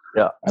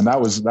 Yeah. And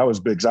that was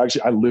big. 'Cause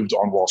actually I lived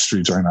on Wall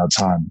Street during that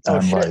time.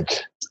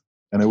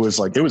 And it was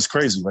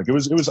crazy. Like it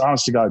was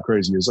honest to God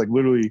crazy. It's like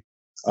literally,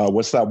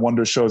 what's that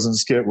Wonder Shows and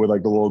skit where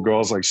like the little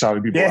girls like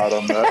shouting people out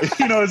on the,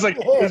 it's like,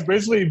 it's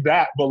basically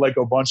that, but like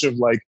a bunch of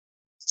like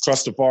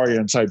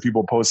Trustafarian type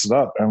people posted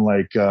up. And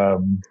like,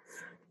 that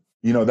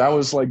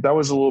was a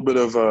little bit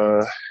of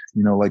a,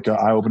 like an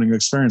eye-opening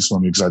experience for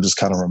me, because I just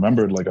kind of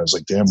remembered, like, I was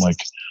like, damn, like,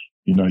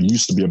 you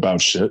used to be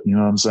about shit. You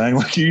know what I'm saying?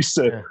 Like you used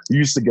to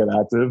get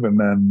active, and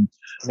then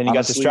you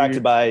got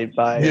distracted by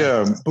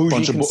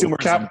bunch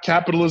of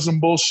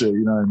capitalism bullshit.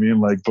 You know what I mean?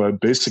 Like, but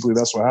basically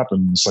that's what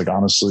happened. It's like,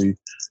 honestly,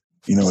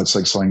 it's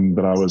like something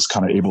that I was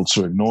kind of able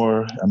to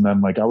ignore. And then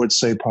like, I would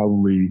say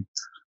probably,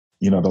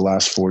 the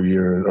last 4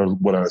 years or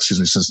whatever,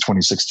 since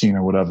 2016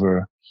 or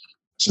whatever,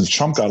 since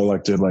Trump got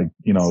elected, like,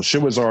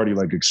 shit was already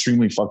like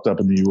extremely fucked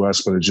up in the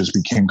US, but it just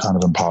became kind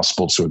of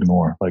impossible to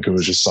ignore. Like, it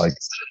was just like,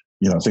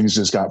 things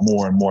just got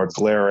more and more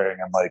glaring,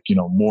 and like,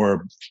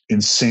 more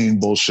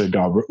insane bullshit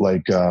got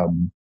like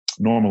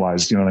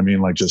normalized, you know what I mean?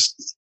 Like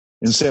just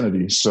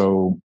insanity.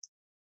 So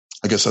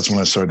I guess that's when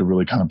I started to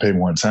really kind of pay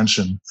more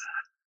attention.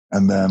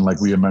 And then like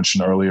we had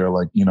mentioned earlier,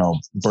 like,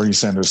 Bernie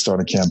Sanders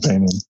started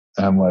campaigning,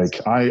 and like,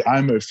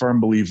 I'm a firm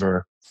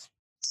believer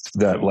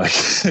that like,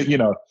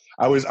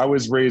 I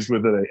was raised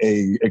with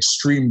a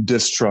extreme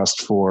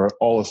distrust for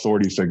all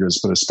authority figures,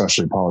 but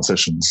especially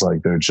politicians.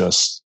 Like they're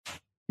just,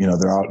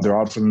 they're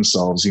out for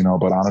themselves,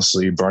 but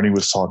honestly, Bernie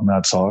was talking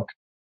that talk,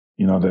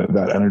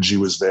 that energy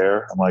was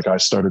there. And like, I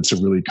started to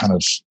really kind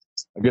of,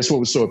 I guess what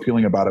was so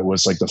appealing about it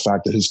was like the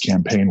fact that his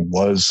campaign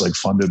was like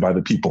funded by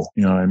the people,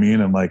 you know what I mean?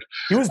 And like,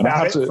 he was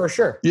about it for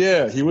sure.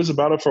 Yeah, he was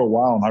about it for a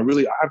while. And I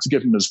have to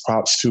give him his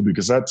props too,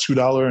 because that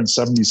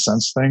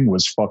 $2.70 thing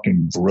was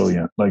fucking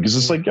brilliant. Like, it's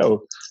just like,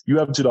 yo, you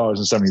have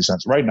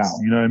 $2.70 right now.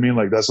 You know what I mean?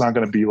 Like, that's not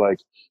going to be like,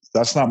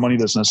 that's not money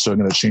that's necessarily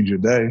going to change your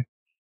day.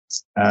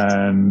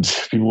 And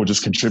people were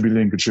just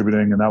contributing.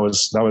 And that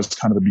was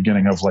kind of the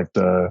beginning of like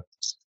the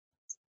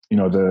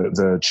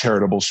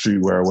charitable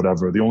streetwear or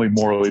whatever. The only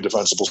morally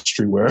defensible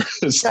streetwear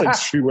is like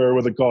streetwear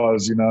with a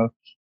cause,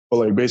 but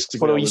like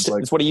basically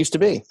it's what it used to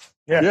be.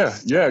 Yeah,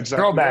 exactly.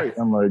 Throwback.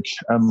 Right.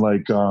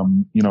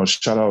 And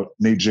shout out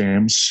Nate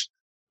James.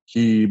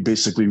 He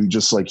basically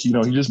just like, he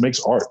just makes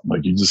art.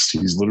 Like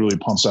he's literally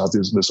pumps out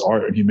this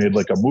art, and he made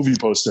like a movie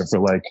poster for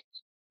like,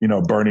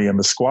 Bernie and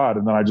the squad.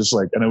 And then I just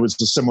like, and it was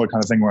a similar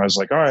kind of thing where I was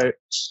like, all right,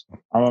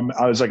 I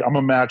was like, I'm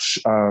gonna match,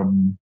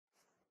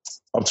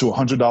 up to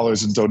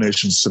 $100 in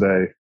donations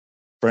today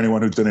for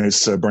anyone who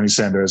donates to Bernie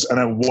Sanders. And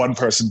then one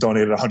person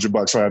donated $100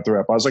 right after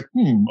rep. I was like,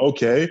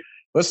 okay,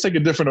 let's take a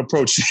different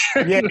approach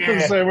here. Yeah.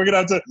 We're gonna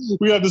have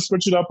to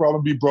switch it up, or I'm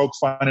gonna be broke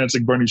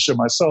financing Bernie shit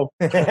myself.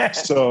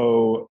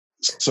 So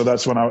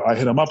that's when I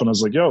hit him up, and I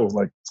was like, yo,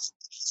 like,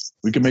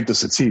 we can make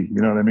this a T,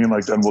 you know what I mean?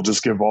 Like, then we'll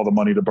just give all the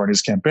money to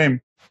Bernie's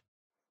campaign.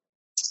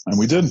 And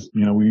we did.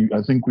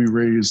 I think we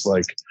raised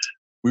like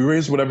we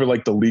raised whatever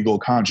like the legal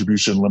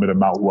contribution limit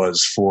amount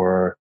was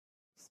for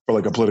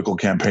like a political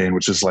campaign,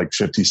 which is like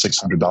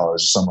 $500-$600 or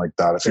something like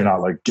that. If you're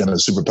not like getting a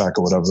super PAC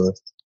or whatever.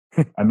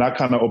 And that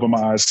kind of opened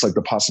my eyes to like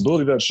the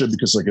possibility of that shit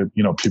because like,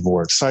 you know, people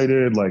were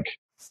excited. Like,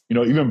 you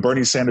know, even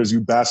Bernie Sanders, you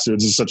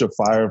bastards is such a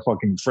fire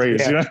fucking phrase.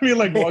 Yeah. You know what I mean?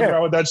 Like walking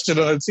around with that shit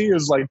on the tee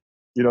is like,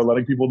 you know,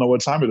 letting people know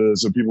what time it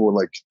is. And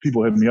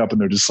people hit me up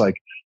and they're just like,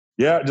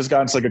 yeah, I just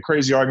got into like a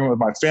crazy argument with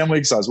my family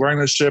because I was wearing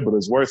this shit, but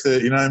it's worth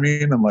it. You know what I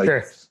mean? And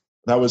like,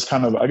 that was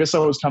kind of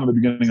the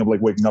beginning of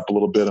like waking up a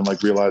little bit and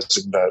like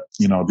realizing that,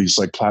 you know, these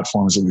like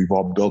platforms that we've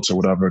all built or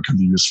whatever can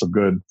be used for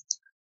good.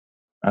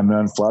 And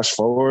then flash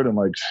forward and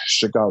like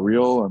shit got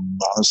real. And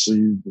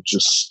honestly,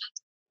 just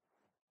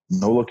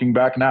no looking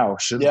back now.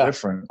 Shit's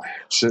different.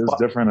 Shit is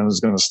different and it's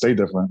going to stay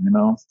different, you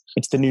know?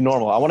 It's the new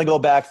normal. I want to go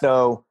back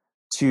though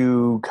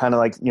to kind of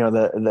like, you know,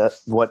 the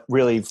what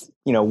really,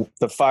 you know,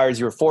 the fires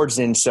you were forged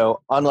in.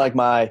 So unlike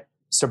my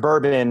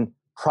suburban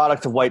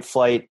product of white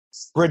flight,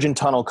 bridge and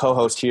tunnel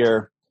co-host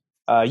here,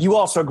 you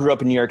also grew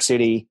up in New York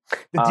City.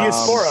 The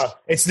diaspora.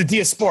 It's the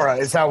diaspora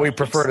is how we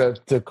prefer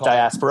to call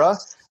diaspora.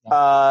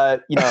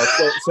 You know,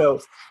 so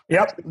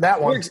yep,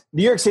 that one.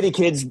 New York City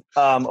kids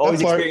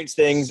always experience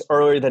things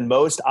earlier than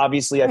most.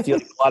 Obviously, I feel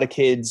like a lot of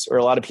kids or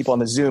a lot of people on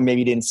the Zoom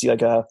maybe didn't see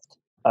like a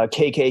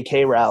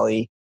KKK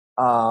rally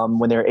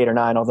when they were 8 or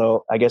 9,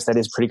 although I guess that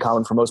is pretty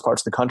common for most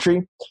parts of the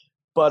country.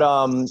 But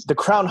the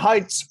Crown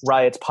Heights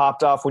riots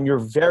popped off when you were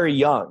very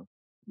young.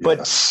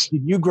 But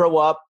did you grow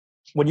up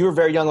when you were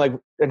very young, like,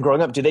 and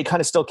growing up, did they kind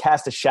of still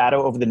cast a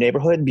shadow over the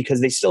neighborhood? Because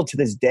they still to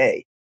this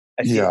day.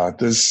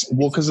 Because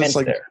it's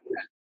like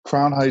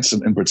Crown Heights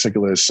in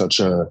particular is such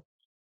a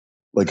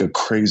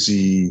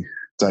crazy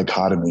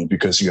dichotomy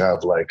because you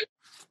have like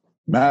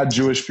mad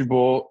Jewish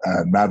people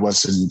and mad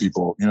West Indian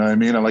people, you know what I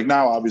mean? And like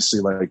now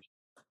obviously like,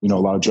 you know, a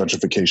lot of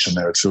gentrification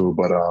there too,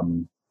 but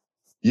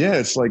yeah,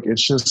 it's like,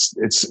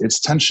 it's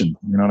tension,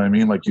 you know what I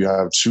mean? Like you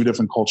have two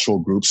different cultural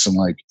groups and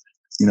like,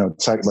 you know,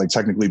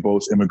 technically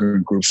both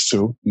immigrant groups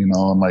too, you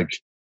know, and like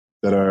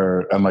that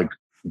are, and like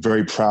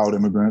very proud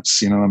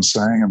immigrants, you know what I'm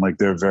saying? And like,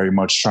 they're very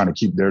much trying to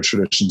keep their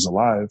traditions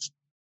alive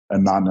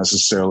and not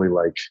necessarily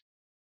like,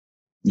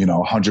 you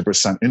know,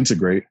 100%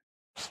 integrate.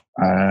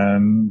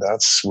 And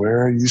that's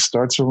where you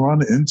start to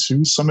run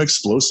into some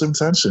explosive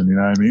tension. You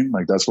know what I mean?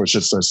 Like that's where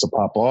shit starts to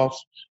pop off.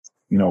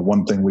 You know,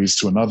 one thing leads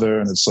to another.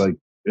 And it's like,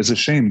 it's a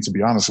shame, to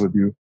be honest with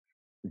you,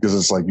 because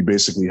it's like you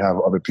basically have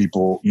other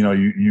people, you know,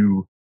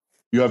 you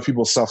have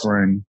people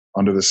suffering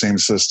under the same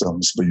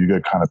systems, but you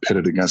get kind of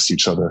pitted against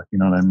each other. You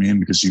know what I mean?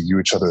 Because you view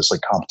each other as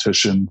like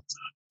competition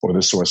or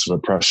the source of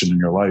oppression in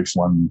your life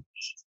when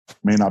it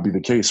may not be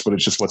the case, but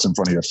it's just what's in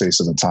front of your face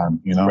at the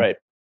time, you know? Right.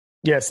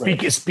 Yeah.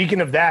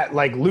 Speaking of that,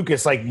 like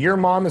Lucas, like your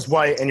mom is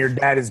white and your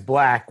dad is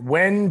black.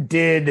 When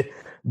did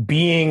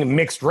being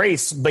mixed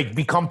race like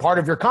become part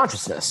of your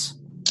consciousness?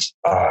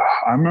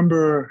 I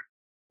remember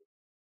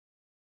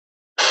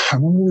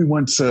we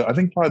went to, I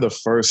think probably the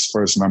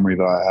first memory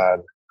that I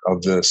had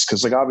of this.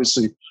 Cause like,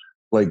 obviously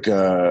like,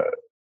 you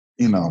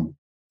know,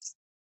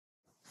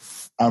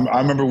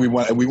 I remember we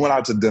went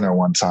out to dinner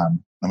one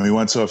time and we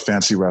went to a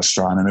fancy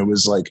restaurant and it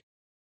was like,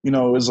 you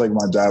know, it was like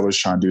my dad was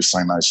trying to do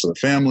something nice for the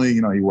family.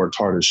 You know, he worked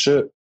hard as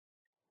shit.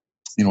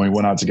 You know, he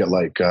went out to get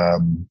like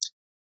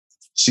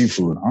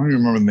seafood. I don't even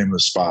remember the name of the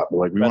spot, but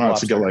like we went out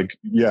to get like,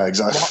 yeah,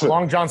 exactly.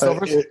 Long John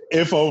Silver's?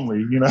 If only,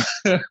 you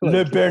know.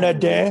 Le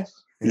Bernardin.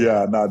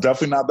 Yeah, no,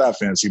 definitely not that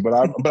fancy, but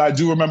I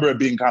do remember it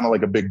being kind of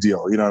like a big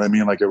deal. You know what I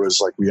mean? Like it was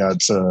like we had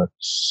to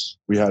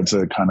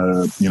kind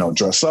of, you know,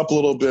 dress up a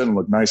little bit and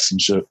look nice and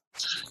shit.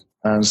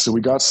 And so we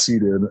got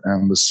seated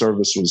and the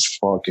service was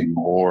fucking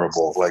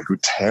horrible, like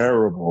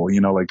terrible. You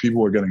know, like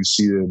people were getting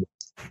seated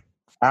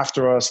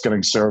after us,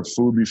 getting served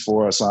food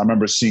before us. I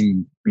remember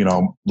seeing, you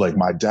know, like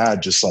my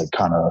dad just like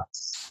kind of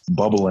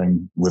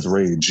bubbling with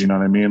rage. You know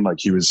what I mean? Like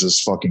he was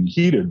just fucking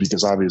heated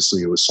because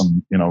obviously it was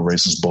some, you know,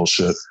 racist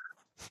bullshit.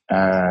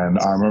 And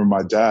I remember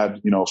my dad,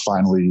 you know,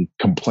 finally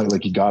complained,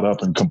 like he got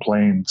up and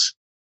complained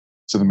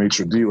to the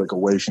maitre d', like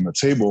away from the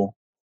table.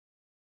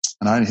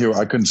 And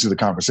I couldn't see the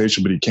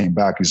conversation, but he came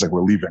back. He's like,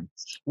 "We're leaving."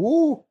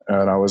 Ooh.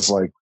 And I was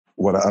like,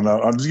 "What?" And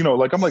I'm, you know,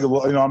 like, I'm like, you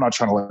know, I'm not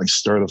trying to like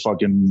stir the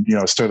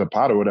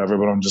pot or whatever,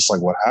 but I'm just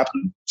like, what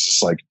happened? It's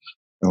just like,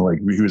 you know, like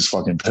he was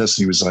fucking pissed.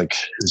 He was like,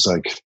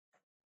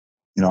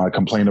 you know, I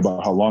complained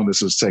about how long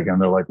this was taking. And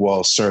they're like,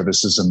 "Well, sir,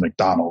 this isn't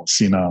McDonald's,"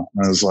 you know?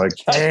 And I was like,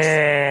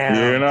 damn.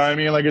 You know what I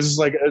mean? Like, it's just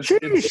like,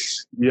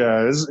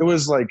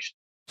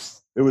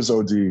 it was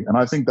OD. And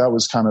I think that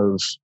was kind of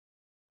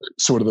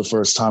sort of the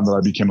first time that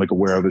I became like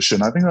aware of this shit.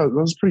 And I think that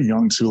was pretty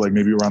young too, like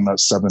maybe around that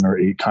 7 or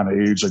 8 kind of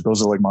age. Like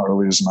those are like my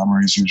earliest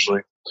memories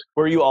usually.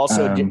 Were you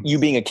also, you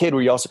being a kid,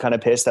 were you also kind of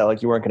pissed that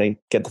like you weren't going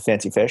to get the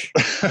fancy fish?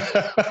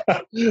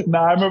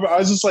 Nah, I remember I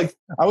was just like,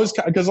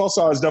 because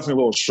also I was definitely a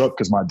little shook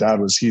because my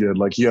dad was heated.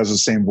 Like he has the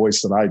same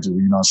voice that I do,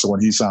 you know, so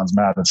when he sounds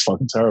mad, it's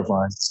fucking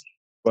terrifying.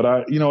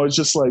 But you know, it's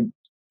just like,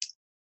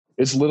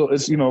 it's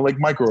you know, like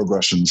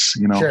microaggressions,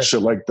 you know,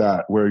 Shit like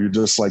that, where you're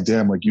just like,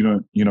 damn, like, you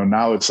know,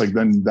 now it's like,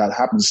 then that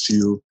happens to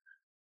you.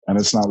 And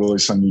it's not really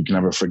something you can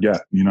ever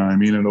forget. You know what I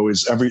mean? And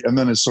always and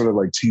then it sort of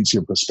like taints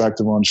your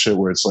perspective on shit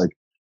where it's like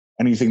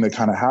anything that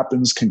kind of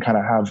happens can kind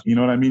of have, you know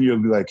what I mean? You're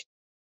like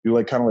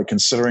kind of like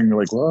considering, you're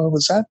like, well,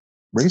 was that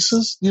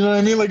racist? You know what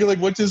I mean? Like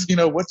what just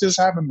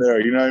happened there?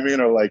 You know what I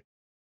mean? Or like,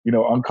 you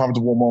know,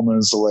 uncomfortable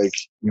moments. Like,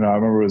 you know, I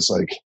remember it was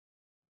like,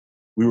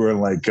 we were in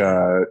like,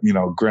 you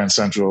know, Grand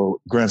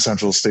Central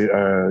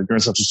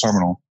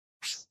Terminal.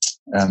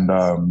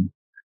 And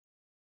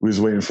we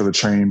was waiting for the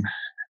train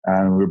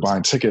and we were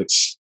buying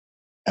tickets.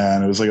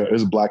 And it was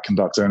a black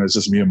conductor, and it's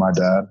just me and my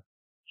dad.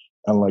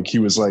 And like he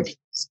was like,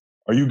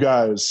 "Are you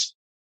guys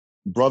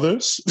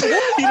brothers?" You know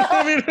what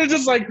I mean? It's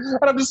just like, and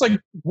I'm just like,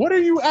 "What are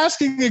you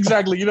asking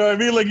exactly?" You know what I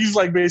mean? Like he's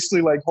like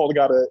basically like holding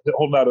out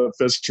a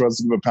fist for us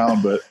to give a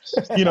pound, but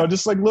you know,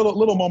 just like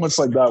little moments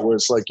like that where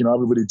it's like, you know,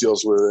 everybody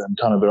deals with it in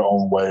kind of their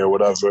own way or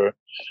whatever.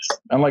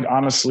 And like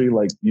honestly,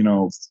 like, you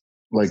know,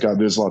 like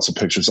there's lots of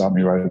pictures on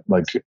me, right?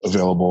 Like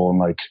available, and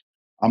like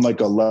I'm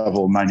like a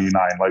level 99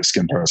 light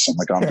skinned person.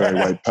 Like I'm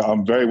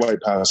very white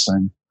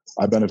passing.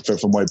 I benefit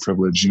from white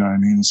privilege. You know what I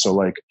mean? So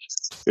like,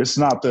 it's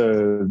not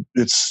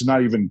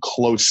even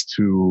close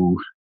to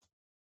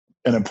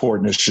an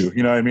important issue.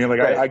 You know what I mean? Like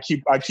right. I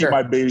keep sure.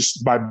 my beige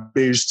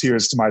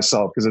tears to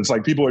myself because it's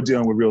like people are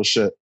dealing with real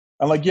shit.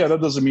 And like, yeah,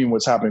 that doesn't mean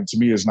what's happening to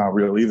me is not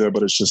real either,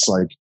 but it's just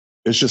like,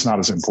 it's just not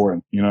as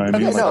important. You know what I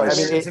mean? No, like, I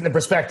mean, it's in the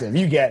perspective.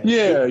 You get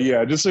it.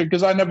 Yeah. Just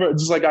because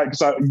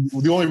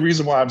the only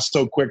reason why I'm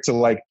so quick to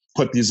like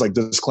put these like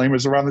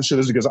disclaimers around this shit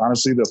is because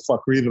honestly, the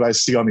fuckery that I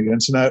see on the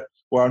internet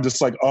where I'm just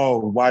like, oh,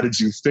 why did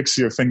you fix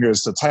your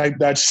fingers to type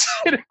that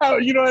shit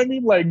out? You know what I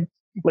mean? Like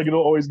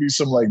it'll always be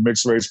some like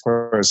mixed race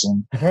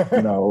person,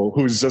 you know,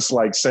 who's just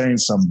like saying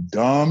some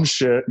dumb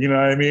shit. You know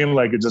what I mean?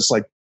 Like it just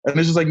like, and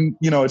it's just like,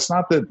 you know, it's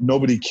not that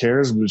nobody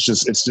cares, but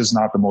it's just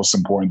not the most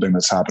important thing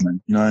that's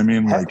happening. You know what I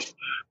mean? Like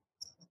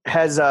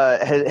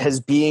has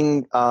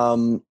being,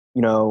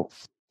 you know,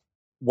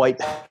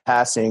 white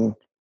passing,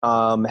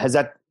 has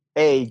that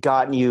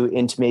gotten you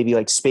into maybe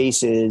like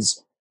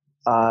spaces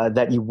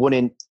that you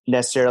wouldn't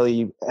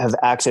necessarily have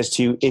access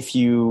to if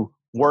you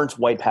weren't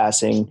white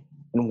passing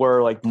and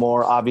were like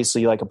more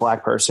obviously like a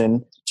black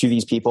person to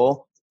these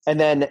people? And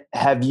then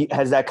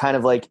has that kind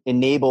of like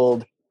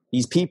enabled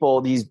these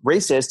people, these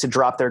racists, to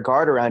drop their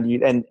guard around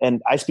you?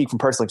 And I speak from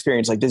personal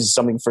experience, like this is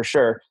something for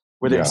sure,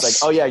 where they're just like,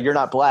 oh yeah, you're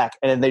not black.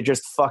 And then they're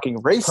just fucking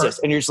racist.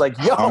 And you're just like,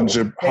 yo,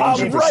 100%.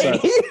 I'm right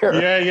here.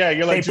 Yeah.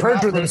 You're like, they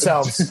perjure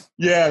themselves.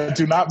 Yeah.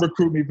 Do not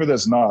recruit me for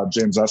this. Nah,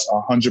 James, that's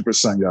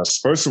 100% yes.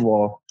 First of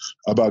all,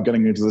 about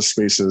getting into the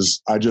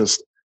spaces, I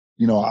just,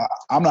 you know,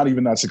 I'm not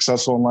even that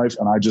successful in life.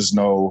 And I just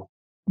know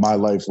my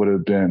life would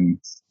have been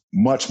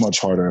much, much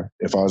harder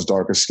if I was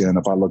darker skinned,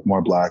 if I looked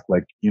more black.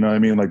 Like, you know what I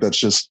mean? Like,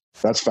 that's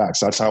facts.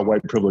 That's how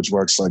white privilege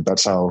works. Like,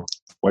 that's how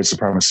white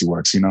supremacy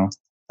works, you know?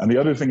 And the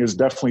other thing is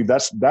definitely,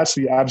 that's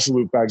the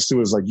absolute facts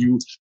too, is like you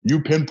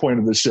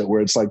pinpointed this shit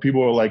where it's like,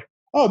 people are like,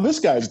 oh, this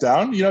guy's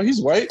down, you know, he's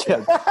white.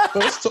 Like,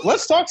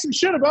 let's talk some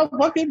shit about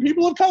fucking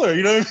people of color,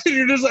 you know what I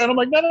mean? And I'm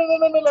like, no,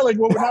 like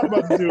what we're not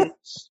about to do,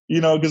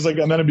 you know, because like,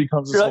 and then it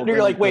becomes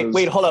you're like,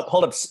 wait, hold up.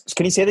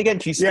 Can you say it again?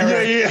 Can you speak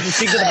Can you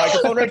speak to the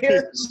microphone right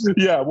here?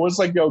 Yeah, well, it's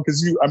like, yo,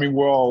 because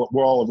we're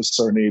all of a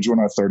certain age, we're in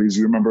our 30s.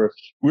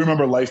 We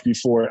remember life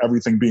before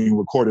everything being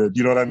recorded,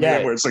 you know what I mean?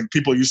 Yeah. Where it's like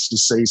people used to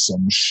say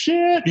some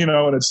shit, you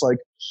know, and it's like,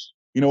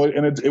 you know,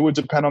 and it would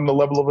depend on the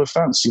level of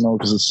offense, you know,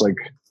 because it's like,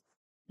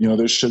 you know,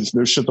 there's shit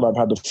that I've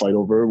had to fight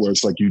over where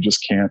it's like, you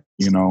just can't,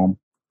 you know,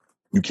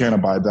 you can't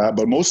abide that.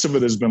 But most of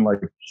it has been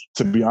like,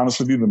 to be honest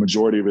with you, the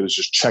majority of it is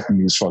just checking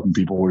these fucking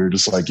people where you're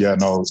just like, yeah,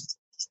 no.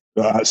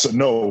 So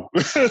no,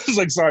 it's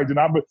like, sorry, do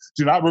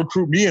not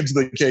recruit me into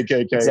the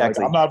KKK.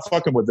 Exactly. Like, I'm not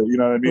fucking with it. You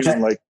know what I mean?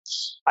 And like,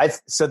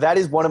 so that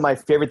is one of my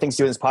favorite things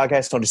to do in this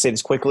podcast. I'll just say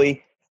this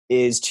quickly,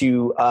 is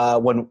to,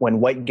 when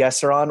white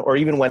guests are on, or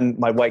even when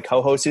my white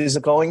co-host is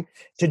going,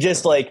 to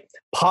just like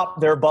pop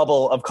their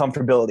bubble of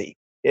comfortability.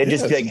 And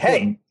just be like,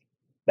 hey,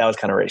 that was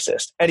kind of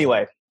racist.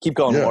 Anyway, keep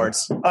going,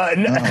 Lawrence.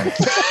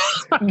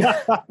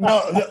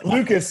 No,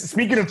 Lucas,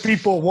 speaking of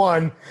people,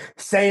 one,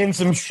 saying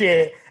some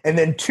shit, and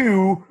then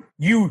two,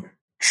 you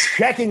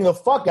checking the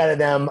fuck out of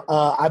them.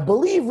 I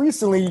believe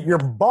recently your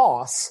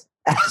boss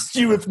asked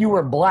you if you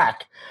were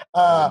black.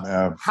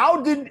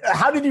 How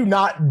did you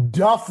not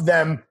duff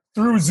them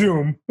through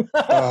Zoom?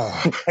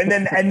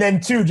 and then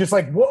two, just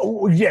like,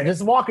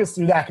 just walk us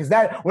through that. Cause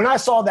that, when I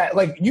saw that,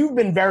 like, you've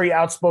been very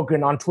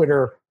outspoken on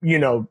Twitter, you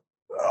know,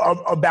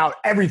 about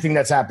everything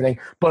that's happening,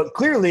 but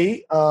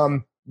clearly,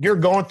 you're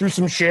going through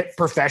some shit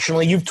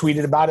professionally. You've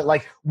tweeted about it.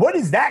 Like, what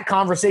is that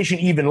conversation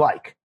even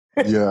like?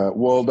 Yeah.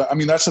 Well, I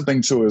mean, that's the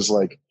thing too, is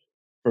like,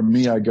 for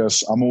me, I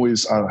guess I'm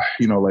always,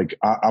 you know, like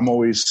I'm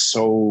always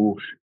so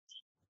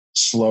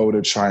slow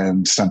to try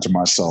and center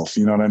myself.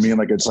 You know what I mean?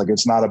 Like,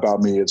 it's not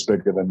about me. It's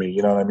bigger than me.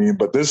 You know what I mean?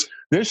 But this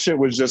shit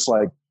was just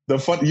like the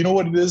fun. You know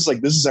what it is?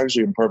 Like, this is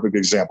actually a perfect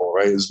example,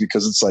 right? Is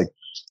because it's like,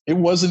 it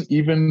wasn't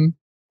even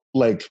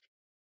like,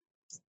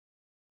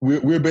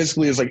 we're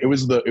basically, it's like, it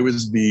was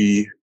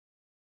the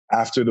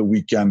after the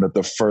weekend that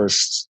the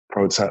first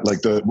protest, like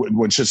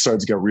when shit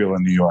started to get real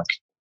in New York.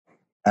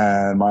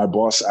 And my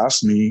boss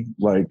asked me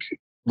like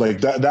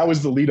that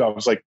was the lead off. I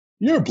was like,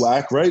 you're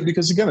black, right?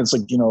 Because again, it's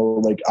like,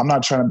 like I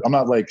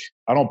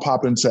don't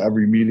pop into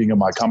every meeting in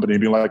my company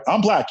and be like,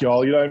 I'm black,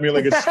 y'all. You know what I mean?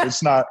 Like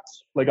it's not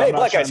like hey, I'm not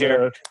black guys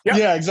here. Yep.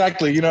 Yeah,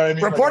 exactly. You know what I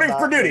mean? Reporting like,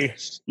 for duty.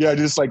 Yeah,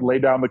 just like lay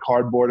down the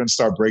cardboard and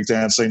start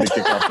breakdancing to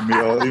kick off the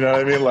meal. You know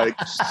what I mean? Like,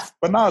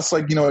 but no, it's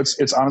like,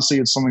 it's honestly,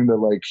 it's something that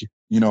like,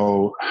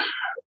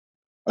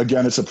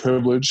 again, it's a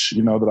privilege,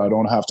 that I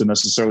don't have to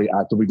necessarily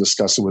actively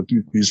discuss it with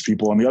these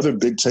people. And the other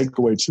big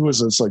takeaway too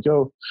is it's like,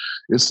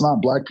 it's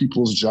not black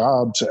people's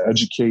job to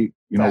educate,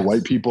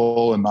 white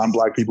people and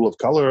non-black people of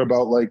color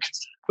about like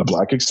the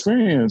black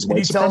experience. Did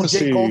you tell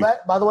J. Cole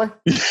that, by the way?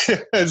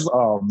 Yes.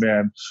 Oh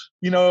man.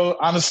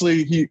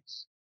 Honestly, he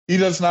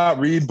does not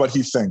read, but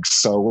he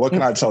thinks. So what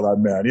can I tell that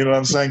man? You know what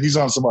I'm saying? He's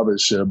on some other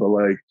shit, but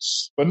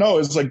no,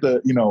 it's like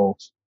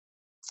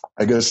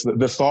I guess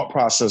the thought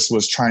process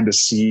was trying to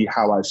see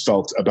how I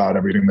felt about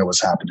everything that was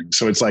happening.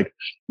 So it's like,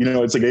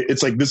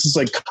 it's like this is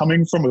like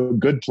coming from a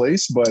good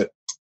place, but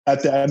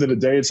at the end of the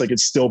day, it's like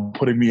it's still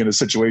putting me in a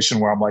situation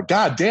where I'm like,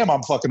 God damn,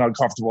 I'm fucking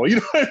uncomfortable. You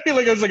know what I mean?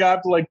 Like it's like I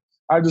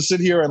have to sit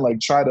here and like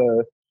try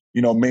to,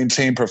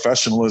 maintain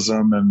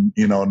professionalism and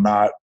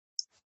not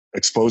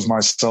expose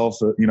myself,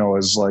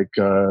 as like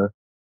to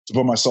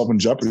put myself in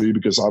jeopardy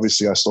because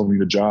obviously I still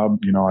need a job.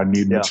 I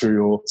need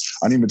material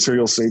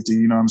safety.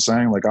 You know what I'm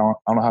saying? Like I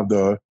don't have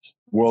the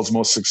world's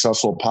most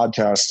successful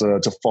podcast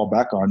to fall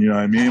back on. You know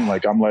what I mean?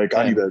 Like I'm like,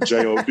 I need a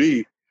job.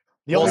 The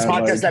only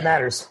podcast that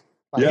matters.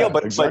 Yeah,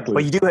 but exactly.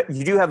 But you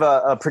do have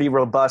a pretty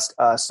robust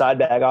side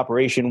bag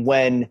operation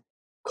when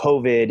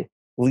COVID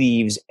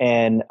leaves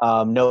and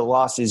No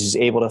Losses is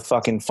able to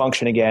fucking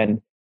function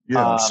again.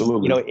 Yeah,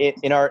 absolutely.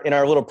 In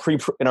our little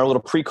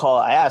pre-call,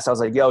 I asked, I was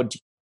like, yo,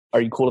 are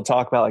you cool to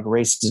talk about like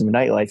racism in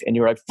nightlife? And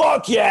you were like,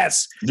 fuck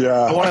yes. Yeah.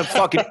 I want to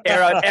fucking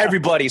air out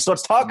everybody. So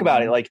let's talk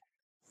about it. Like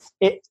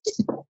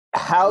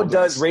how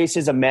does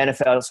racism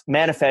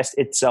manifest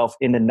itself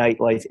in the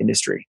nightlife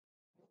industry?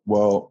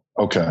 Well,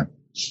 okay.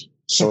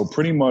 So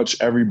pretty much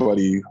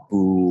everybody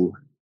who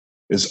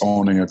is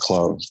owning a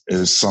club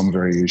is some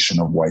variation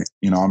of white.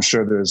 I'm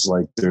sure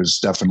there's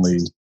definitely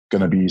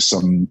going to be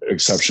some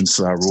exceptions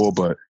to that rule,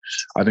 but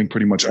I think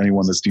pretty much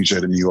anyone that's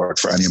DJ'd in New York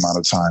for any amount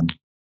of time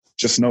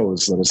just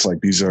knows that it's like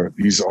these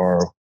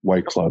are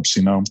white clubs,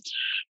 and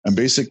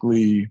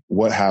basically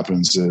what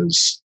happens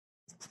is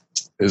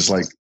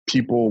like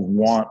people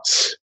want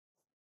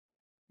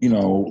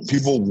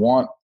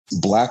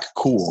black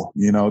cool,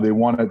 they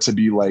want it to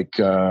be like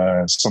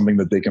something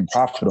that they can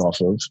profit off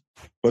of,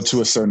 but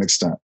to a certain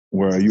extent,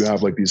 where you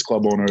have like these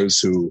club owners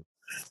who,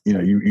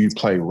 you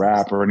play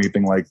rap or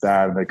anything like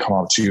that, and they come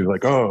up to you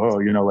like,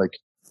 like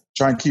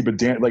try and keep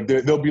it like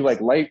there'll be like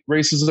light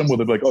racism where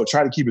they'll be like, oh,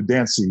 try to keep it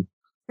dancey.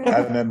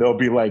 And then there'll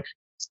be like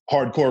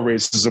hardcore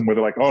racism where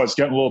they're like, oh, it's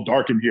getting a little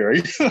dark in here.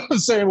 You know what I'm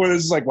saying? Where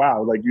it's like,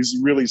 wow, like you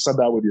really said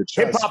that with your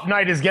chest. Hip hop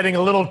night is getting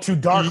a little too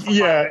dark.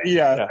 Yeah.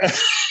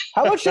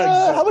 How much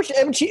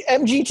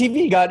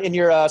MGTV got in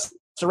your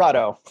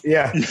Serato?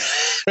 Yeah.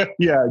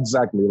 Yeah,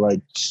 exactly.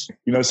 Like,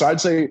 so I'd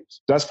say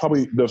that's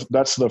probably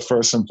that's the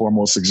first and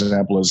foremost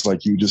example is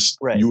like you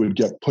would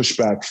get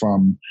pushback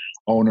from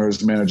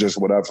owners, managers,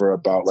 whatever,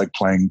 about like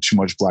playing too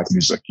much black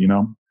music,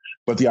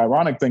 But the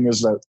ironic thing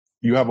is that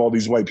you have all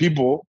these white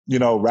people,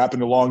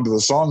 rapping along to the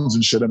songs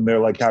and shit, and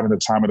they're like having the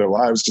time of their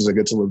lives because they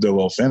get to live their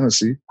little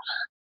fantasy.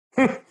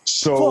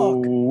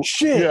 So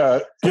shit,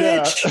 yeah,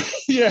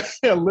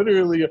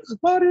 literally,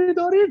 like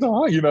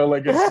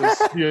it's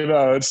just,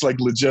 it's like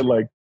legit,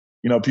 like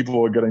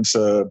people are getting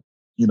to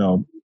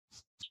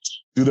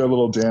do their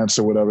little dance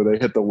or whatever. They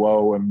hit the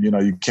whoa, and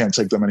you can't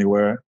take them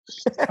anywhere.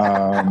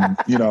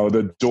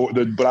 The door.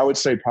 But I would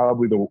say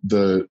probably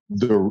the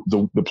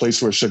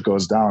place where shit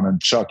goes down.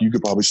 And Chuck, you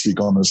could probably speak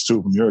on this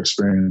too from your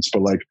experience.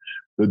 But like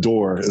the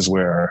door is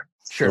where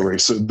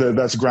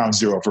that's ground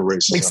zero for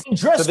racism.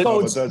 Like,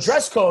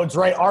 dress codes,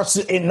 right? Are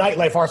in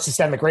nightlife are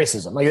systemic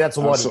racism. Like that's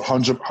what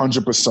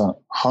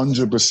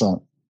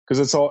 100%.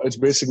 Because it's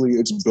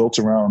basically built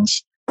around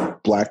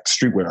black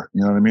streetwear.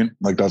 You know what I mean?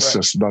 Like that's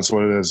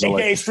what it is.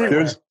 AKA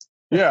streetwear.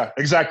 Yeah,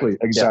 exactly.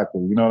 Yeah.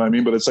 You know what I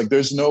mean? But it's like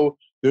there's no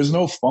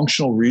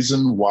functional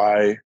reason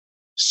why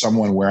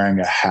someone wearing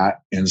a hat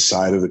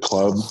inside of the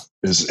club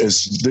is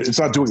it's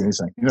not doing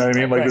anything. You know what I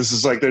mean? Like this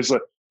is like there's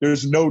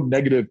no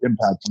negative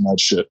impact from that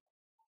shit.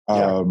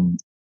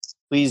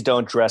 Please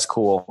don't dress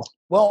cool.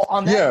 Well,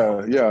 on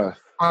that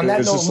on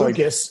that note,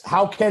 Lucas,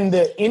 how can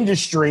the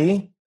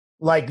industry,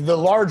 like the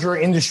larger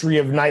industry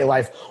of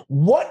nightlife,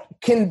 what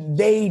can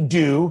they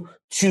do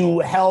to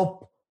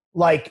help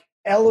like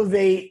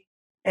elevate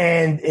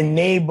and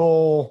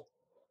enable,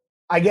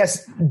 I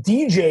guess,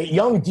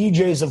 young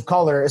DJs of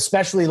color,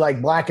 especially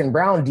like black and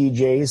brown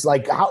DJs,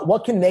 like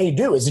what can they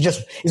do? Is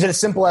it as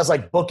simple as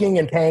like booking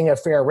and paying a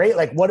fair rate?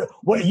 Like what do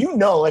you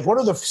know? Like what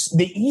are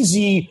the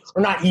easy,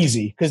 or not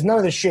easy, because none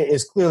of this shit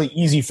is clearly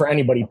easy for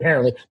anybody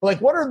apparently, but like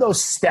what are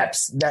those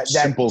steps that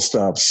simple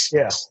steps?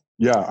 Yeah.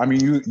 Yeah, I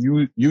mean,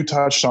 you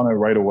touched on it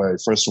right away.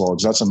 First of all,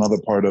 because that's another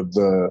part of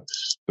the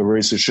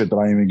racist shit that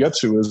I didn't even get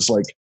to is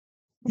like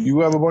you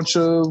have a bunch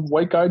of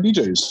white guy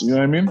DJs. You know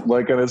what I mean?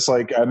 Like, and it's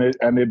like,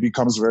 and it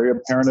becomes very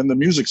apparent in the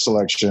music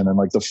selection and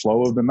like the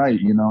flow of the night.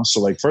 You know, so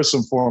like first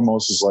and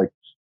foremost is like,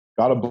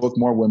 gotta book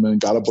more women,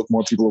 gotta book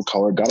more people of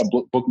color, gotta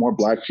book more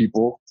Black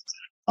people.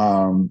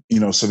 You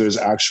know, so there's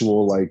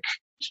actual like,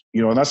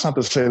 you know, and that's not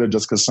to say that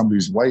just because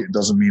somebody's white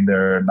doesn't mean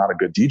they're not a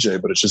good DJ,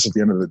 but it's just at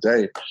the end of the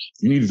day,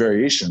 you need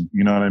variation.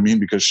 You know what I mean?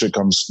 Because shit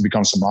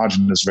becomes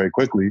homogenous very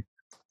quickly,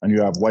 and you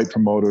have white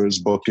promoters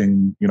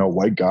booking, you know,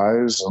 white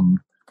guys and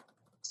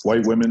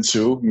white women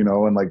too. You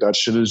know, and like that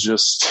shit is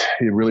just,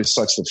 it really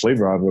sucks the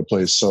flavor out of the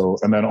place. So,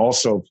 and then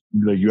also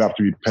like, you have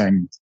to be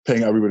paying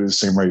everybody the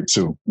same rate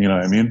too. You know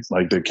what I mean?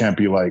 Like there can't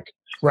be like,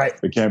 right.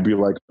 It can't be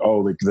like, oh,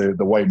 like the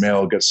white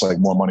male gets like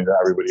more money than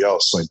everybody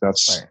else. Like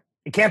that's. Right.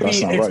 It can't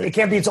be. Right. It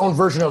can't be its own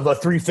version of a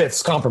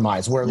 3/5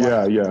 compromise, where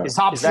like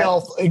top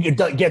shelf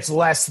gets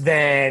less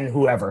than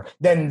whoever.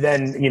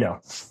 Then you know,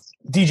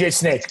 DJ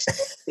Snake.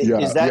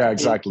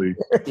 Exactly.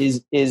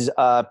 Is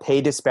pay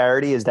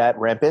disparity, is that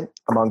rampant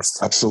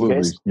amongst?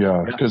 Absolutely,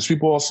 yeah. Because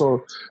people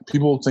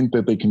think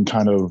that they can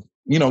kind of,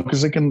 you know,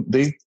 because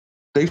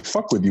they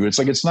fuck with you. It's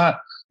like it's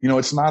not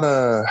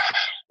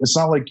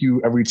like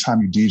you every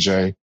time you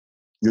DJ,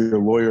 your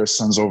lawyer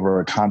sends over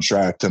a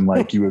contract and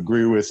like you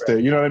agree with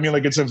it. You know what I mean?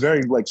 Like it's a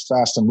very like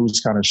fast and loose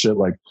kind of shit.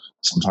 Like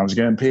sometimes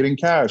getting paid in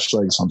cash,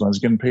 like sometimes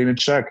getting paid in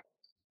check.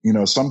 You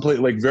know,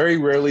 like very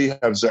rarely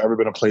has there ever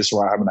been a place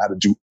where I haven't had to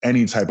do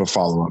any type of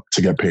follow up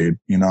to get paid.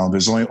 You know,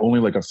 there's only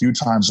like a few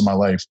times in my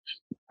life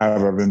have I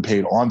ever been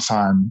paid on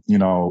time. You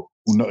know,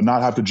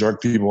 not have to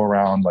jerk people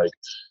around. Like,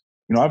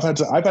 you know, I've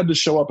had to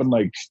show up and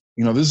like,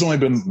 you know,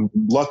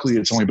 luckily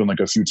it's only been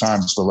like a few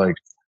times, but like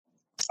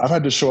I've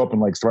had to show up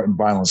and like threaten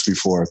violence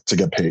before to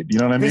get paid. You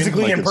know what I mean?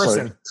 Physically like, in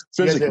person. Like,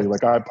 physically,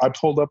 like I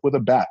pulled up with a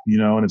bat, you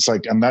know, and it's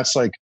like, and that's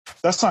like,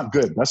 that's not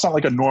good. That's not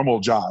like a normal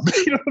job.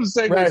 You know what I'm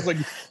saying? Right. It's like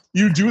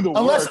you do the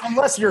work.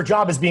 Unless your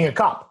job is being a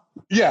cop.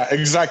 Yeah,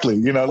 exactly.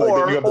 You know, like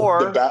you have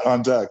the bat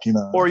on deck, you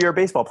know. Or you're a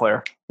baseball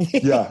player.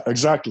 Yeah,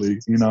 exactly.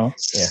 You know,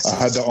 I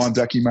had the on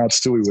decky Matt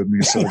Stewie with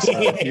me. So, it's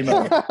like, you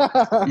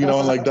know,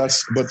 and like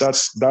that's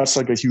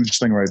like a huge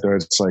thing right there.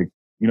 It's like,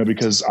 you know,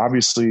 because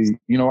obviously,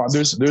 you know,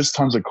 there's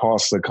tons of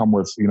costs that come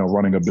with, you know,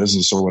 running a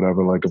business or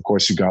whatever. Like, of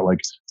course, you got like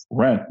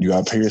rent, you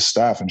got to pay your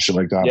staff and shit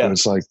like that. Yeah. But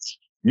it's like,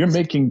 you're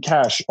making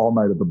cash all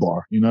night at the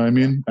bar. You know what I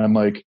mean? And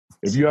like,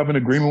 if you have an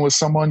agreement with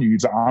someone, you need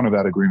to honor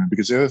that agreement,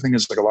 because the other thing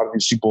is like a lot of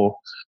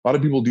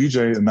people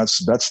DJ and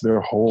that's their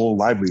whole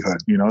livelihood,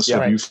 you know?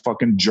 So if you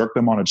fucking jerk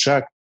them on a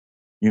check,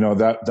 you know,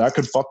 that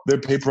could fuck their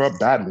paper up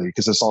badly,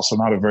 because it's also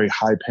not a very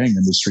high paying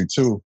industry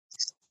too.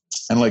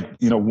 And like,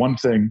 you know, one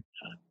thing,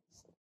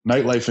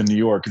 nightlife in New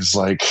York is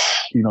like,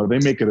 you know, they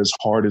make it as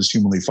hard as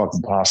humanly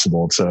fucking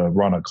possible to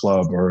run a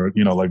club or,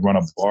 you know, like run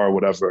a bar or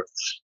whatever.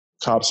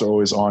 Cops are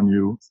always on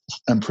you.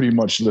 And pretty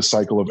much the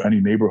cycle of any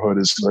neighborhood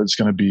is it's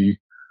going to be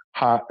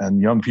hot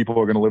and young people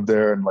are going to live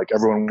there and like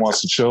everyone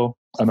wants to chill.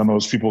 And then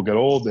those people get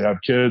old, they have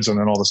kids, and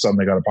then all of a sudden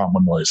they got a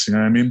problem with noise. You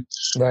know what I mean?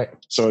 Right.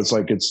 So it's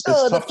like it's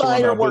tough the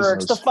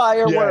fireworks, the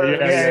fireworks.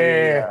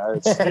 Yeah.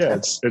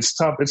 It's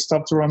tough. It's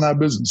tough to run that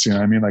business. You know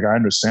what I mean? Like I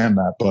understand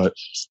that, but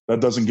that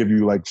doesn't give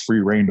you like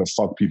free reign to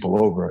fuck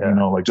people over. Yeah. You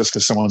know, like just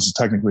because someone's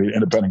technically an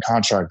independent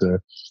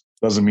contractor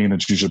doesn't mean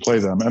that you should play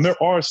them. And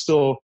there are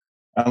still,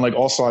 and like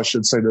also I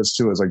should say this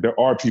too, is like there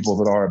are people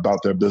that are about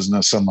their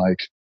business and like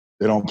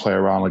they don't play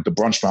around, like the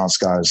brunch bounce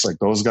guys, like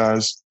those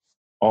guys.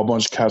 All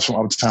bunch of cats from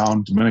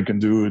uptown, Dominican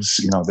dudes,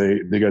 you know,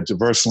 they get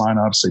diverse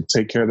lineups. They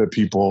take care of their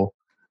people.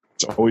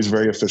 It's always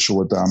very official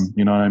with them.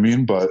 You know what I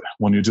mean? But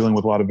when you're dealing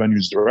with a lot of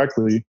venues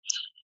directly,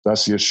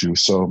 that's the issue.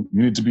 So it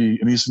needs to be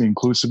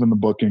inclusive in the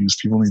bookings.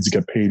 People need to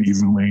get paid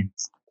evenly.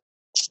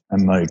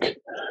 And like,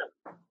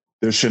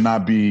 there should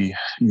not be,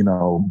 you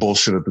know,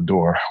 bullshit at the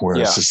door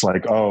where it's just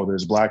like, oh,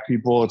 there's black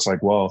people. It's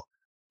like, well,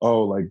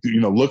 oh, like,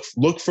 you know,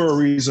 look for a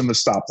reason to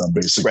stop them,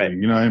 basically. Right.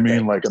 You know what I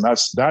mean? Like, and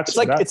that's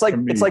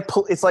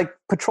it's like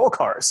patrol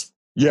cars.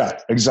 Yeah,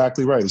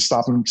 exactly right. It's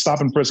stop and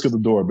frisk at the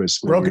door,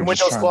 basically. Broken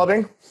windows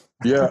clubbing.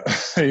 Yeah,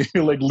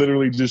 you're like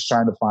literally just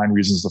trying to find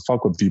reasons to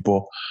fuck with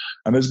people.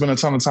 And there's been a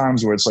ton of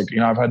times where it's like, you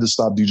know, I've had to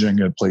stop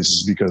DJing at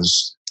places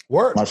because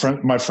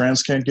my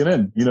friends can't get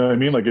in. You know what I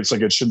mean? Like it's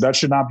like that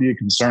should not be a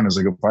concern. It's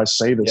like if I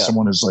say that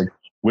someone is like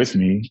with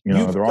me, you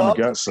know, they're on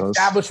the guest list.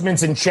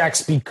 Establishments and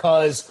checks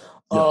because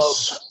of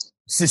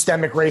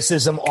systemic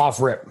racism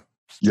off rip.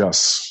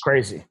 Yes.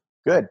 Crazy.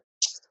 Good.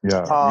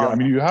 Yeah. I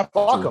mean, you have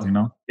fuck to, them. you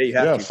know? Yeah, you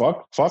have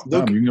to. Fuck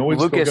them. You can always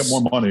go get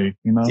more money,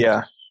 you know?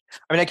 Yeah.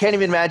 I mean, I can't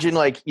even imagine,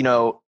 like, you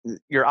know,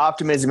 your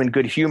optimism and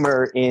good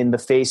humor in the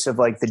face of,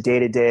 like, the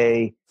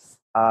day-to-day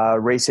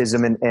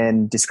racism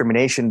and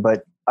discrimination,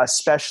 but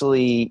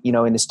especially, you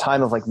know, in this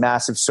time of, like,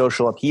 massive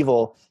social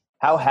upheaval,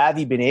 how have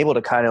you been able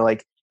to kind of,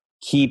 like,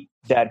 keep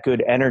that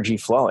good energy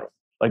flowing?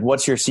 Like,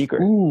 what's your secret?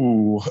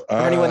 For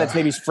anyone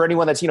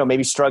that's, you know,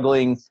 maybe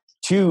struggling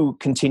to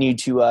continue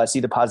to see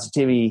the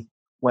positivity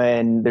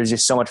when there's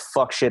just so much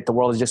fuck shit, the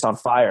world is just on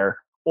fire,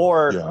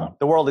 or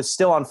the world is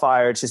still on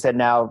fire. It's just that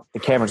now the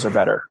cameras are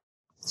better.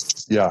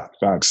 Yeah,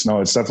 facts.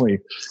 No,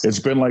 it's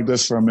been like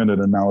this for a minute,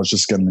 and now it's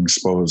just getting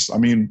exposed. I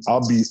mean,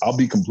 I'll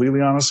be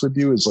completely honest with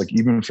you. It's like,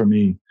 even for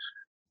me,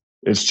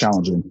 it's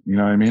challenging. You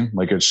know what I mean?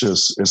 Like,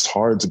 it's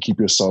hard to keep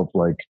yourself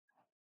like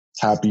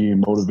happy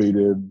and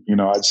motivated. You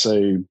know, I'd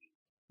say,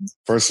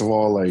 first of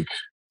all, like,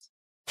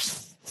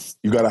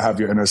 you got to have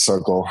your inner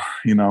circle,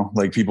 you know,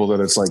 like people that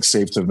it's like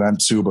safe to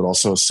vent to, but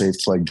also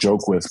safe to like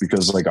joke with,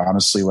 because like,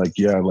 honestly, like,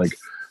 yeah, like,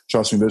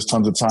 trust me, there's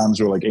tons of times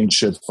where like ain't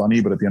shit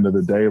funny, but at the end of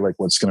the day, like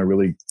what's going to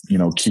really, you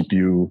know, keep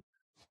you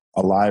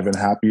alive and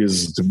happy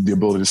is the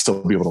ability to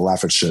still be able to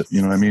laugh at shit.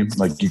 You know what I mean?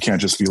 Like, you can't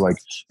just be like,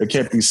 it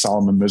can't be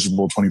solemn and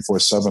miserable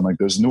 24/7. Like,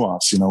 there's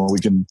nuance, you know, we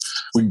can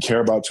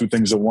care about two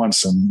things at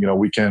once, and, you know,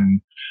 we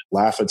can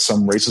laugh at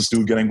some racist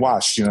dude getting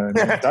washed. You know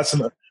what I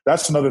mean?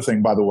 That's another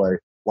thing, by the way.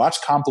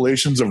 Watch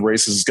compilations of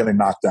racists getting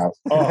knocked out.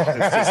 Oh,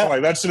 it's just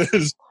like,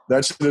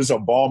 that shit is a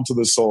balm to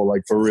the soul.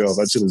 Like, for real,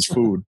 that shit is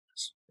food.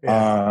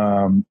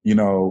 Yeah. You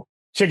know,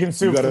 chicken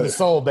soup for the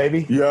soul,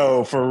 baby.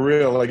 Yo, for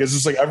real. Like, it's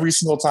just like every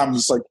single time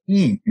it's like,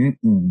 you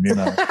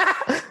know.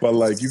 But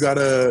like, you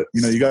gotta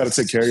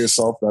take care of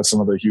yourself. That's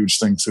another huge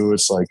thing too.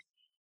 It's like,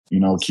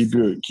 you know, keep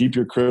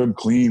your crib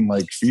clean,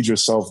 like feed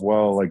yourself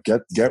well, like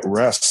get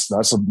rest.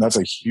 That's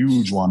a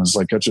huge one. It's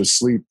like, get your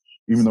sleep.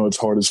 Even though it's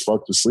hard as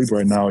fuck to sleep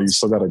right now, you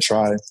still got to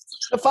try.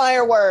 The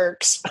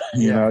fireworks.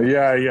 You know,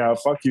 yeah.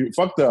 Fuck you.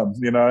 Fuck them.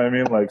 You know what I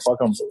mean? Like, fuck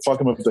them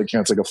if they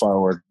can't take a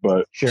firework.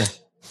 But, sure.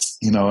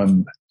 You know,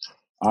 and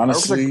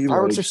honestly,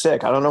 fireworks are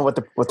sick. I don't know what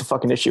the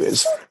fucking issue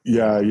is.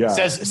 Yeah.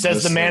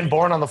 Says the man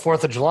born on the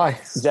 4th of July.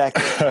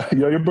 Exactly.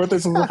 Yo, your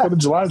birthday's on the 4th of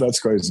July? That's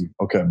crazy.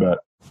 Okay, bet.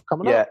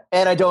 Coming up.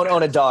 And I don't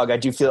own a dog. I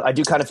do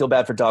kind of feel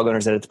bad for dog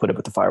owners that have to put up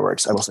with the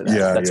fireworks. I will say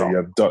that. That's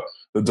all.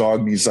 The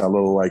dog needs that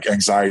little like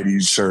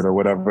anxiety shirt or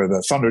whatever,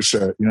 the thunder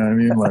shirt. You know what I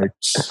mean? Like,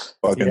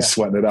 fucking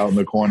sweating it out in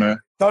the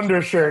corner.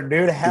 Thunder shirt,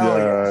 dude. Hell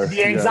yeah.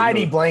 The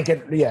anxiety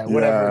blanket. Yeah,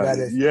 whatever that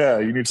is. Yeah,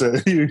 you need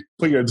to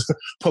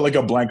put like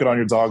a blanket on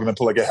your dog and then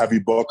put like a heavy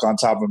book on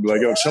top and be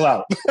like, yo, chill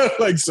out.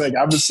 Like, saying,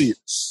 have a seat.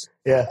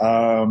 Yeah.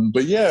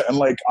 But yeah, and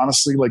like,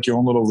 honestly, like your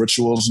own little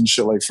rituals and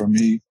shit. Like, for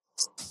me,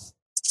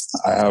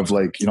 I have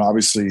like, you know,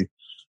 obviously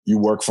you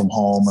work from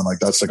home, and like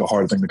that's like a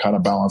hard thing to kind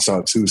of balance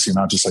out too. So you're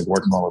not just like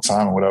working all the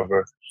time or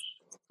whatever.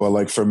 But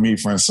like for me,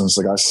 for instance,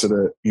 like I sit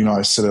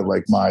at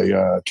like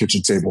my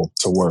kitchen table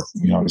to work,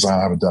 you know, because I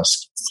don't have a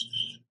desk.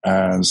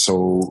 And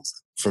so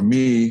for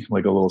me,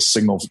 like a little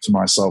signal to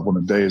myself when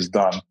the day is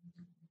done,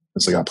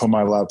 it's like I put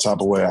my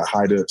laptop away, I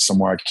hide it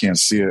somewhere I can't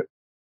see it.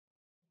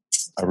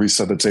 I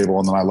reset the table,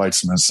 and then I light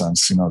some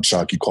incense. You know,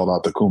 Chuck, you called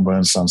out the Kumba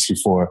incense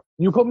before.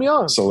 You put me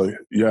on. So like,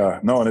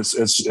 yeah, no, and it's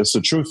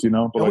the truth, you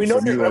know. But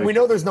like, we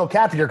know there's no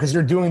cap here because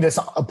you're doing a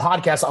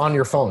podcast on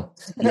your phone.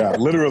 Yeah,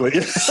 literally,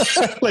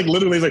 like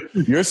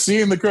you're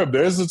seeing the crib.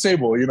 There's the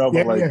table, you know.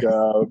 But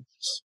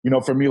you know,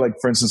 for me, like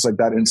for instance, like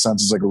that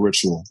incense is like a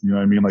ritual. You know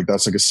what I mean? Like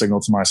that's like a signal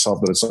to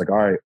myself that it's like, all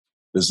right,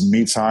 there's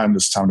me time.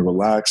 There's time to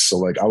relax. So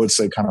like, I would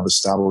say, kind of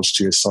establish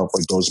to yourself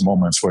like those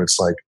moments where it's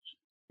like,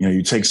 you know,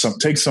 you take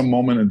some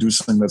moment and do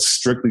something that's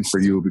strictly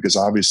for you, because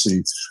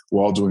obviously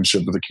we're all doing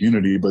shit for the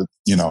community, but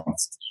you know,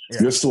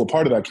 you're still a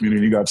part of that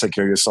community. You got to take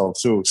care of yourself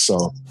too.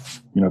 So,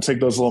 you know, take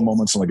those little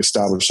moments and like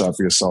establish that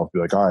for yourself. Be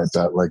like, all right,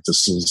 that like,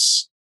 this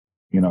is,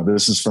 you know,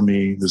 this is for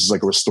me. This is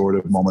like a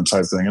restorative moment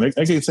type thing. And it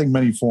can take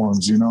many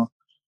forms, you know.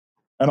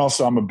 And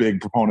also, I'm a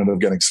big proponent of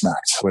getting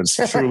smacked. It's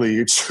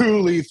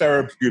truly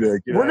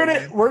therapeutic. You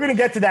know? We're gonna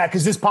get to that,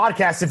 because this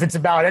podcast, if it's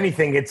about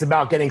anything, it's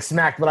about getting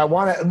smacked. But I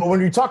want to, when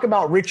you talk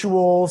about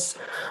rituals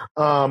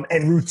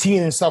and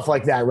routine and stuff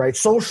like that, right?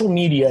 Social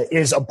media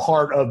is a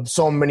part of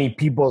so many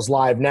people's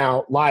lives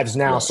now.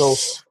 Yes. So,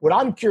 what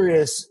I'm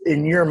curious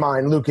in your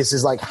mind, Lucas,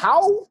 is like,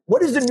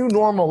 what does the new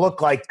normal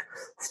look like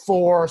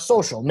for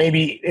social?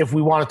 Maybe if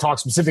we want to talk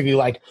specifically,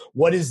 like,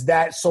 what is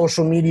that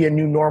social media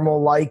new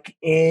normal like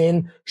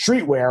in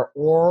streetwear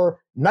or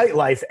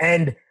nightlife,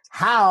 and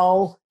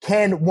how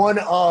can one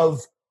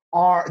of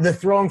the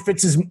Throwing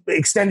Fits'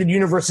 extended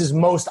universe's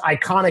most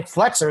iconic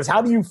flexers,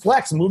 how do you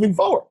flex moving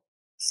forward?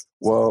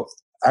 Well,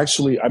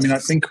 actually, I mean, I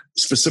think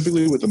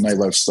specifically with the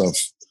nightlife stuff,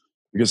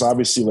 because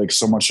obviously, like,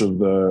 so much of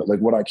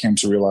what I came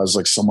to realize,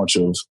 like, so much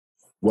of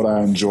what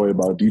I enjoy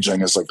about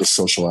DJing is like the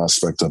social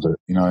aspect of it.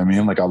 You know what I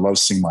mean? Like, I love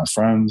seeing my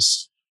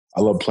friends.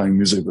 I love playing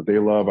music that they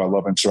love. I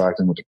love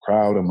interacting with the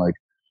crowd. And like,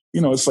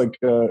 you know, it's like,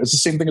 it's the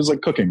same thing as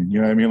like cooking. You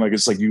know what I mean? Like,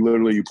 it's like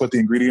you put the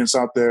ingredients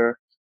out there,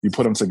 you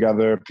put them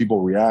together,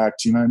 people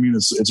react. You know what I mean?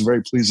 It's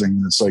very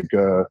pleasing. It's like,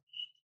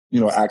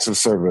 you know, acts of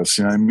service.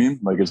 You know what I mean?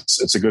 Like,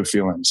 it's a good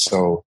feeling.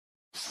 So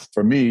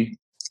for me,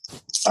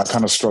 I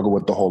kind of struggle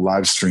with the whole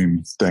live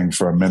stream thing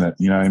for a minute.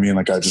 You know what I mean?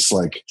 Like, I just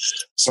like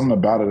something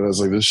about it. I was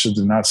like, this shit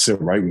did not sit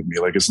right with me.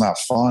 Like, it's not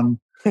fun.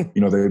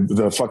 You know,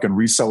 the fucking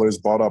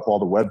resellers bought up all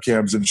the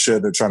webcams and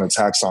shit. They're trying to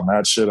tax on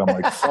that shit. I'm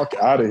like, fuck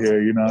out of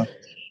here, you know?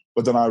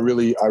 But then I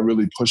really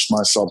pushed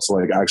myself to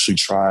like actually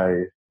try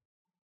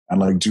and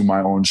like do my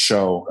own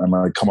show and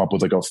like come up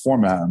with like a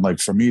format. And like,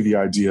 for me, the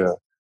idea,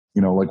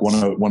 you know, like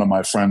one of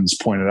my friends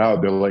pointed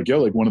out, they're like, yo,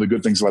 like one of the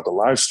good things about the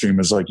live stream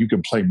is like you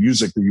can play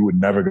music that you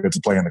would never get to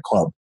play in the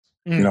club.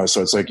 You know,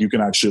 so it's like you can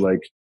actually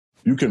like,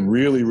 you can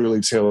really,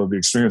 really tailor the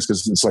experience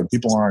because it's like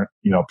people are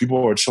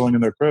chilling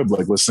in their crib,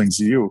 like listening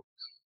to you.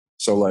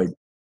 So like,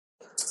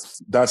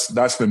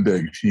 that's been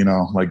big, you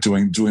know, like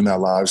doing that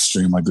live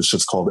stream, like this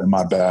shit's called In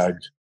My Bag.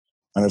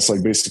 And it's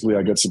like, basically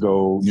I get to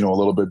go, you know, a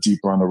little bit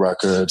deeper on the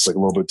records, like a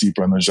little bit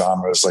deeper in the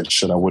genres, like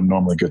shit I wouldn't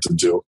normally get to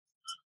do.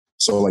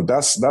 So like,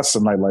 that's the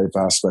nightlife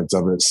aspect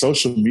of it.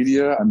 Social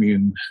media, I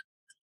mean,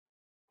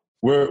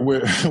 we're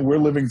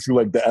living through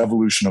like the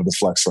evolution of the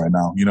flex right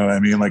now. You know what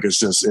I mean? Like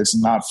it's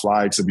not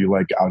fly to be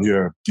like out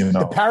here, you know.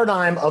 The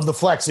paradigm of the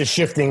flex is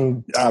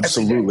shifting.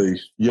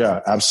 Absolutely. Yeah,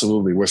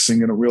 absolutely. We're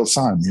seeing it in real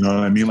time. You know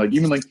what I mean? Like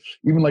even like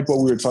what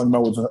we were talking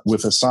about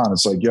with Hassan,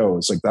 it's like, yo,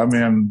 it's like that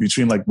man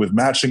between like with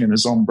matching and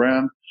his own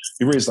brand,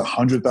 he raised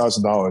 $100,000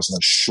 in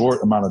a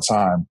short amount of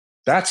time.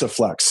 That's a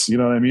flex. You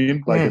know what I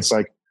mean? Like it's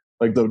like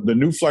the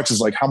new flex is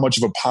like how much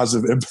of a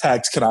positive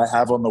impact can I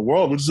have on the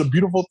world, which is a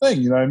beautiful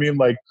thing. You know what I mean?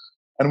 Like,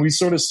 and we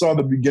sort of saw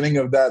the beginning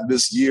of that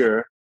this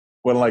year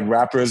when like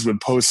rappers would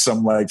post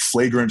some like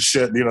flagrant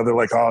shit. You know, they're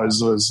like, oh,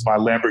 this was my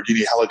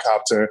Lamborghini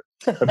helicopter.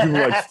 And people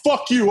were like,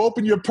 fuck you,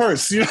 open your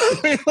purse. You know what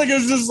I mean? Like,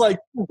 it's just like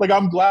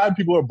I'm glad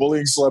people are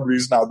bullying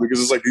celebrities now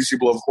because it's like these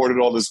people have hoarded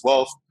all this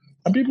wealth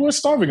and people are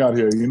starving out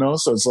here, you know?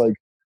 So it's like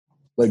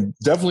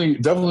definitely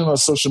on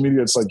social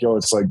media, it's like, yo,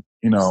 it's like,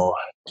 you know,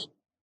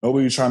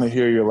 nobody's trying to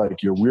hear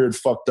your weird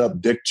fucked up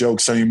dick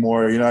jokes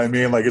anymore. You know what I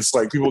mean? Like it's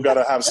like people got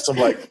to have some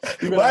like.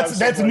 Well,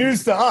 that's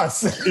news to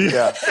us.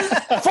 Yeah.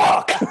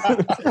 Fuck.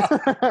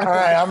 All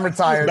right, I'm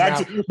retired. Back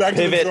to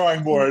the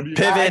drawing board.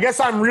 Pivot. I guess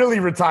I'm really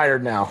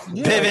retired now.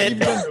 Yeah,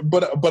 Pivot.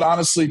 But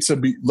honestly, to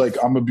be like,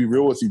 I'm gonna be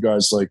real with you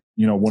guys. Like,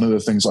 you know, one of the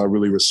things I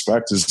really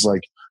respect is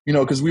like, you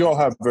know, because we all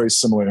have very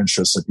similar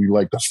interests. Like we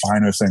like the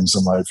finer things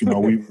in life. You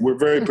know, we're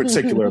very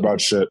particular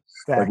about shit.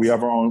 Facts. Like we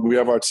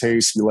have our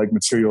tastes. We like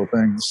material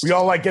things. We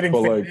all like getting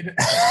faded.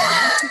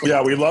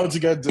 Yeah, we love to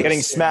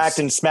getting smacked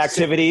and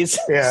smacktivities.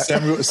 Yeah,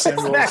 Samuel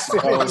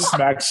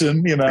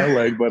smaction. You know,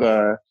 like,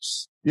 but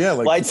yeah,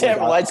 like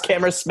lights,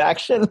 camera,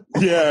 smaction.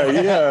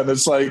 Yeah, and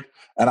it's like,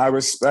 and I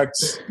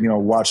respect, you know,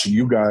 watching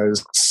you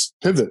guys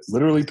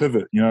literally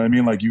pivot. You know what I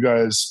mean? Like you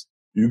guys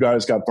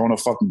got thrown a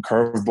fucking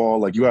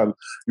curveball. Like you had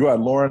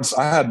Lawrence.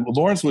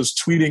 Lawrence was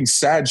tweeting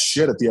sad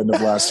shit at the end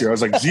of last year. I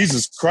was like,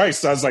 Jesus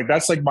Christ. I was like,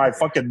 that's like my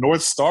fucking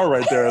North Star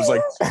right there. I was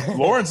like,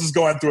 Lawrence is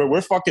going through it.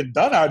 We're fucking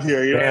done out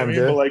here. You know what I mean?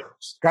 Dude. But like,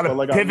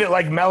 gotta pivot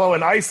like Mello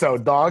and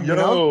ISO, dog. You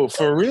know?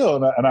 For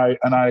real. And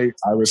I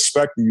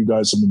respect that you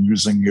guys have been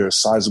using your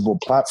sizable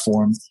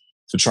platform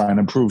to try and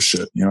improve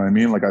shit. You know what I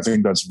mean? Like, I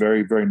think that's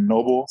very, very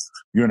noble.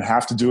 You didn't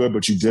have to do it,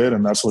 but you did.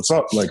 And that's what's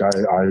up. Like, I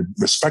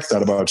respect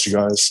that about you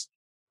guys.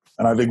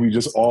 And I think we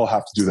just all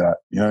have to do that.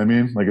 You know what I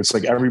mean? Like, it's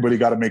like everybody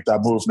got to make that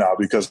move now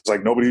because it's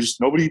like nobody,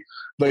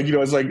 like, you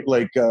know, it's like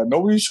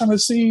nobody's trying to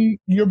see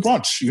your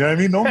brunch. You know what I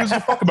mean? No one gives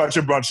a fuck about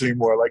your brunch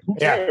anymore. Like, who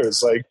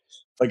cares?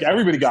 Like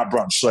everybody got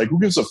brunch. Like, who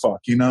gives a fuck?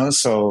 You know?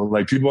 So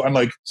like people, and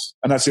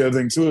that's the other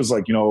thing too, is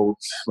like, you know,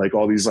 like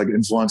all these like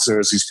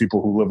influencers, these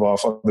people who live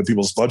off other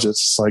people's budgets.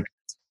 It's like,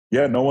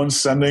 yeah, no one's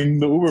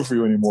sending the Uber for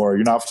you anymore.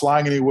 You're not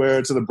flying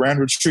anywhere to the brand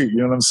retreat. You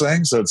know what I'm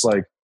saying? So it's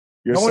like,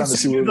 no one's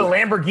sending the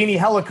Lamborghini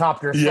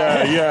helicopter.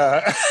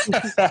 Yeah.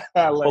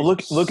 Well,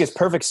 Lucas,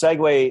 perfect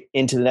segue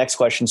into the next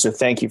question. So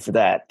thank you for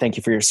that. Thank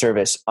you for your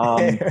service.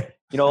 You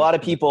know, a lot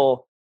of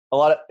people,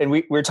 and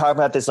we were talking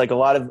about this, like a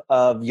lot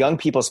of young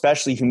people,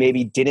 especially who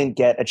maybe didn't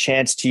get a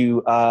chance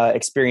to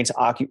experience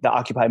the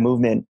Occupy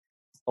movement.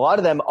 A lot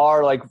of them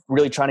are like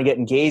really trying to get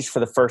engaged for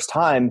the first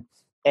time.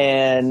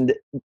 And,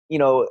 you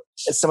know,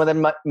 some of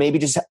them maybe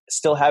just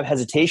still have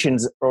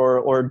hesitations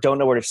or don't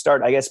know where to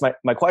start. I guess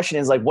my question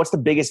is like, what's the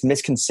biggest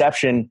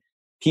misconception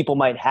people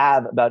might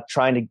have about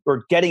trying to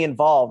or getting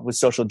involved with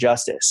social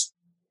justice?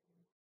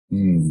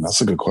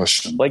 That's a good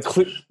question. Like,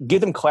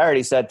 give them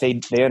clarity so that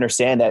they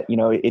understand that, you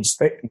know, it's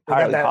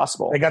entirely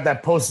possible. They got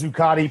that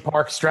post-Zuccotti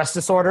Park stress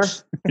disorder.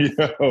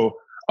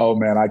 Oh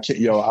man, I can't.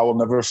 I will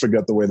never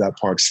forget the way that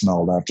park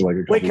smelled after like a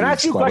couple. Wait, can I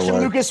ask you a question,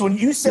 Lucas? When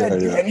you said,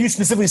 and you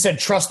specifically said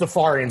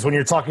Trustafarians when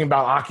you're talking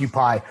about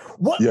Occupy,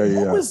 what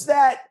was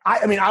that?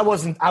 I mean, I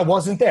wasn't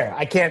there.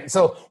 I can't.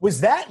 So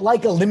was that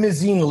like a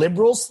limousine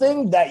liberals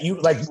thing that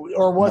you like,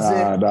 or was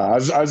it? No, I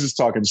was just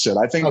talking shit.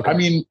 I think. Okay. I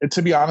mean,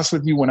 to be honest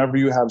with you, whenever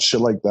you have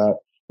shit like that,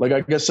 like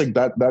I guess like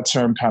that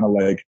term kind of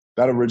like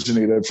that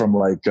originated from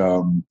like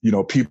you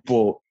know,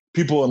 people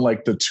in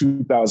like the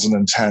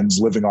 2010s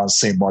living on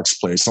St. Mark's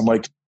Place. I'm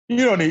like,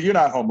 you're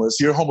not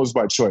homeless. You're homeless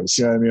by choice.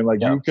 You know what I mean? Like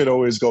you could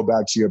always go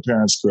back to your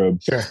parents' crib,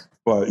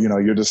 but you know,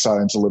 you're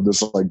deciding to live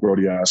this like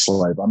grody ass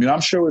life. I mean, I'm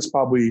sure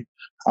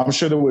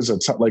there was an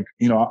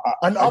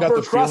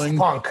upper crust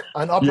punk.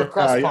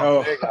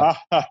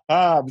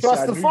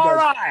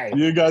 Trustafari.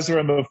 You guys were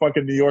in the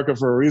fucking New Yorker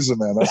for a reason,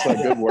 man. That's like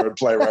good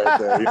wordplay right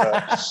there. You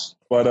know?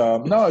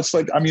 But no, it's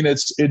like, I mean,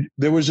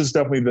 there was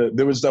definitely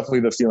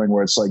the feeling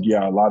where it's like,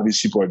 yeah, a lot of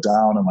these people are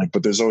down and like,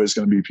 but there's always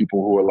going to be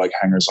people who are like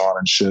hangers on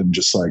and shit and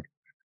just like,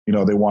 you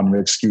know, they want an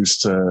excuse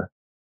to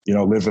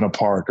live in a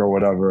park or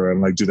whatever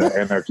and like do that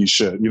anarchy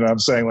shit. You know what I'm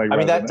saying? Like, I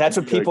mean, that's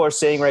what people are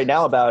saying right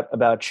now about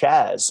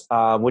Chaz,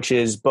 which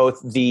is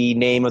both the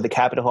name of the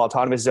Capitol Hill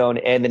Autonomous Zone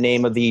and the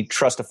name of the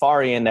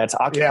Trustafarian that's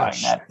occupying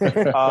that.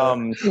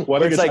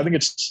 Well, I think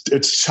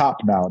it's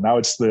CHOP now. Now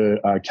it's the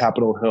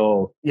Capitol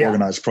Hill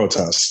Organized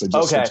Protest.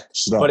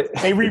 But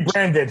they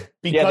rebranded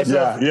because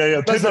of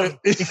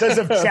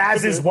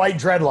Chaz's white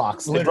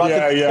dreadlocks. They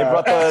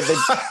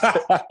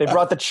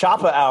brought the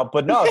choppa out,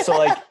 but no. So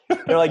like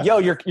they're like, yo,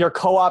 you're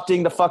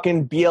co-opting the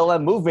fucking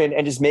BLM movement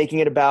and just making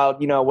it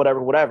about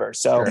whatever.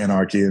 So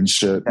anarchy and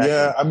shit. Exactly.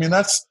 Yeah, I mean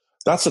that's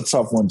a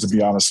tough one, to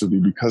be honest with you,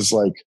 because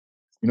like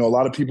a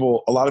lot of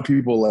people like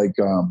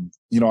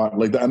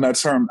like and that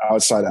term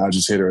outside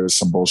agitator is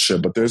some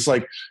bullshit. But there's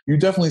like you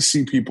definitely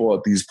see people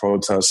at these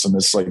protests, and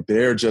it's like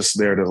they're just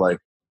there to like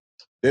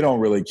they don't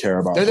really care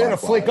about. They're there to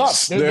flake up.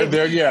 They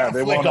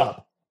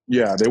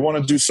want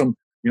to do some.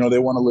 They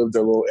want to live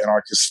their little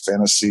anarchist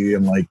fantasy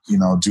and like,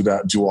 do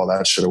all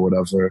that shit or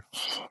whatever.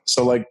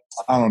 So like,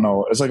 I don't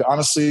know. It's like,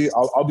 honestly,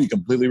 I'll be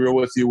completely real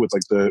with you with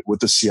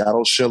the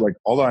Seattle shit. Like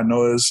all I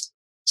know is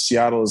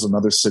Seattle is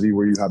another city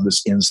where you have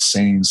this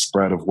insane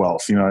spread of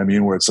wealth. You know what I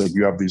mean? Where it's like,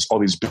 you have all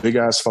these big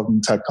ass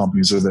fucking tech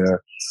companies are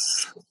there.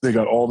 They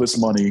got all this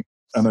money.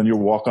 And then you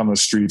walk on the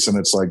streets and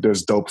it's like,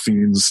 there's dope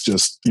fiends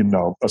just,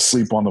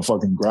 asleep on the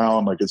fucking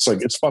ground. Like, it's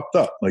fucked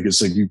up. Like,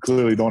 it's like, you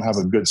clearly don't have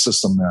a good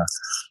system there.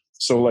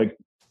 So like,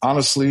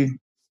 honestly,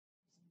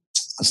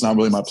 it's not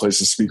really my place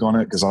to speak on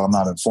it because I'm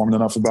not informed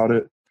enough about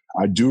it.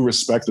 I do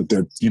respect that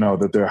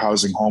they're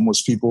housing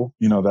homeless people.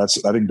 I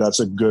think that's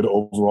a good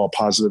overall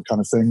positive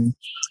kind of thing.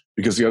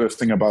 Because the other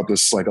thing about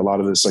this, like a lot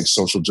of this like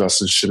social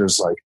justice shit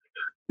is like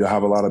you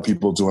have a lot of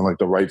people doing like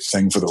the right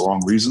thing for the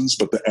wrong reasons,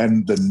 but the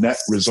net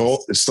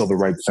result is still the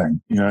right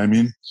thing. You know what I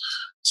mean?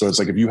 So it's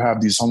like if you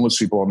have these homeless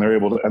people and they're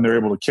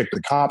able to kick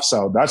the cops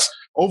out, that's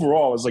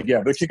overall is like,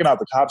 yeah, they're kicking out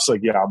the cops.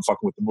 Like, yeah, I'm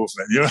fucking with the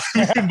movement, you know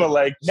what I mean? But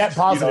like net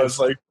positive, it's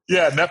like,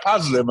 yeah, net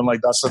positive. And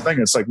like, that's the thing.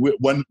 It's like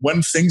when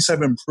things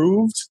have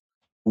improved,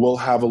 we'll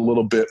have a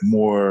little bit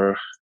more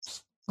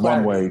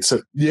runway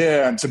to,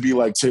 and to be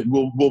like, then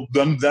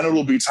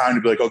it'll be time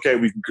to be like, okay,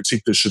 we can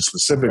critique this shit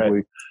specifically,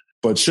 right.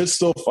 But shit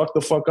still fuck the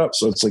fuck up.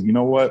 So it's like, you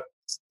know what?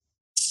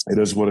 It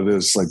is what it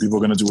is. Like people are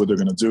going to do what they're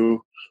going to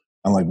do.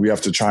 And like, we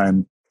have to try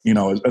and,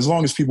 as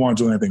long as people aren't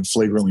doing anything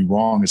flagrantly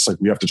wrong, it's like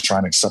we have to try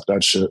and accept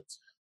that shit,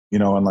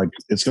 and like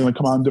it's going to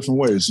come out in different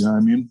ways. You know what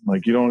I mean?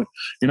 Like you're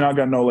not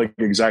going to know like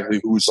exactly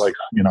who's like,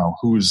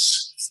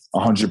 who's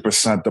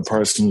 100% the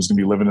person who's going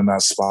to be living in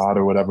that spot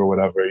or whatever.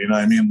 You know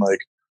what I mean? Like,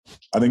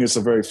 I think it's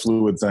a very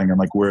fluid thing. And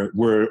like,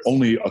 we're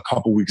only a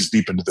couple weeks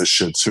deep into this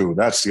shit too.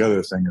 That's the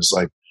other thing is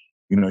like,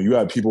 you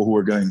have people who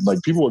are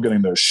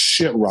getting their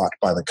shit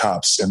rocked by the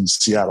cops in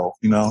Seattle,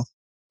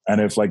 And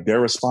if like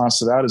their response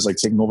to that is like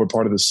taking over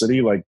part of the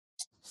city, like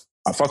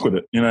I fuck with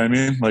it. You know what I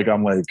mean? Like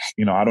I'm like,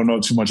 I don't know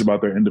too much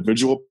about their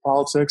individual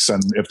politics.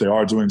 And if they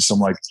are doing some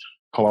like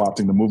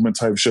co-opting the movement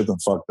type shit, then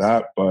fuck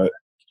that. But,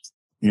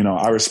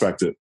 I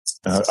respect it.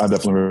 I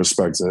definitely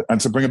respect it. And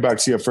to bring it back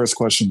to your first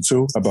question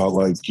too, about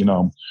like,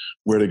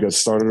 where to get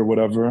started or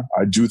whatever,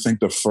 I do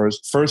think the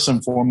first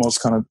and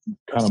foremost kind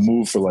of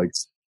move for like,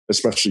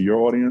 especially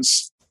your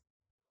audience,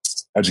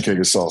 educate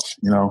yourself,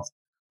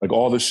 like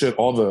all the shit,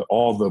 all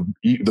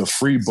the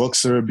free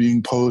books that are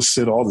being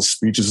posted, all the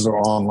speeches that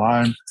are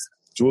online,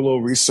 do a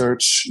little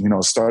research,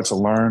 start to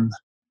learn.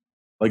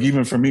 Like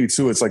even for me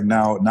too, it's like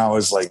now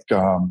as the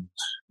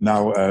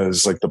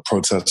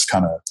protests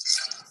kind of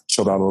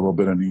chilled out a little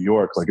bit in New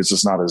York, like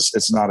it's not as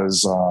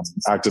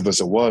active as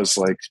it was.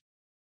 Like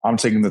I'm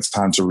taking the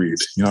time to read.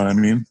 You know what I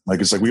mean?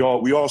 Like it's like we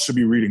all should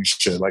be reading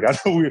shit. Like I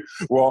know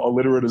we're all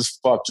illiterate as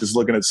fuck just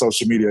looking at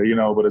social media,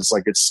 but it's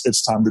like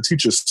it's time to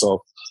teach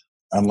yourself.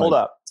 And hold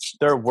up.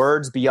 There are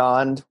words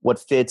beyond what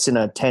fits in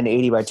a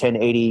 1080 by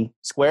 1080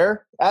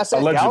 square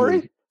asset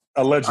gallery?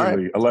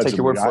 Allegedly. Take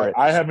your word for it.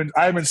 I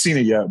haven't seen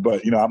it yet,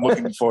 but I'm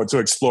looking forward to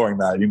exploring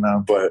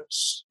that, But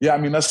yeah, I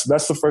mean that's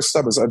the first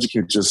step is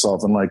educate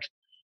yourself. And like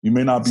you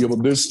may not be able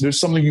there's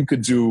something you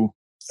could do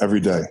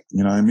every day,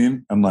 you know what I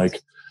mean? And like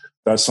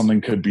that's something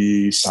could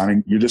be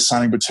you're just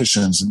signing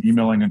petitions and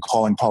emailing and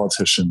calling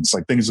politicians,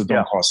 like things that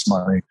don't cost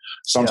money.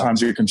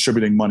 Sometimes you're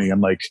contributing money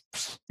and like,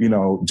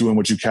 doing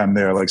what you can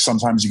there. Like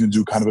sometimes you can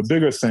do kind of a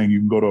bigger thing. You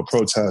can go to a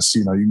protest,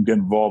 you can get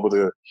involved with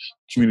a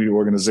community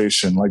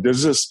organization. Like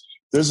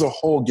there's a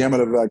whole gamut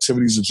of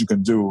activities that you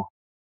can do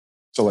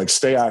to like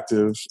stay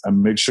active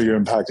and make sure you're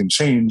impacting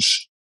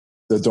change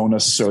that don't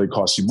necessarily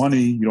cost you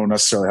money. You don't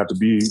necessarily have to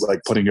be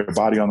like putting your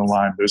body on the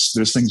line.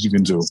 There's things you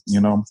can do,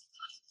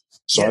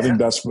 So I think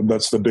that's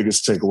the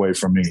biggest takeaway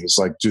from me. It's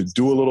like to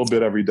do a little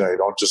bit every day.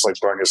 Don't just like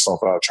burn yourself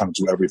out trying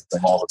to do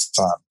everything all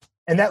the time.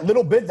 And that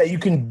little bit that you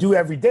can do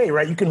every day,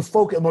 right? You can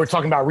focus. We're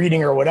talking about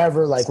reading or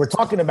whatever. Like we're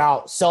talking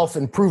about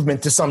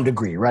self-improvement to some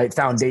degree, right?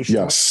 Foundation.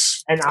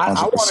 Yes. And I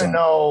want to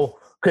know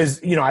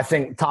because I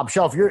think Top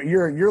Shelf,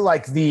 you're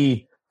like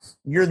the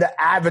you're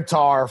the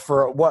avatar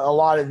for what a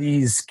lot of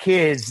these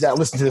kids that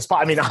listen to this.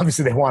 I mean,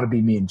 obviously they want to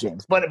be me and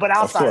James, but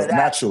outside of that,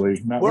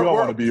 naturally, we all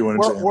want to be you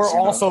and James. We're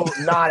also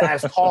not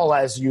as tall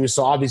as you,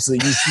 so obviously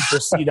you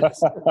supersede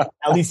us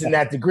at least in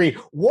that degree.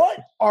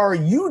 What are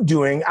you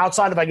doing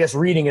outside of, I guess,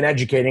 reading and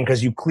educating?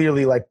 Because you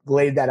clearly like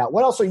laid that out.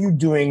 What else are you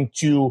doing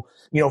to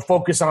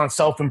focus on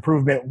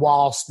self-improvement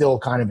while still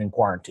kind of in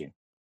quarantine?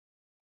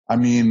 I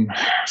mean,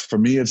 for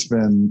me, it's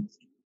been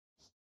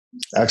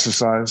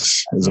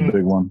exercise is a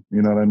big one.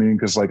 You know what I mean?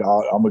 Because like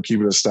I'm gonna keep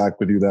it a stack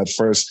with you. That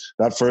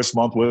first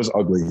month was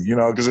ugly.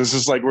 Because it's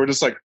just like we're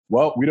just like,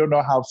 well, we don't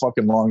know how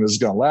fucking long this is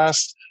gonna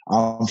last.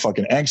 I'm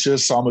fucking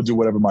anxious, so I'm gonna do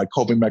whatever my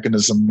coping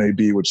mechanism may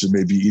be, which is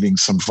maybe eating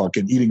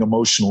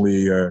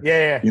emotionally or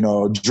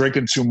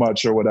drinking too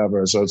much or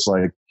whatever. So it's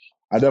like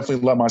I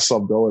definitely let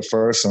myself go at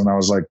first, and I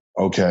was like,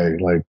 okay,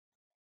 like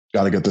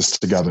got to get this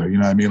together. You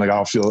know what I mean? Like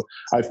I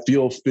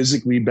feel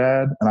physically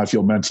bad and I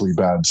feel mentally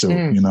bad too,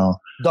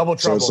 Double trouble.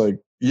 So it's like,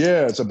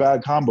 yeah, it's a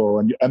bad combo.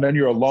 And then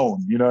you're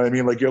alone, you know what I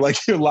mean?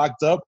 You're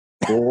locked up,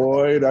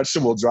 boy, that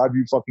shit will drive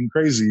you fucking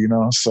crazy,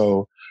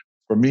 So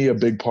for me, a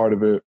big part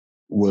of it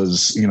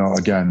was,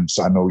 again,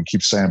 so I know we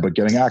keep saying, but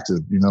getting active,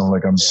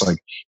 I'm just like,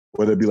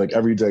 whether it be like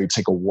every day,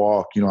 take a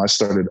walk, I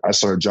started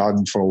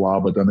jogging for a while,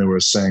 but then they were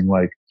saying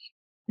like,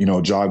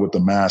 jog with the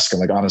mask. And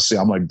like, honestly,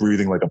 I'm like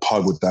breathing like a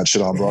pug with that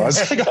shit on, bro. I was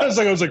like,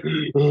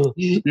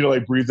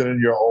 like breathing in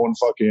your own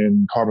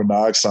fucking carbon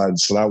dioxide.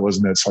 So that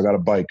wasn't it. So I got a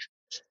bike.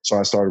 So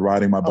I started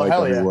riding my bike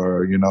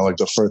everywhere, like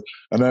the first,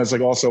 and then it's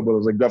like also, but it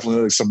was like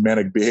definitely like some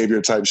manic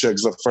behavior type shit.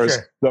 Cause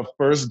the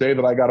first day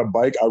that I got a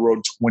bike, I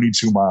rode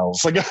 22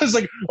 miles. Like, I was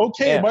like,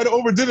 okay, might have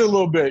overdid it a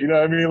little bit. You know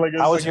what I mean? Like,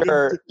 how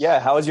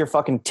was your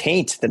fucking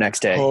taint the next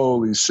day?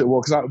 Holy shit.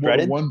 Well, cause oh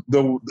my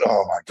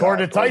God. Tore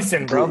to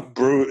Tyson, bro.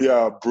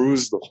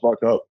 Bruised the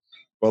fuck up.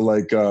 But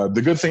like,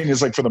 the good thing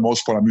is like, for the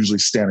most part, I'm usually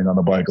standing on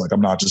the bike. Like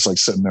I'm not just like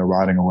sitting there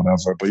riding or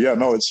whatever, but yeah,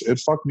 no, it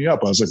fucked me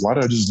up. I was like, why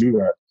did I just do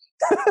that?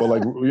 But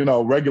like,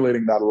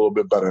 regulating that a little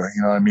bit better,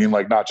 you know what I mean?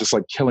 Like not just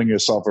like killing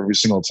yourself every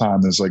single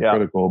time is like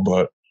critical,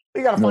 but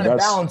you got to find a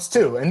balance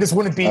too. And this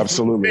wouldn't be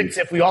absolutely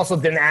if we also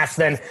didn't ask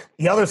then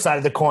the other side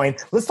of the coin.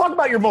 Let's talk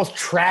about your most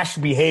trash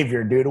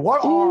behavior, dude.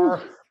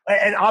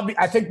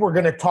 I think we're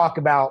going to talk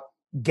about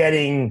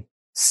getting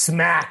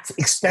smacked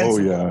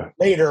extensively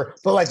later,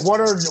 but like, what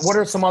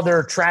are some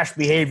other trash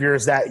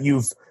behaviors that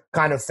you've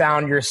kind of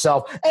found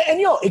yourself?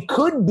 And it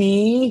could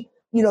be,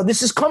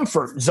 this is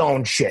comfort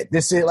zone shit.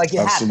 This is like, it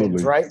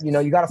happens, right? You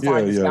got to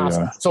find this balance.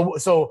 Yeah.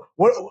 So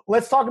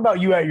let's talk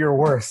about you at your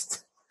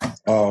worst.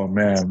 Oh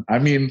man. I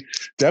mean,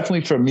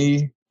 definitely for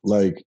me,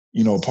 like,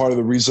 part of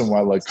the reason why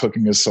like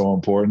cooking is so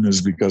important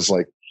is because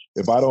like,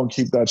 if I don't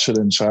keep that shit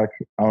in check,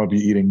 I'm gonna be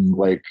eating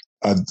like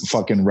a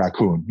fucking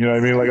raccoon. You know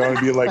what I mean? Like I'm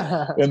gonna be like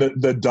in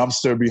the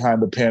dumpster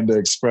behind the Panda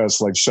Express,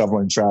 like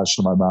shoveling trash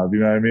in my mouth. You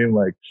know what I mean?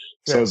 Like,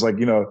 so it's like,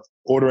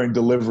 ordering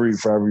delivery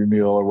for every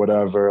meal or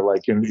whatever.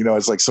 Like,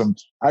 it's like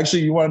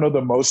actually, you want to know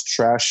the most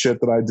trash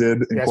shit that I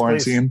did in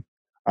quarantine? Please.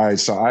 All right.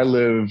 So I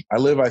live,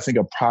 I think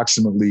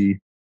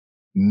approximately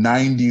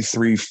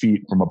 93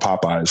 feet from a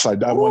Popeyes. So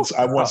I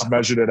once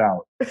measured it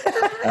out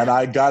and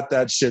I got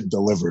that shit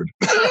delivered.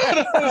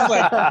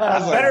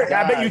 I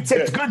bet you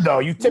tipped good though.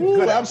 You tipped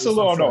good.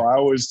 Absolutely. Oh, no, I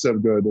always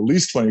tip good, at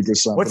least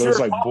 20%. What's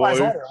your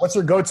order? What's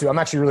your go-to? I'm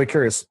actually really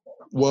curious.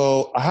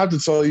 Well, I have to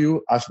tell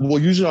you,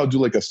 usually I'll do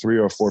like a 3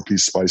 or 4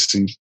 piece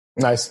spicy.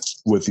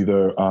 Nice. With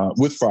either,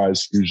 with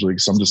fries usually.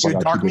 Cause I'm just like,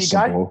 I keep it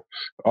simple. Guy?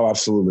 Oh,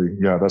 absolutely.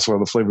 Yeah. That's where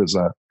the flavor is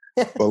at.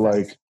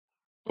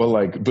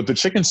 But the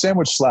chicken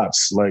sandwich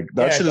slaps. Like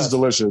that shit is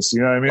delicious.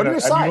 You know what I mean? What are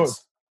your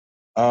sides?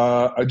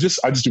 I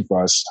just do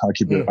fries. I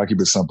keep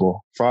it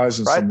simple. Fries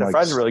and some like,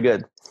 fries are really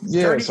good.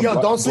 Yeah,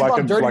 don't sleep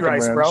on dirty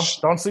rice, bro.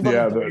 Don't sleep on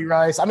dirty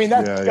rice. I mean,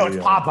 it's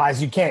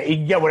Popeyes. You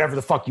can get whatever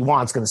the fuck you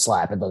want. It's gonna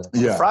slap. It doesn't.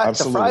 Yeah,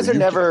 absolutely.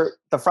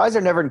 The fries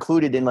are never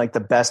included in like the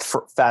best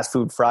fast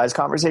food fries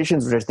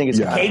conversations, which I think is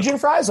Cajun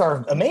fries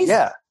are amazing.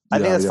 Yeah. I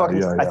think that's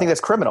fucking. I think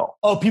that's criminal.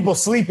 Oh, people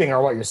sleeping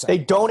are what you're saying.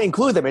 They don't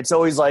include them. It's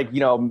always like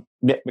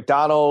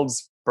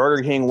McDonald's,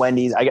 Burger King,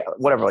 Wendy's. I get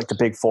whatever, like the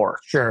big four.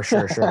 Sure.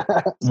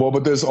 Well,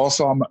 but there's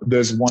also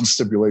there's one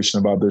stipulation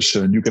about this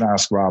shit, and you can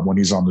ask Rob when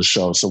he's on the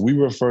show. So we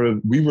refer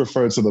to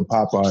the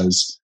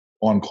Popeyes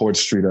on Court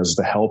Street as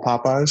the Hell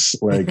Popeyes.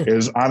 Like,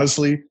 is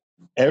honestly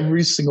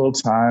every single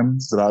time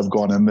that I've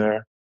gone in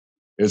there,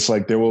 it's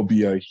like there will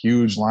be a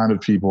huge line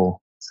of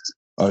people,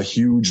 a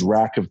huge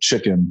rack of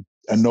chicken.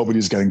 And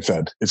nobody's getting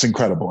fed. It's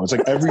incredible. It's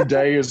like every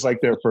day is like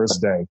their first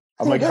day.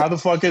 I'm like, how the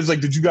fuck is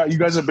like, you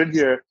guys have been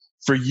here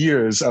for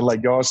years and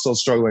like y'all are still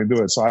struggling to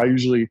do it. So I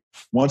usually,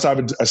 once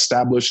I've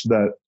established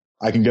that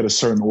I can get a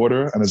certain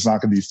order and it's not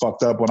going to be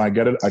fucked up when I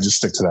get it, I just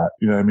stick to that.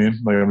 You know what I mean?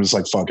 Like I'm just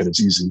like, fuck it, it's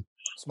easy.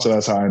 Smart. So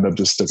that's how I end up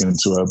just sticking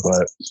into it.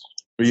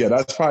 But yeah,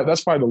 that's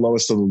probably the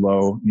lowest of the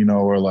low,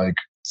 or like,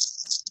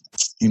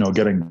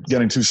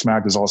 getting too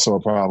smacked is also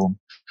a problem.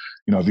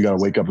 If you got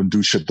to wake up and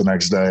do shit the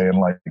next day and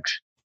like,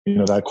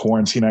 that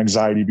quarantine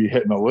anxiety be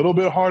hitting a little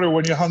bit harder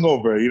when you're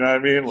hungover. You know what I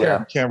mean?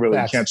 Like,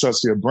 you can't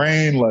trust your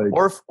brain. Like,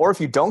 or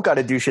if you don't got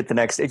to do shit the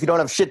next, if you don't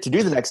have shit to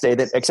do the next day,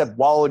 then except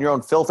wallow in your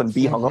own filth and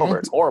be hungover,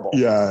 it's horrible.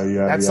 Yeah.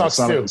 That sucks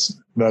too.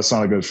 That's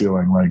not a good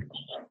feeling. Like,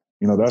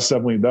 that's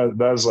definitely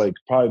that's like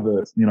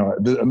probably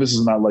and this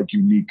is not like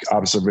unique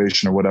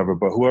observation or whatever,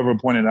 but whoever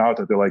pointed out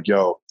that they're like,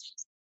 yo,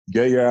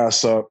 get your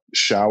ass up,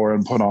 shower,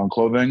 and put on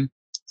clothing.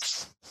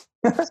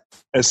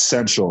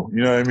 Essential,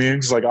 you know what I mean?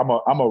 It's like I'm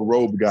a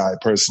robe guy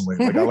personally.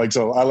 Like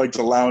I like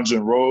to lounge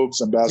in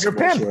robes and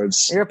basketball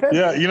shorts. You're a pimp.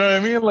 Yeah, you know what I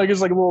mean? Like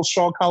it's like a little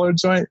shawl collar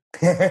joint.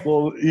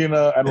 Well,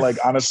 and like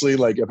honestly,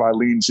 like if I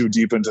lean too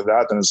deep into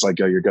that, then it's like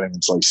you're getting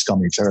into like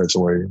scummy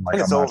territory. Like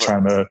I'm not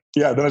trying to.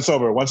 Yeah, then it's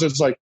over. Once it's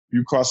like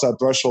you cross that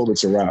threshold,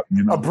 it's a wrap.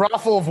 A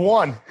brothel of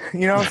one.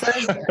 You know what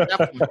I'm saying?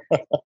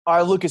 All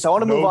right, Lucas, I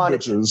want to move on.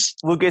 Bitches.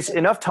 Lucas,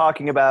 enough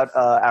talking about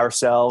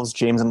ourselves,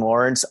 James and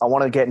Lawrence. I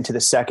want to get into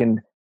the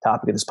second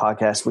topic of this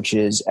podcast, which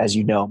is, as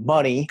you know,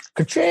 money.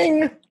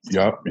 Ka-ching.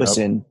 Yep.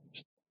 Listen,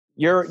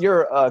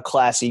 you're a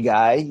classy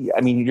guy.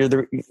 I mean, you're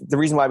the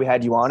reason why we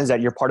had you on is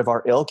that you're part of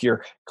our ilk.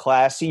 You're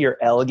classy. You're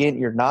elegant.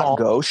 You're not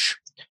gauche.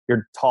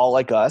 You're tall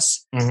like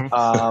us.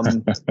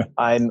 Mm-hmm.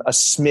 I'm a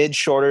smidge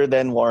shorter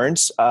than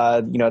Lawrence.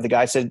 The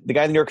guy in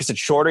New York said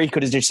shorter. He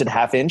could have just said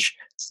half inch,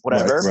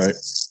 whatever. Right.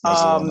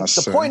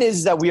 The point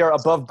is that we are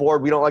above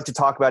board. We don't like to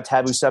talk about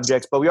taboo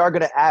subjects, but we are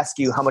going to ask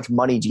you, how much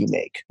money do you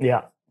make?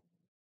 Yeah.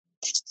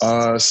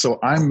 So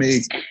I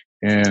make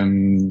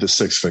in the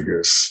six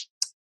figures.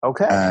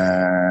 Okay.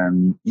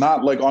 And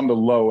not like on the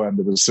low end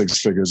of the six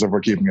figures if we're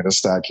keeping it a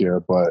stack here,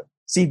 but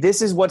see,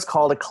 this is what's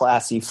called a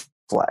classy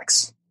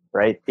flex,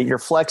 right? You're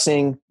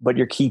flexing, but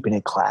you're keeping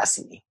it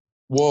classy.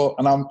 Well,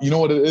 and you know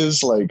what it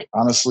is? Like,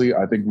 honestly,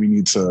 I think we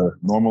need to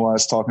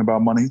normalize talking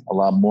about money a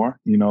lot more,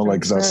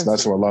 like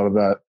that's where a lot of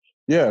that.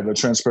 Yeah, the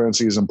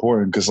transparency is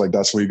important because, like,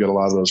 that's where you get a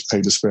lot of those pay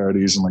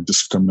disparities and, like,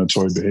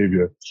 discriminatory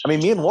behavior. I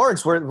mean, me and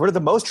Lawrence, we're the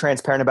most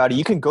transparent about it.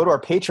 You can go to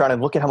our Patreon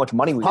and look at how much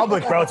money we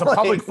public, bro. It's a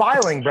public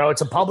filing, bro. It's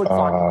a public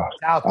filing.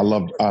 I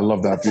love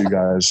that for you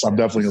guys. I'm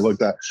definitely gonna look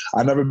that.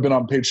 I've never been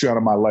on Patreon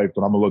in my life,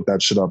 but I'm gonna look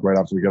that shit up right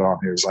after we get on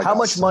here. How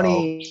much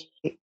money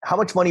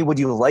would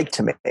you like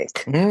to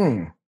make?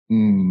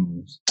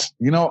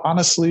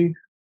 Honestly.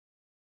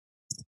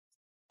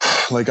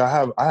 Like I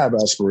have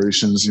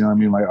aspirations, you know what I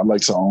mean? Like I'd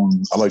like to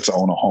own a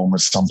home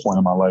at some point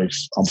in my life.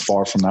 I'm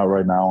far from that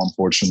right now,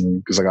 unfortunately,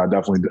 because like I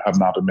definitely have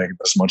not been making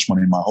this much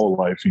money in my whole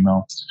life, I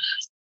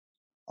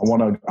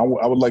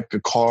would like a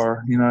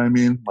car, you know what I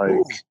mean? Like,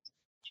 ooh.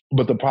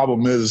 But the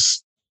problem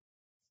is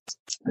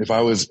if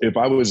I was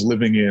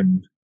living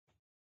in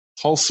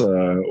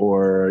Tulsa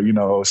or,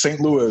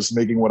 St. Louis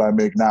making what I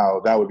make now,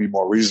 that would be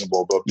more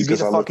reasonable. But because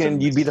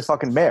you'd be the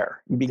fucking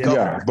mayor. You'd be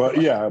governor. But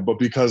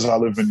because I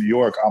live in New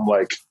York, I'm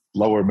like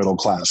lower middle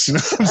class. You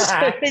know what I'm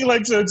saying?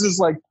 Like, so it's just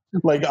like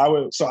I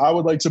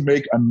would like to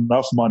make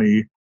enough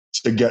money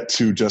to get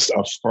to just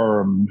a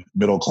firm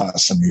middle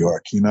class in New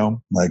York,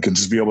 like, and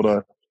just be able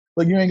to,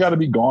 like, you ain't got to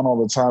be gone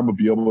all the time, but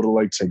be able to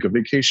like take a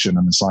vacation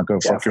and it's not going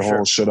to fuck your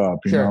whole shit up,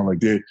 you know, like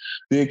the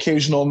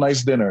occasional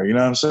nice dinner, you know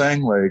what I'm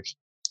saying? Like,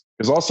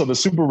 because also the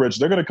super rich,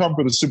 they're going to come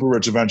for the super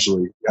rich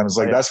eventually. And it's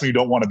like, that's when you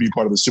don't want to be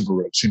part of the super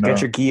rich,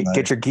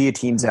 Get your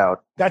guillotines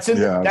out. That's in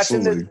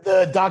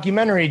the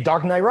documentary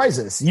Dark Knight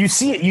Rises. You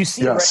see it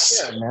yes.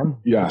 Right there, man.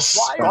 Yes.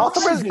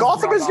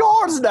 Gotham is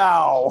yours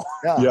now.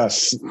 Yeah.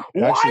 Yes.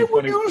 Why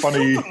would you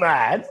shoot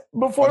Superman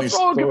before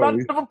throwing him out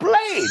of a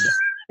plane?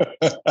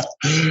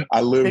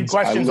 Big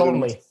questions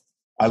only.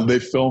 They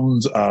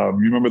filmed, you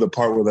remember the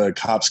part where the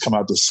cops come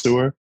out the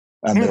sewer?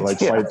 And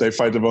they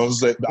fight the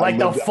bones.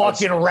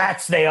 Fucking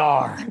rats they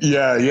are.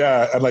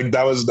 Yeah. And like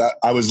I was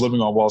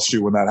living on Wall Street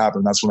when that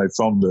happened. That's when they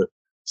filmed it.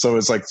 So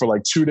it's like for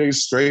like 2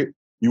 days straight,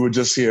 you would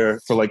just hear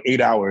for like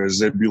 8 hours,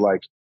 they'd be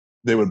like,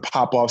 they would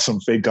pop off some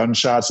fake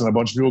gunshots and a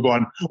bunch of people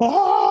going,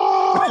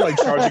 like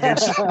charging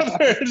each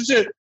other and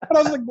shit. And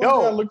I was like,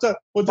 I looked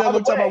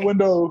out my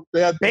window.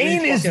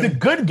 Bane is the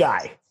good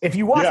guy. If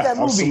you watch that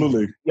movie,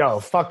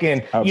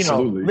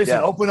 absolutely. Listen,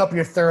 open up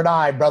your third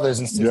eye, brothers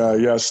and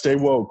sisters. Yeah, stay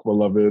woke,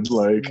 beloved.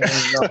 Like,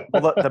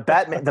 well,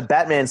 the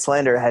Batman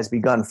slander has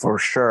begun for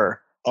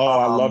sure. Oh,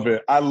 I love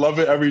it. I love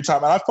it every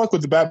time. And I fuck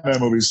with the Batman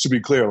movies, to be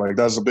clear. Like,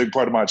 that's a big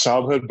part of my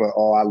childhood. But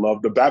I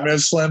love the Batman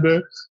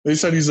slander. They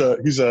said he's a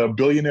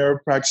billionaire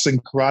practicing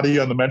karate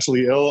on the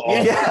mentally ill. Oh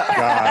my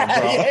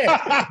God, bro.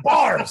 Yeah.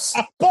 Bars.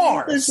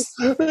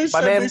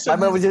 My man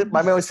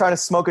was trying to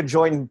smoke a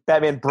joint and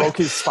Batman broke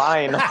his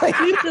spine.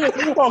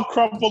 All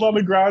crumpled on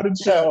the ground and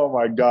shit. Oh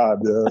my God,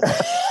 yeah.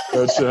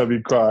 That should have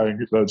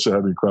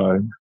me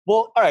crying.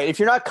 Well, all right, if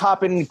you're not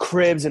copping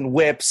cribs and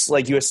whips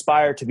like you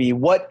aspire to be,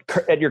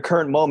 at your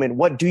current moment,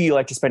 what do you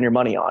like to spend your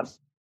money on?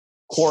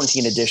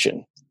 Quarantine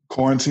edition.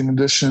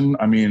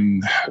 I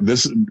mean,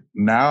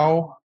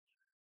 now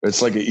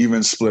it's like an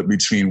even split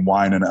between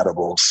wine and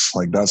edibles.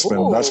 Like that's been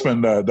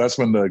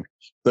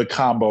the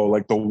combo,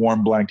 like the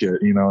warm blanket,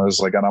 it's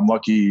like, and I'm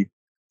lucky.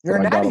 You're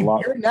a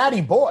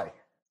natty boy.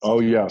 Oh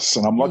yes.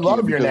 And I'm lucky. You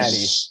love your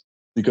natties.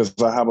 because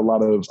I have a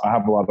lot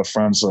of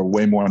friends that are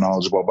way more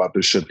knowledgeable about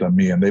this shit than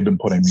me, and they've been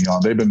putting me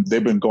on.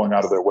 They've been going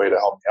out of their way to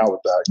help me out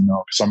with that, you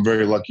know, because I'm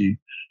very lucky.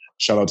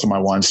 Shout out to my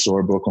wine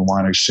store, Brooklyn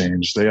Wine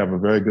Exchange. They have a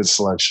very good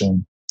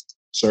selection.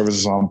 Service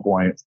is on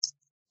point.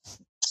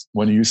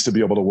 When you used to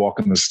be able to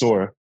walk in the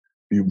store,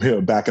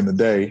 back in the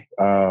day,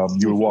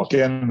 you would walk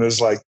in and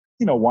there's like,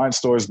 you know, wine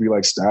stores be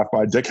like staffed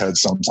by dickheads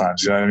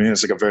sometimes. You know what I mean?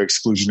 It's like a very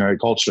exclusionary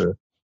culture.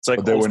 It's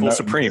like Old School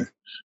Supreme.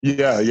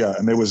 Yeah.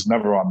 And they was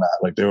never on that.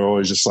 Like they were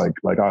always just like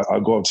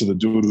I'll go up to the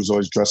dude who's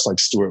always dressed like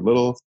Stuart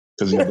Little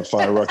because he had the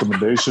fire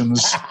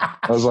recommendations.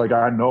 I was like,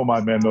 I know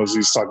my man knows what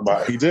he's talking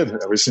about. He did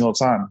every single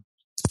time.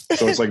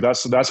 So it's like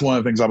that's one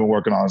of the things I've been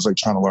working on is like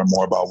trying to learn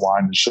more about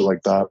wine and shit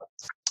like that.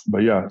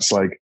 But yeah, it's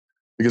like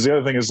because the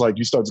other thing is like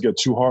you start to get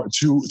too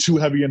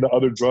heavy into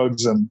other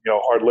drugs and, you know,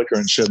 hard liquor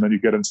and shit, and then you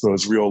get into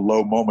those real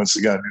low moments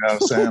again. You know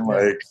what I'm saying?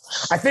 Like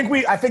I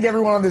think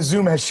everyone on the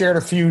Zoom has shared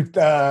a few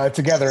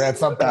together at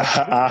some point.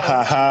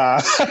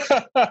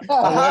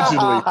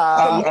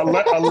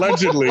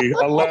 Allegedly.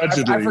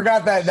 I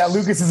forgot that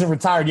Lucas isn't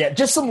retired yet.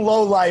 Just some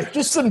low life,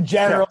 just some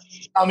general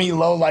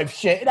low life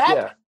shit. It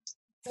happens.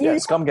 Yeah,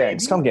 scum gang.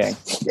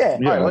 Yeah.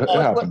 Yeah, All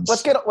right,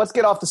 let's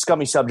get off the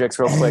scummy subjects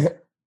real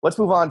quick. Let's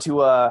move on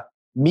to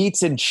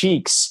Meats and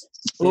Cheeks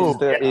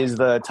is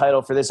the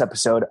title for this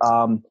episode.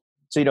 So,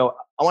 you know,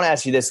 I want to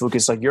ask you this,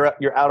 Lucas. Like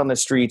you're out on the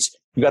streets,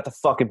 you got the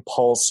fucking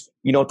pulse,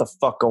 you know what the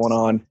fuck going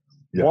on.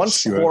 Yes,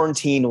 once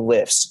quarantine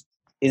lifts,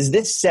 is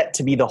this set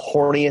to be the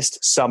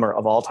horniest summer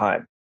of all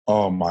time?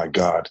 Oh my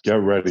God, get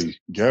ready.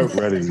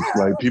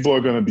 Like people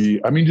are gonna be.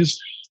 I mean,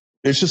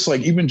 it's just like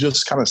even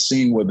just kind of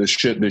seeing what the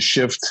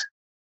shift.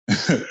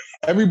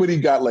 Everybody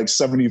got like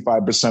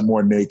 75%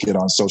 more naked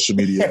on social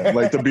media,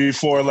 like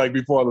before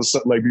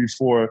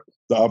the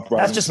uprising.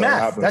 That's just math.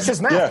 Happened. That's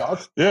just math. Yeah,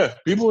 dog. yeah.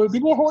 People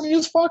are horny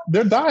as fuck.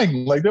 They're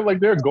dying.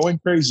 They're going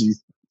crazy.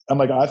 And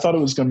like I thought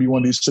it was gonna be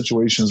one of these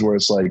situations where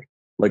it's like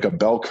a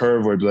bell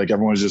curve where like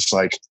everyone's just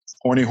like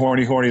horny.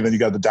 Then you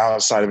got the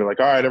downside of it, like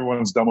all right,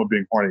 everyone's done with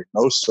being horny.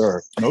 No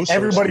sir.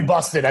 Everybody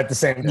busted at the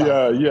same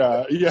time.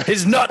 Yeah.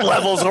 His nut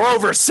levels are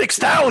over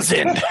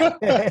 6,000.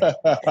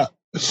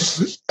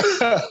 That's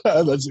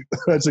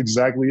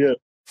exactly it.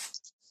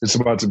 It's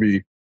about to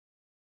be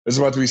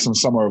some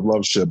summer of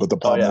love shit, but the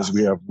problem is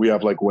we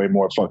have like way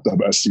more fucked up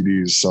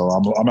STDs. So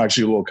I'm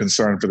actually a little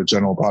concerned for the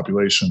general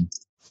population.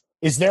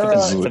 Is there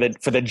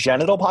for the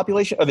genital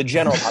population or the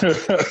general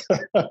population?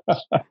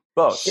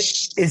 Both.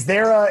 Is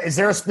there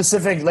a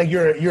specific, like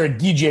you're a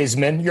DJ's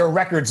man, you're a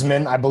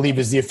recordsman, I believe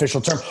is the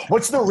official term.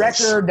 What's the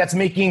record that's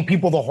making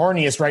people the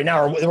horniest right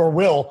now, or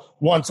will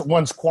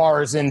once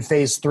Quar is in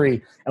phase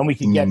 3 and we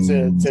can get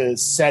to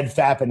said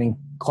fapping and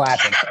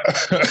clapping?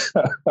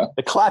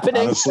 The clapping.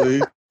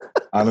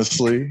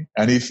 Honestly,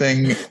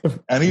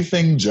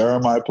 anything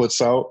Jeremiah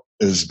puts out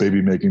is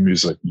baby making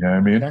music. You know what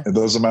I mean? Okay. It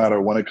doesn't matter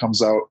when it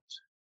comes out.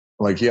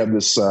 Like he had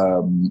this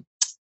who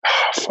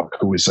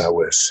is that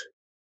with?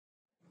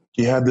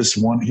 He had this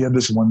one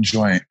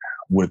joint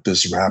with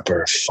this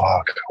rapper.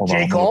 Hold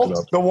J. on. Cole?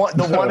 The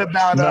one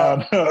about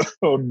No.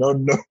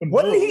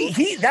 What did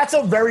he that's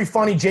a very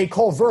funny J.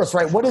 Cole verse,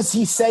 right? What does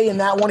he say in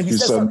that one? He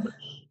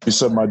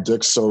said my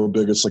dick's so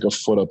big it's like a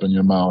foot up in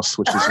your mouth,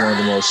 which is one of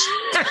the most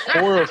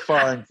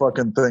horrifying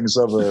fucking things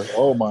ever.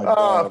 Oh my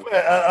God.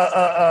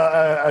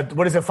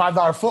 What is it,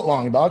 $5 foot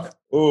long, dog?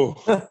 Oh.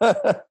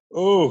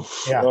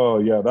 Yeah. Oh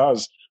yeah, that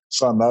was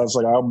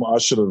like I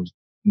should have.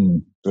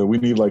 We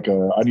need like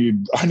I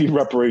need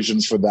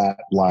reparations for that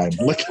line.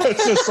 Like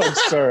it's just like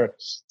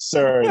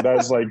sir,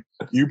 that's like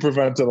you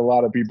prevented a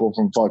lot of people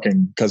from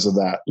fucking because of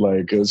that.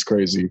 Like it's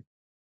crazy.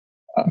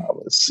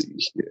 Let's see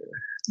here.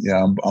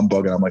 Yeah, I'm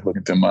bugging. I'm like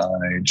looking through my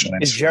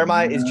giant. Is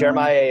Jeremiah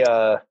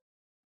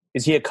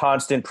is he a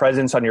constant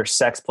presence on your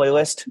sex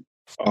playlist?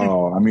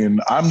 Oh, I mean,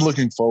 I'm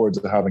looking forward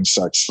to having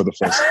sex for the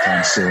first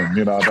time soon.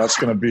 You know, that's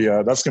gonna be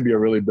a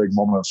really big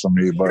moment for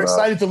me. But you're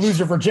excited to lose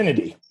your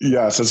virginity.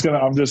 Yes, it's gonna.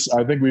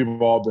 I think we've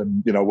all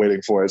been,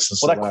 waiting for it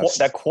since. Well,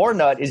 that Quar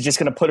nut is just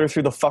gonna put her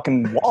through the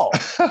fucking wall.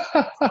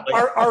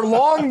 Our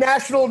long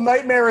national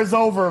nightmare is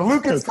over.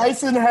 Lucas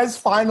Tyson has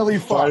finally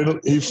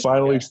fucked. He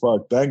finally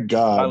fucked. Thank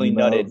God. Finally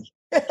nutted.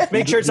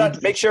 Make sure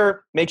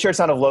it's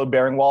not a load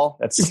bearing wall.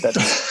 That's all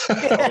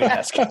we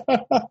ask.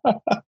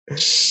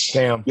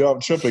 Damn. Yo, I'm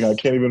tripping. I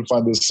can't even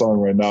find this song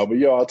right now.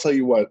 But I'll tell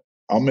you what.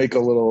 I'll make a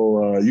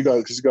little. You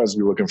guys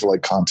be looking for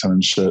like content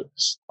and shit.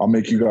 I'll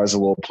make you guys a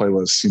little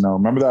playlist.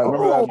 Remember that?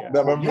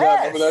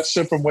 Remember that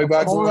shit from way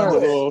back when?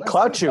 Little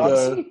Cloud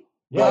Shoes.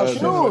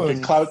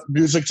 Cloud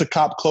music to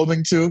cop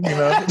clothing to.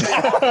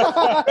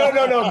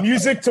 No.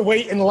 Music to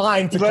wait in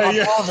line to cop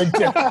clothing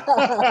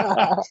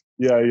to.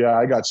 Yeah,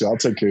 I got you. I'll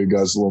take care of you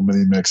guys. A little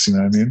mini mix. You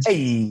know what I mean?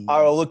 Hey.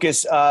 All right,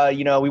 Lucas.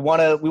 We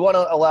want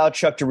to allow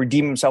Chuck to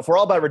redeem himself. We're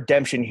all about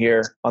redemption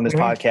here on this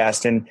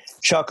podcast. And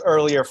Chuck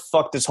earlier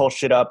fucked this whole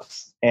shit up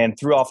and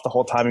threw off the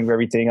whole timing of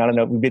everything. I don't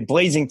know. We've been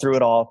blazing through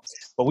it all,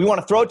 but we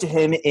want to throw it to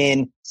him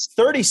in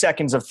 30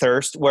 seconds of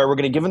thirst, where we're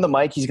going to give him the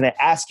mic. He's going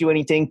to ask you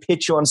anything,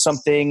 pitch you on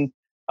something.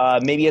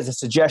 Maybe as a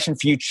suggestion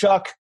for you,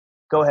 Chuck.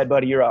 Go ahead,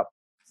 buddy. You're up.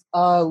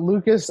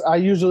 Lucas, I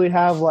usually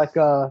have like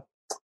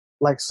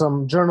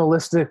some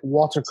journalistic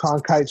Walter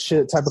Cronkite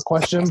shit type of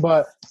question,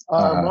 but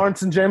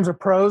Lawrence and James are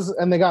pros,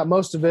 and they got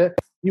most of it.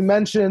 You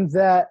mentioned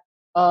that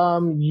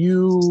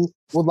you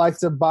would like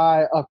to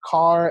buy a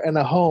car and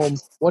a home.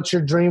 What's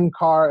your dream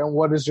car, and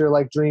what is your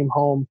like dream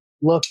home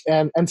look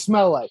and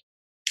smell like?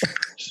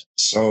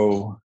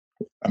 So,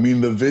 I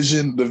mean, the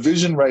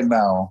vision right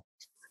now.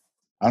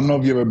 I don't know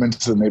if you've ever been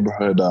to the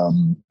neighborhood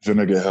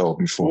Vinegar Hill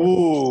before.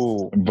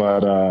 Ooh,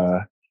 but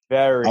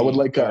very. I would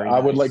like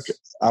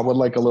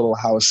a little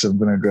house in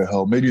Vinegar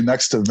Hill, maybe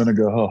next to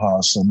Vinegar Hill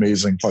House, an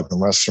amazing fucking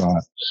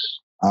restaurant.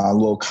 A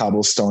little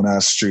cobblestone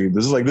ass street.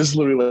 This is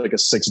literally like a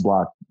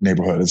 6-block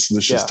neighborhood. This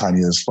just tiny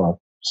as fuck.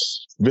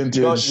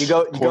 Vintage. You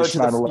go to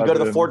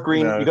the Fort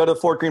Greene. You go to the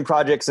Fort Greene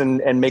projects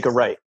and make a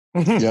right.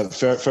 Yeah,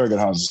 Farragut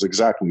houses,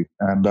 exactly.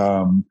 And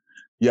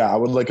I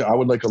would like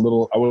a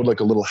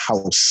little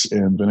house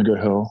in Vinegar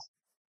Hill.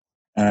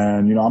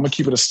 And I'm gonna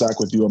keep it a stack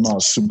with you. I'm not a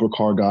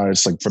supercar guy.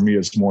 It's like, for me,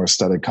 it's more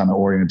aesthetic kind of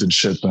oriented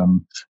shit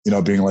than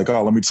being like,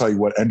 oh, let me tell you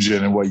what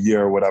engine and what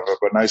year or whatever.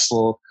 But nice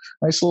little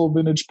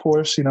vintage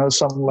Porsche,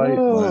 something light.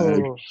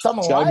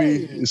 Something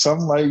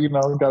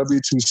light. Gotta be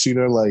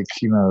 2-seater.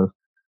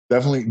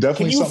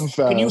 Definitely something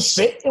fast. Can you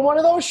fit in one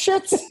of those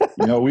shits?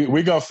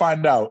 We gonna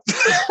find out.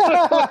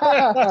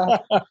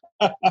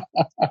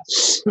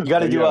 You got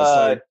to do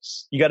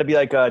you got to be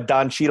like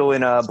Don Cheadle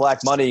in Black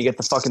Monday. You get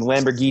the fucking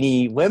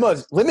Lamborghini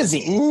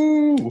limousine.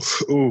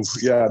 Ooh,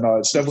 yeah, no,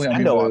 it's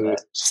definitely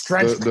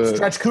Stretch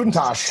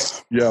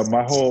Coutintosh. Yeah,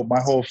 my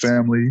whole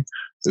family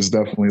is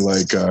definitely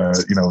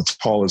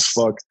tall as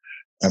fuck,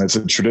 and it's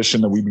a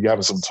tradition that we be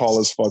having some tall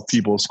as fuck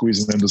people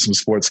squeezing into some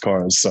sports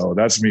cars. So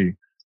that's me.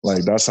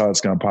 That's how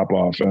it's gonna pop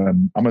off.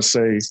 And I'm gonna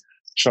say,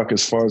 Chuck,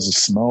 as far as the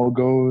smell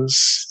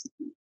goes,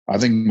 I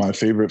think my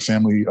favorite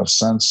family of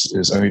scents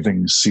is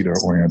anything cedar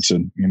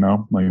oriented,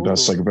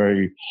 that's like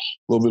very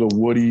little bit of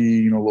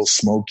woody, a little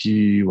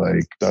smoky,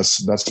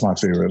 that's my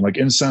favorite. Like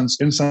incense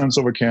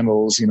over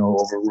candles,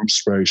 over room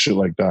spray, shit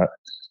like that.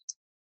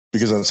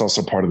 Because that's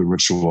also part of the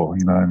ritual,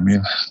 you know what I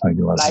mean?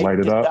 Let's light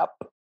it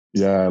up.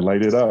 Yeah,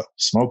 light it up,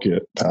 smoke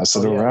it, pass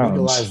it around.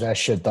 Legalize that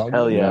shit, dog.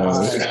 Hell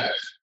yeah.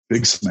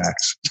 Big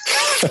smacks.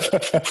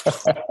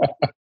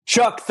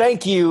 Chuck,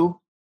 thank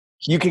you.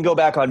 You can go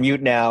back on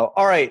mute now.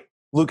 All right.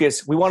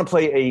 Lucas, we want to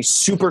play a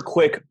super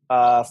quick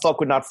fuck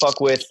with, not fuck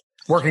with.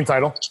 Working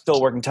title.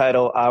 Still working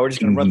title. We're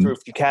just going to run through a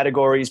few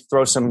categories,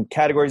 throw some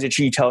categories at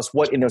you. Tell us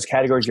what in those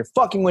categories you're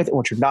fucking with and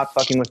what you're not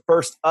fucking with.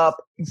 First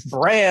up,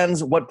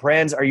 brands. What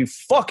brands are you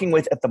fucking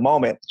with at the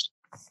moment?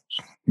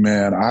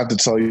 Man, I have to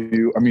tell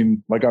you, I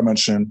mean, like I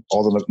mentioned,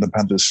 all the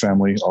Nepenthes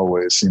family,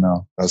 always,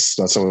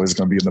 that's always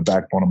going to be in the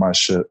backbone of my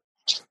shit.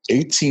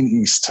 18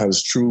 East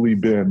has truly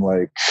been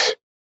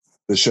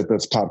the shit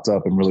that's popped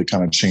up and really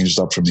kind of changed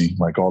up for me.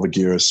 All the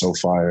gear is so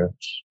fire.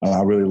 And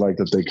I really like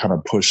that they kind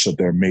of push that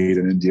they're made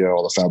in India.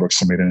 All the fabrics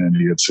are made in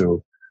India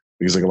too.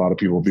 Because a lot of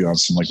people be on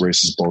some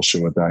racist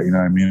bullshit with that. You know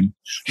what I mean?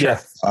 Yeah.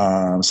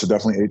 So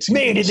definitely 18.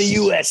 Made in the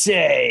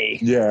USA.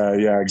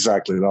 Yeah,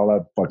 exactly. All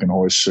that fucking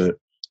horse shit.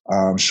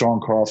 Sean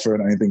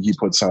Crawford, anything he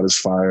puts out is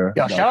fire.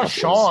 Yeah, shout out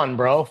Sean,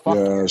 bro. Fuck.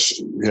 Yeah,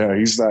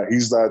 he's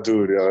that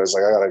dude. It's I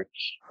got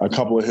a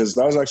couple of his.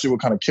 That was actually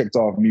what kind of kicked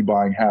off me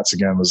buying hats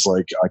again. Was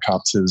I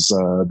copped his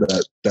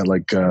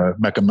that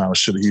Mecca Mouse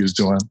shit he was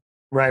doing.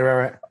 Right.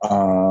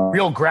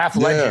 Real graph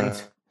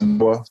legend.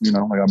 Well,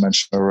 like I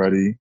mentioned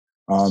already.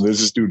 There's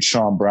this dude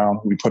Sean Brown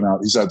who we put out.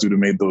 He's that dude who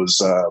made those.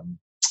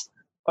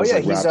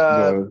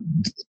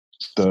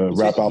 The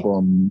rap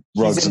album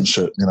rugs and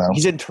shit,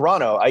 He's in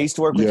Toronto. I used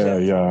to work with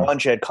him a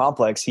bunch at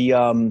Complex. He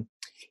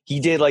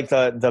did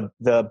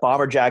the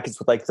bomber jackets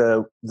with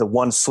the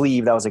one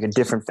sleeve that was a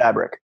different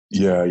fabric.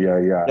 Yeah.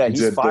 Yeah,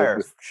 he's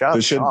fire. Shout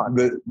out Sean.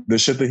 The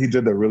shit that he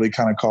did that really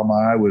kind of caught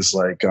my eye was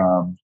I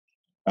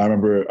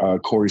remember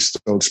Corey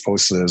Stokes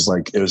posted it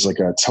was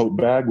a tote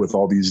bag with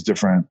all these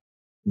different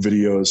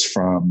videos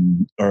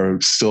or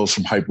stills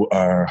from Hype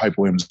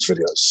Williams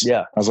videos.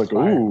 Yeah. I was like,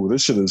 ooh,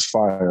 this shit is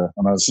fire.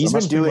 And he's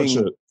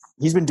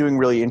been doing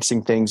really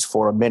interesting things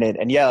for a minute.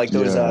 And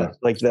those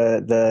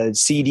the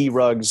CD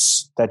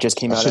rugs that just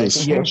came out. That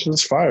shit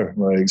is fire.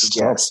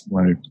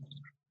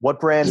 What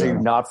brands are you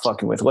not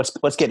fucking with?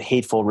 Let's get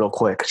hateful real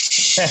quick.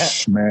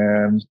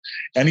 Man,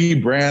 any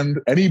brand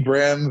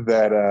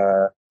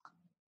that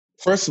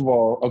first of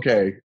all,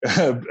 okay,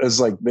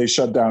 it's they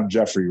shut down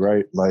Jeffrey,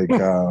 right?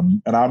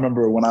 And I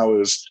remember when I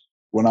was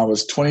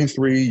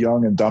 23,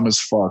 young and dumb as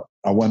fuck,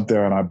 I went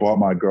there and I bought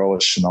my girl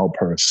a Chanel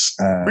purse.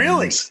 And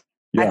really?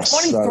 Yes.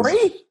 At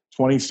 23?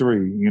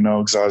 23,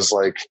 because I was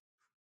like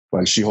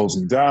she holds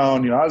me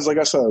down. I was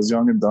I said, I was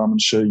young and dumb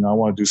and shit. I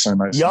want to do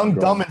something nice. Young,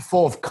 dumb, and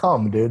full of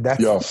cum, dude.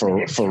 That's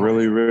for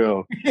really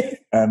real.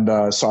 And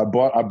so I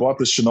bought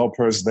the Chanel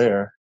purse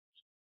there,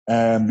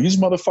 and these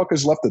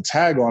motherfuckers left a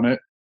tag on it.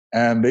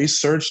 And they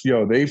searched,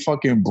 they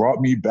fucking brought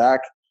me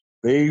back.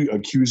 They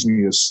accused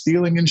me of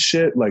stealing and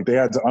shit. They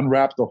had to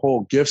unwrap the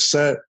whole gift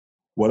set,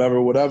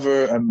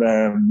 whatever. And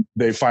then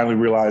they finally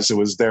realized it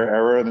was their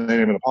error and they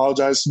didn't even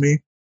apologize to me.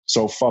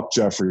 So fuck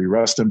Jeffrey.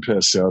 Rest in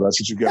piss, yo. That's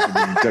what you get for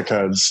being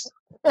dickheads.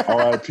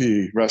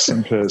 R.I.P. Rest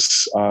in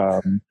piss.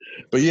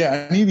 But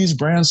yeah, any of these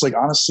brands, like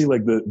honestly,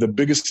 like the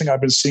biggest thing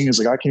I've been seeing is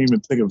like I can't even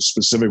think of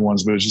specific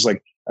ones, but it's just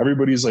like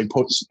everybody's like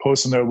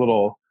posting their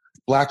little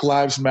Black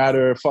Lives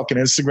Matter fucking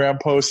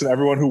Instagram posts, and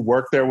everyone who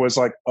worked there was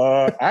like,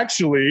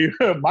 actually,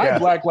 my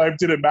Black life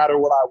didn't matter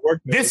when I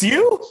worked there. This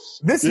you?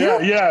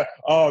 Yeah.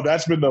 Oh,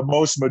 that's been the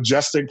most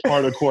majestic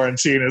part of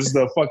quarantine is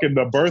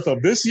the birth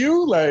of this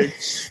you. Like,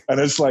 and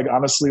it's like,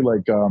 honestly,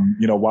 like,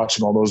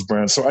 watching all those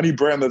brands. So any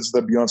brand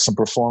that be on some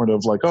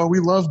performative, like, oh, we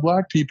love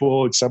Black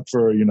people, except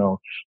for,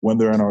 when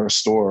they're in our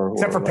store.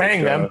 Except for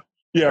paying them.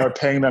 Yeah, or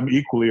paying them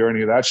equally or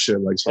any of that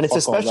shit. Like, so and it's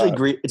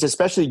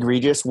especially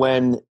egregious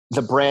when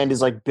the brand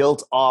is like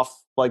built off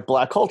like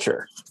Black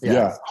culture.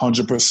 Yeah,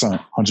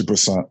 100%.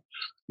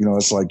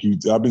 It's like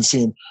I've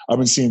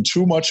been seeing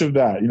too much of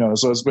that.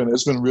 So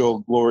it's been real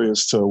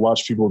glorious to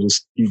watch people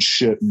just eat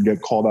shit and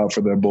get called out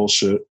for their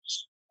bullshit.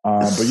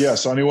 But yeah,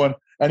 so anyone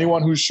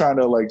who's trying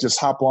to like just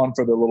hop on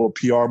for the little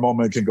PR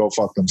moment can go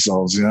fuck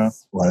themselves.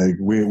 Like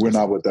we're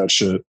not with that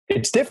shit.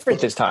 It's different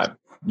this time.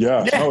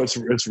 Yeah. No, it's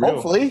real.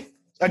 Hopefully.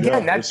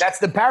 Again, that's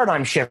the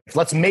paradigm shift.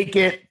 Let's make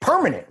it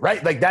permanent,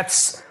 right? Like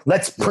let's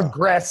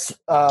progress.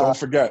 Don't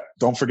forget.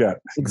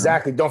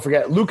 Exactly. Don't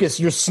forget. Lucas,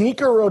 your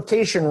sneaker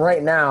rotation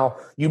right now,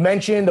 you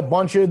mentioned a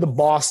bunch of the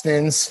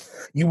Bostons.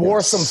 You wore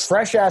some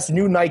fresh ass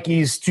new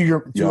Nikes to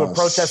a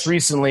protest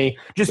recently.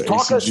 Just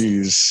talk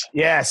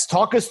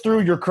us through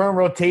your current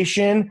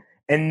rotation,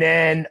 and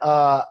then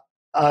what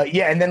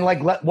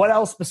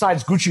else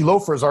besides Gucci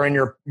loafers are in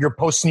your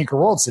post sneaker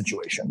world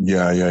situation?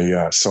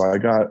 Yeah. So I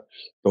got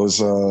those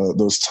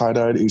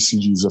tie-dyed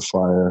ACGs are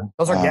fire.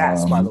 Those are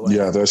gas, by the way.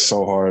 Yeah, they're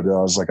so hard. I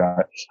was like,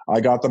 I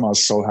got them. I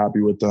was so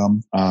happy with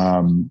them.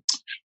 And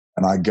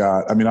I'm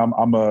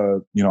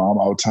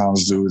out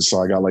towns dude.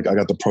 So I got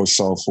the Pro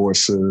Cell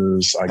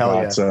Forces. I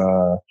got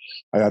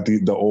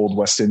the old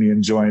West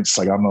Indian joints.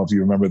 Like, I don't know if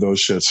you remember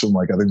those shits from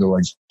I think they're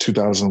like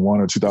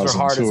 2001 or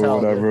 2002 or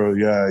whatever.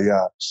 Dude.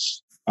 Yeah.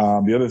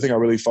 The other thing I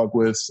really fuck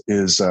with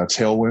is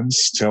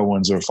Tailwinds.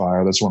 Tailwinds are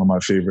fire. That's one of my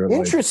favorite.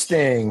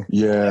 Interesting.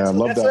 I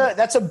love that.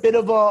 That's a bit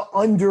of a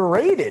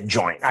underrated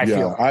joint. I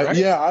feel.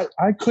 Right?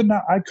 I could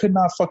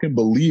not fucking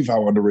believe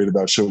how underrated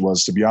that shit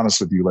was. To be honest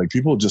with you, like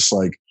people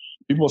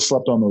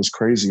slept on those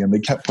crazy, and they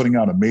kept putting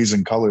out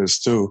amazing colors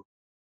too.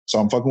 So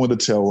I'm fucking with the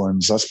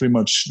Tailwinds. That's pretty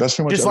much just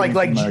like GR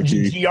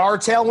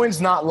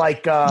Tailwinds, not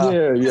like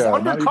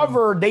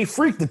undercover. They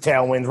freak the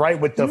Tailwinds, right?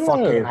 With the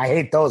fucking, I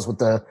hate those with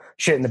the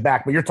shit in the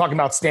back. But you're talking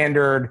about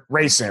standard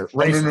racer.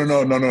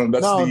 No.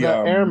 That's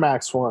the Air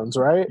Max ones,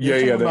 right?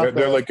 Yeah.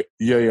 They're like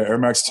Air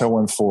Max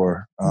Tailwind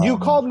 4. You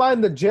called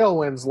mine the Jail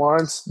Winds,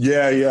 Lawrence.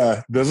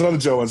 Yeah. There's another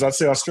Jail Winds. That's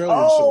the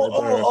Australian shit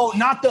right there.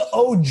 Not the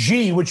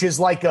OG, which is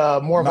like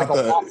more of like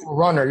a waffle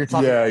runner. You're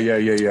talking.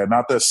 Yeah.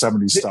 Not the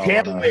 70s style.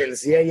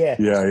 Tailwinds.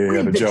 Yeah.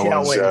 The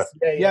Jail Winds.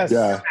 Yes.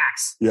 Air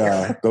Max.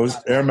 Yeah. Those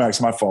Air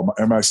Max. My fault.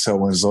 Air Max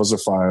Tailwinds. Those are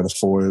fire. The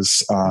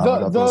 4s.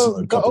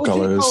 The OG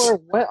color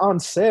went on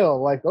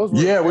sale. Like those.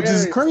 Which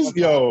is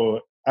crazy, yo.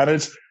 And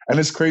it's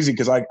crazy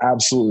because I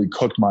absolutely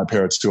cooked my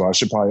pair too. I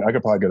could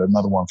probably get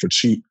another one for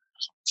cheap.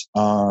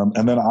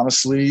 And then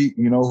honestly,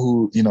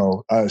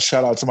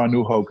 shout out to my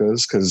new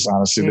Hokas because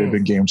honestly they've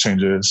been game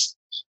changers.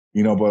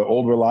 But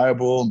old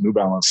reliable New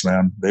Balance,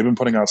 man, they've been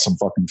putting out some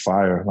fucking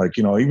fire. Like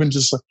even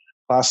just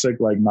classic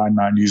like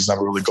 990s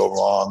never really go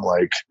wrong.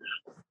 Like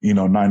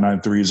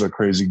 993s are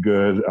crazy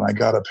good. And I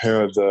got a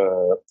pair of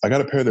their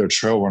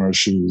Trail Runner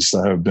shoes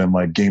that have been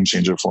like game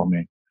changer for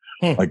me.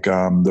 Like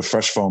the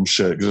Fresh Foam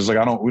shit, because it's like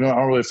I don't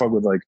really fuck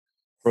with, like,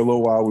 for a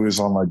little while we was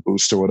on like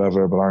Boost or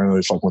whatever, but I don't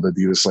really fuck with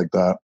Adidas like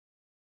that.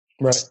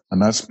 Right.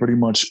 And that's pretty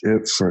much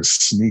it for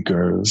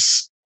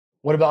sneakers.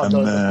 What about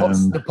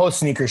the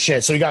post sneaker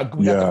shit? So we got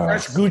the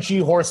fresh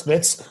Gucci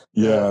Horsebits.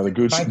 Yeah, the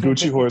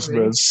Gucci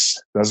Horsebits.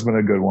 That's been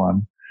a good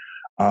one.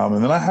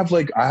 And then I have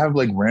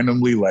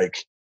randomly like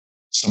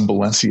some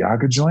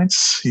Balenciaga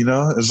joints.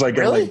 It's like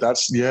really?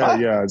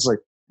 It's like.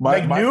 My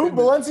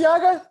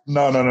Balenciaga?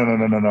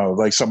 No.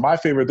 Like, so my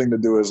favorite thing to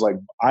do is like,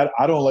 I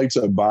don't like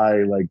to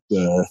buy like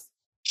the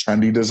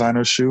trendy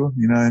designer shoe.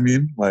 You know what I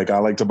mean? Like, I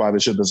like to buy the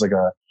shit that's like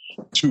a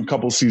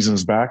couple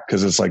seasons back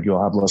because it's like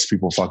you'll have less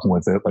people fucking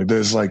with it. Like,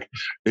 there's like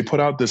they put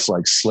out this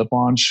like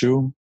slip-on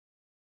shoe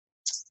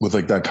with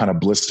like that kind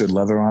of blistered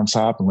leather on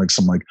top and like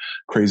some like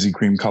crazy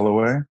cream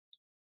colorway.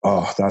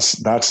 Oh, that's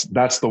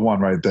the one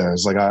right there.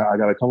 It's like I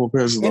got a couple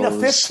pairs of those. In a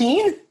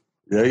 15?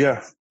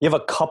 Yeah. You have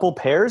a couple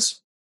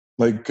pairs?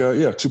 Like,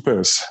 2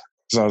 pairs.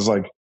 So I was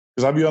like,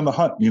 because I'd be on the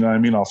hunt, you know what I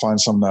mean? I'll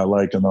find something that I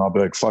like, and then I'll be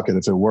like, fuck it.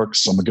 If it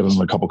works, I'm going to get it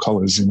in a couple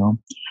colors, And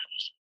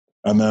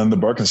then the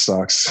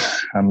Birkenstocks.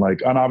 And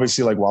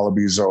obviously, like,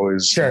 Wallabies are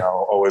always,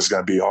 always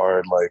going to be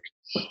hard. Like,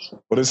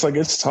 but it's like,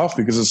 it's tough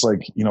because it's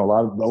like, a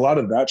lot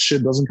of that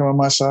shit doesn't come in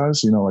my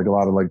size, like a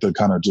lot of like the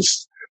kind of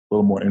just a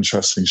little more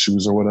interesting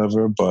shoes or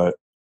whatever. But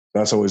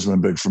that's always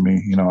been big for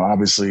me.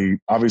 Obviously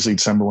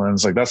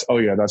Timberlands, like that's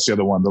the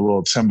other one, the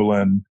little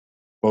Timberland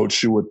boat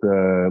shoe with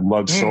the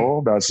lug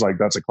sole. That's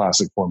a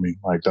classic for me.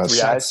 Like that's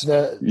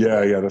the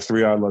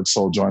 3-eye lug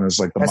sole joint is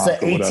like the that's the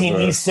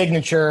 18E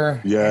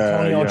signature.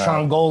 Antonio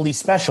Trongoli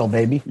special,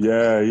 baby.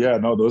 Yeah.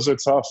 No, those are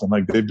tough, and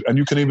like and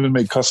you can even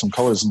make custom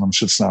colors in them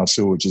shits now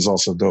too, which is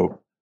also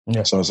dope.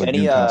 Yeah. So it's like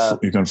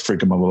you can freak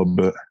them a little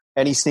bit.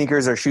 Any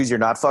sneakers or shoes you're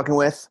not fucking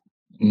with?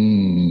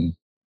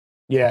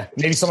 Yeah,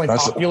 maybe something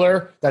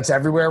popular that's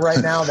everywhere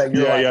right now that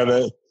you're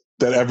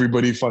that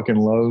everybody fucking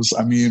loves.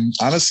 I mean,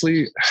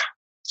 honestly,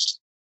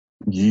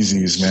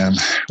 Yeezys, man.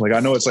 Like,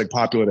 I know it's like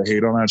popular to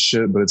hate on that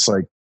shit, but it's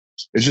like,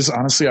 it's just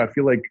honestly, I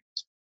feel like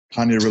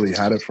Kanye really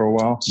had it for a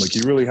while. Like,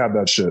 he really had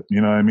that shit. You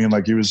know what I mean?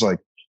 Like, he was like,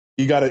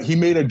 he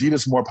made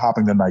Adidas more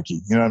popping than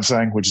Nike. You know what I'm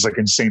saying? Which is like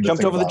insane.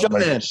 Jumped over the jump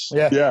man.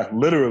 Yeah,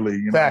 literally.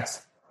 You know?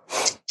 Facts.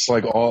 It's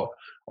like all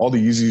the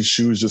Yeezy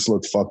shoes just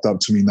look fucked up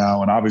to me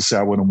now, and obviously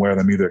I wouldn't wear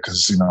them either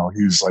because he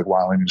was like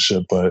wilding and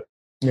shit. But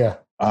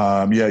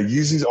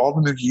Yeezys, all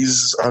the new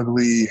Yeezys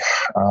ugly.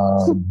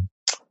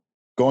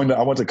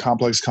 I went to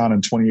Complex Con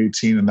in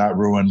 2018, and that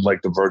ruined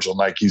like the Virgil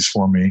Nikes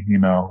for me.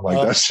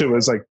 That shit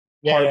was like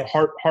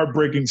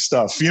heartbreaking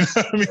stuff. You know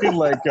what I mean?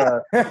 Like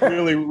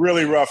really,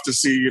 really rough to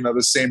see.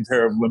 The same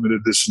pair of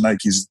limited edition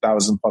Nikes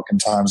 1,000 fucking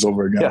times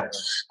over again. Yeah.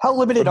 How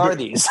limited are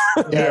these?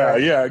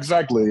 Yeah,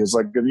 exactly. It's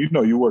like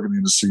you work in the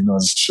industry,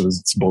 this shit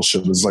it's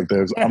bullshit. It's like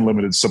there's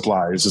unlimited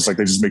supply. It's just like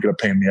they just make it a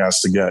pain in the ass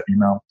to get.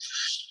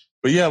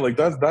 But yeah, like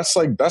that's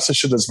the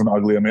shit that's been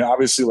ugly. I mean,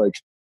 obviously, like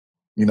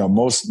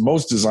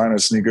most designer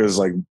sneakers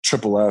like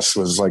Triple S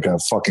was like a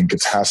fucking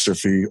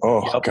catastrophe.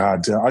 Oh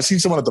God, damn. I seen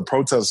someone at the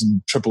protest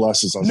in Triple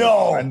S's.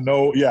 No, I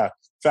know. Yeah,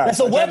 fact. That's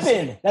a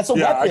weapon.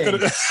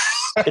 Weapon.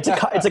 It's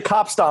a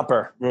cop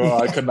stomper.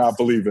 Well, I could not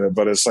believe it,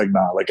 but it's like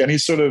not like any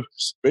sort of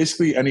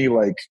basically any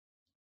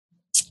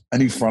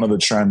front of the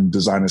trend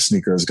designer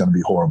sneaker is going to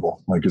be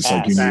horrible. Like it's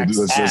like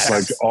it's just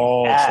like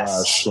all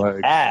trash,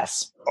 like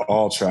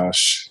all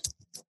trash.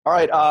 All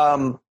right,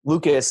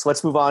 Lucas,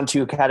 let's move on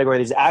to a category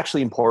that is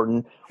actually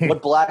important.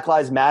 What Black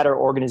Lives Matter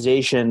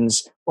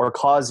organizations or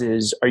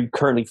causes are you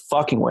currently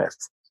fucking with?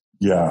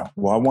 Yeah,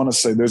 well, I want to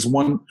say there's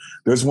one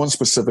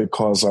specific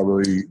cause that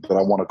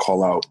I want to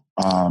call out.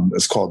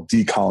 It's called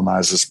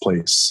Decolonize This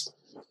Place.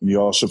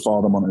 You all should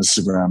follow them on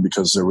Instagram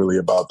because they're really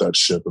about that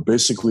shit. But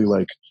basically,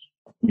 like,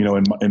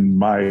 in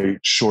my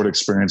short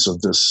experience of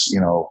this,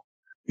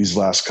 these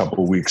last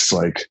couple of weeks,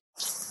 like,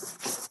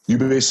 you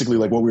basically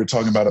like what we were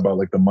talking about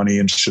like the money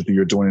and shit that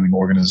you're donating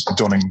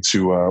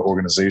to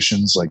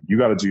organizations. Like you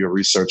got to do your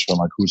research on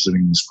like who's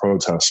leading these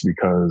protests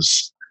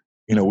because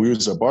we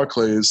was at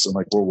Barclays and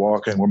like we're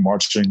walking, we're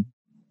marching,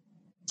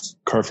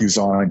 curfew's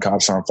on, and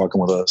cops aren't fucking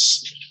with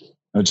us.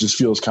 And it just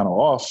feels kind of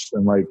off.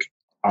 And like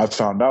I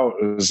found out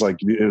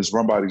it was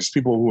run by these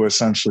people who were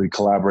essentially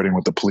collaborating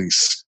with the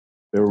police.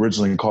 They were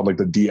originally called like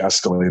the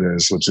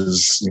de-escalators, which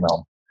is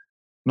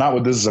not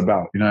what this is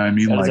about. You know what I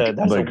mean?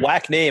 That's a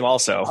whack name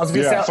also. I was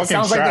gonna say,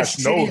 sounds trash.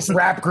 Like the shittiest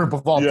rap group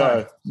of all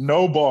time.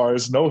 No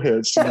bars, no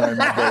hits. You know what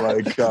I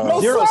mean?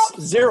 But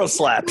zero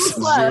slaps.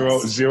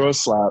 Zero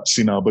slaps,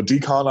 But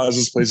Decolonize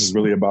This Place is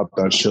really about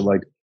that shit.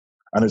 Like,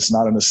 and it's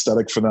not an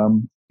aesthetic for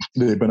them.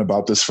 They've been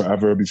about this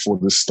forever before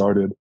this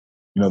started.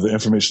 The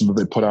information that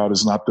they put out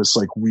is not this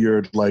like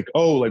weird, like,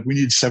 we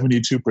need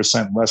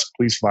 72% less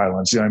police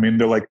violence. You know what I mean?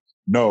 They're like,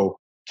 no.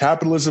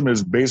 Capitalism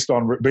is based in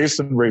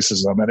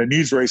racism, and it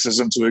needs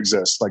racism to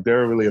exist. Like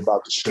they're really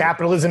about the shit.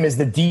 Capitalism is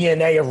the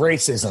DNA of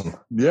racism.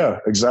 Yeah,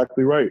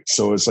 exactly right.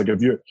 So it's like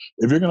if you're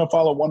gonna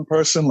follow one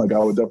person, like I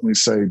would definitely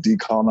say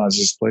Decolonize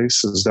This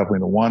Place is definitely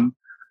the one.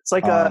 It's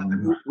like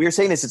we were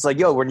saying this. It's like,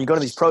 when you go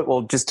to these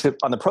on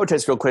the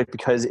protest real quick,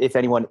 because if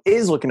anyone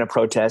is looking to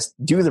protest,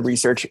 do the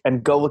research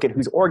and go look at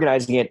who's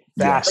organizing it.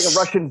 Yes. It's like a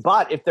Russian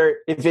bot. If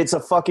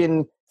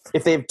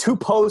they have two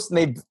posts and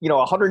they've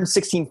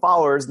 116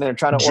 followers and they're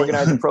trying to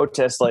organize a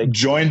protest, like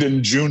joined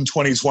in June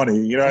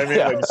 2020, you know what I mean?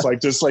 Yeah. Like, it's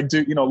like just like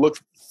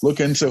look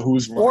into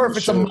who's or if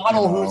it's a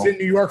model who's in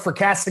New York for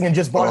casting and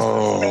just bought a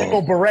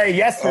Kangol beret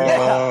yesterday.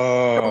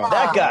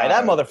 That guy,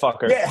 that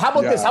motherfucker. Yeah, how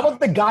about this? How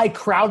about the guy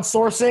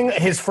crowdsourcing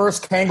his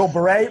first Kangol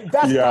beret?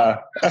 That's right?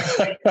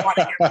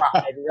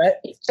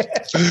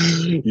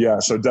 Yeah,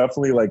 so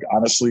definitely, like,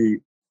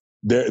 honestly,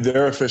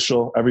 they're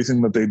official.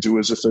 Everything that they do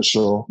is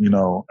official,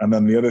 And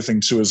then the other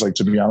thing too is, like,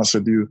 to be honest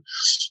with you,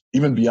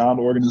 even beyond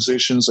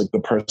organizations, like the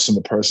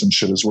person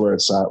shit is where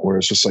it's at, where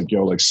it's just like,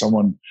 like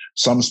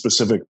some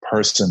specific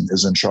person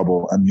is in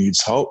trouble and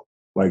needs help.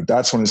 Like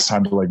that's when it's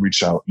time to like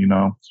reach out,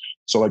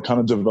 So like kind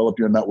of develop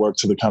your network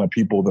to the kind of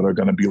people that are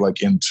going to be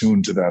like in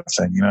tune to that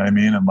thing. You know what I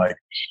mean?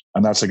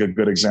 And that's like a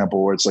good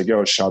example where it's like,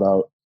 shout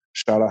out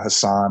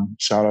Hassan,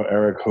 shout out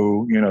Eric,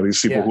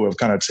 these people who have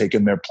kind of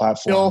taken their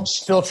platforms.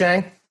 Phil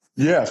Chang.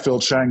 Yeah, Phil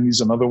Chang,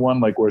 he's another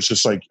one, like, where it's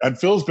just like, and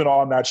Phil's been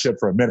on that shit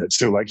for a minute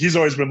too. Like, he's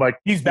always been like,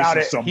 he's about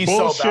it. He's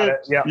bullshit. So about it.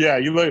 Yeah. Yeah.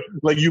 You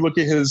look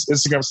at his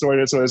Instagram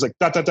story, it's always like,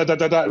 but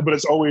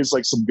it's always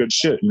like some good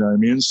shit. You know what I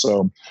mean?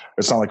 So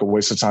it's not like a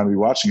waste of time to be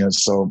watching it.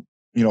 So,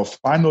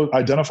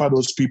 identify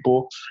those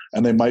people,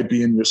 and they might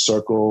be in your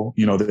circle.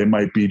 They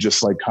might be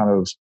just like kind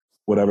of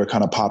whatever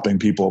kind of popping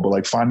people, but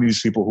like find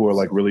these people who are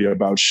like really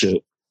about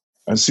shit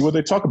and see what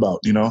they talk about,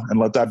 and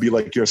let that be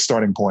like your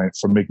starting point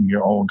for making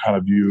your own kind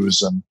of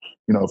views and,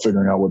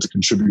 figuring out what to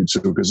contribute to,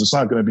 because it's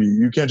not going to be,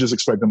 you can't just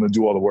expect them to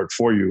do all the work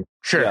for you.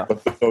 Sure. Yeah.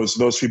 But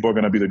those people are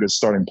going to be the good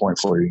starting point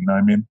for you. You know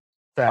what I mean?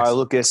 All right,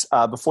 Lucas,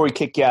 before we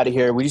kick you out of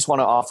here, we just want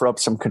to offer up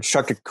some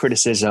constructive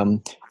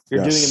criticism.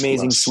 You're doing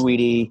amazing,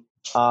 sweetie.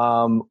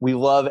 We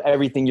love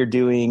everything you're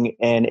doing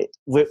and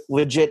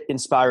legit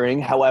inspiring.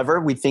 However,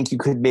 we think you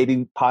could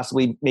maybe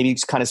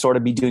kind of sort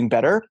of be doing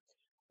better.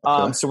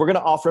 Okay. So we're going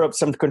to offer up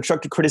some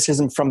constructive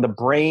criticism from the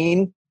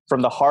brain,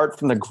 from the heart,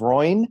 from the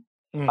groin.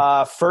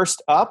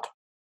 First up,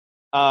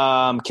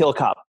 kill a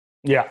cop.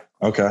 Yeah.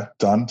 Okay.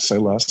 Done. Say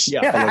less.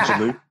 Yeah.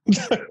 Allegedly.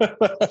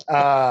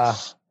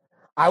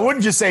 I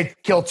wouldn't just say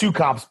kill 2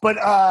 cops, but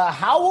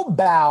how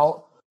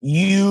about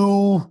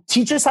you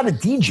teach us how to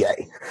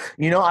DJ?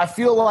 I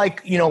feel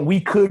like,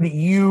 we could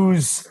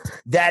use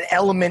that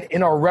element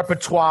in our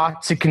repertoire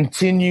to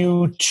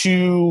continue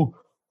to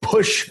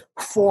push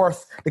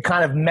forth the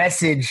kind of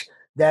message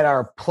that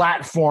our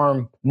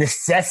platform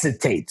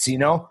necessitates,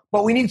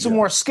 but we need some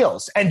more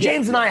skills. And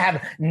James and I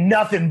have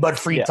nothing but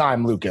free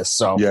time, Lucas.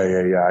 So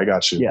yeah. I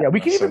got you. Yeah, we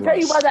can even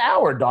pay you by the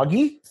hour,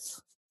 doggy.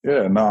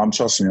 Yeah, no, I'm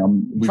trusting you.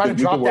 I'm trying to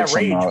drop that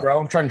rage,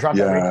 bro. I'm trying to drop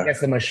that rage against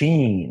the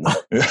machine.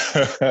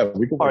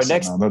 All right,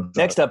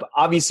 next up,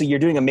 obviously you're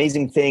doing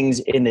amazing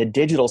things in the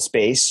digital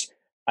space.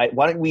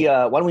 Why don't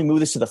we move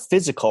this to the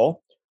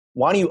physical?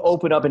 Why don't you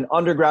open up an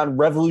underground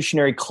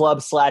revolutionary club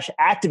 /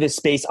 activist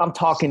space? I'm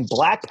talking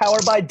Black Power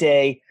by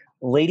day,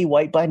 Lady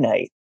White by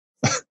night.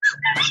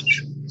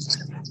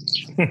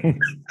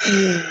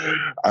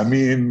 I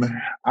mean,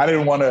 I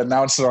didn't want to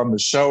announce it on the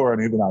show or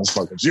anything. I was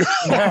fucking with you.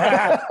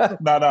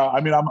 No.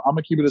 I mean, I'm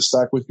gonna keep it a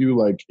stack with you.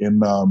 Like in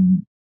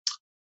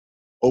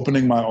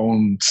opening my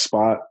own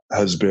spot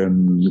has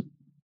been,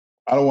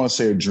 I don't want to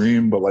say a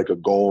dream, but like a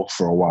goal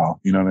for a while.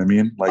 You know what I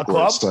mean? Like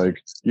where it's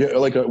like, it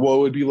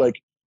would be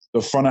like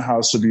the front of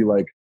house would be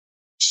like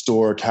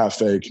store,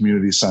 cafe,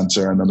 community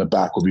center, and then the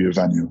back will be a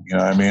venue. You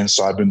know what I mean?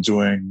 So I've been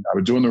doing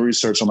the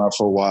research on that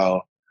for a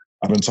while.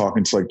 I've been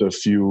talking to like the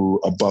few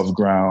above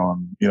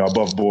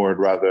board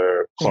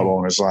rather club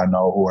owners I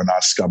know who are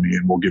not scummy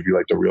and will give you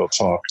like the real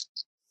talk.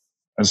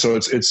 And so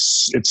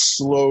it's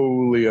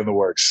slowly in the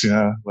works.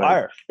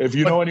 Like, if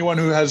you know anyone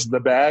who has the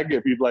bag,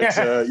 if you'd like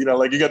to,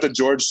 like you got the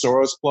George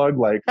Soros plug,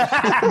 like.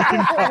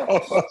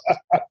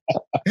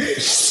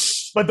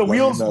 But the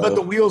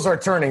wheels are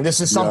turning.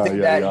 This is something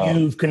that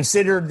you've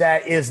considered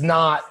that is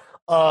not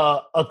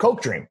a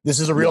Coke dream. This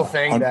is a real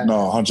thing.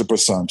 No,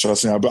 100%.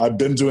 Trust me. I've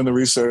been doing the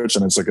research,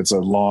 and it's a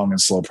long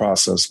and slow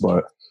process.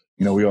 But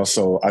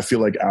I feel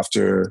like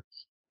after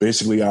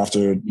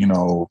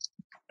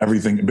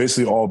everything,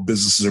 basically all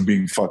businesses are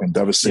being fucking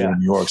devastated in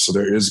New York. So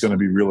there is going to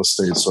be real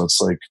estate. So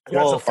it's like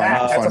that's a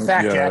fact.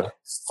 Jack.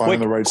 Finding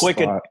the right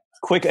spot.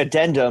 Quick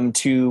addendum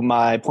to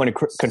my point of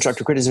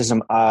constructive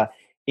criticism.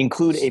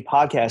 Include a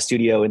podcast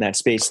studio in that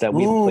space that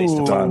we've placed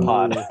to run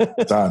pod.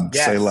 Done.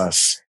 Yes. Say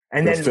less.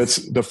 And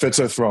the fits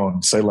are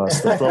thrown. Say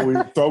less. The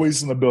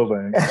throwies in the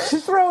building.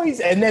 Throwies.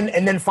 And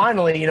then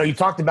finally, you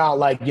talked about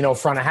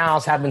front of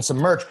house, having some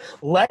merch.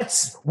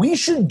 We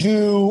should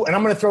do, and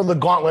I'm going to throw the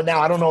gauntlet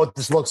now. I don't know what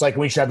this looks like.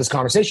 We should have this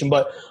conversation,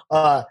 but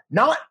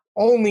not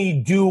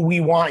only do we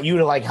want you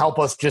to help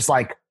us just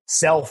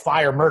sell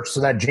fire merch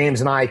so that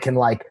James and I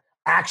can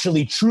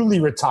actually truly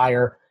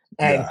retire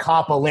and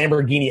cop a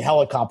Lamborghini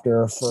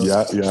helicopter for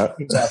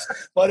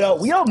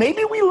But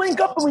maybe we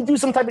link up and we do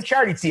some type of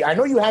charity. See, I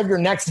know you have your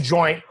next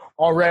joint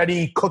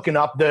already cooking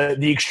up,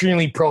 the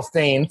extremely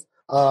profane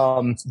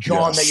John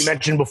that you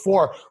mentioned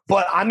before.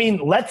 But I mean,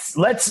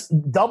 let's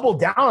double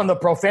down on the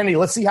profanity.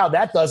 Let's see how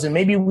that does, and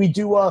maybe we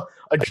do a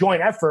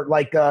joint effort.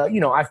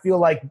 I feel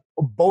like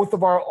both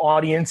of our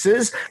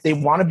audiences, they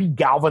want to be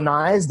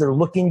galvanized. They're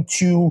looking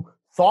to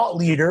thought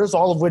leaders,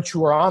 all of which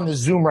who are on the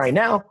Zoom right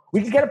now.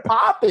 We can get it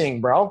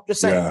popping, bro.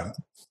 Just saying. Yeah,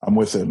 I'm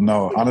with it.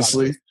 No,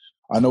 honestly,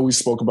 I know we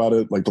spoke about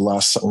it the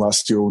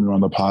last year when we were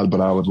on the pod,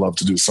 but I would love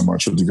to do some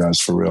merch with you guys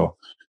for real.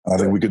 I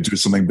think we could do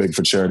something big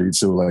for charity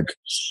too.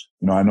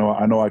 I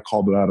know I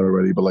called it out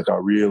already, but I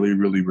really,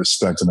 really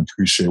respect and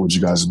appreciate what you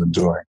guys have been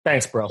doing.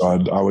 Thanks, bro. So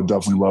I would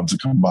definitely love to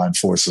combine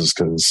forces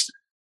because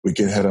we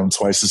can hit them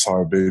twice as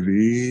hard,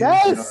 baby.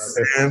 Yes.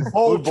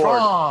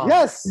 Voltron.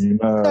 Yes. You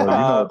know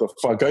what the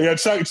fuck. Yeah,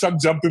 Chuck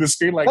jumped through the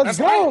screen let's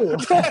go.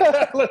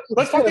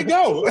 Let's fucking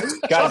go.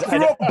 Guys,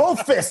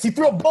 he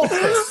threw up both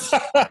fists.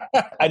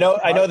 I know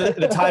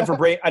the time for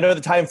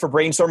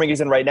brainstorming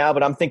isn't right now,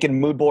 but I'm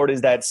thinking mood board is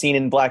that scene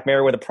in Black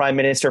Mirror where the Prime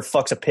Minister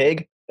fucks a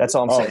pig. That's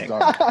all I'm saying.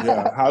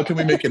 Yeah. How can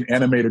we make an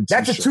animated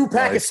That's t-shirt? a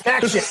 2-pack of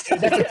smack shit.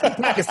 That's a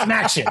 2-pack of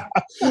smack shit.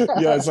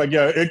 Yeah, it's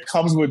it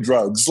comes with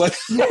drugs.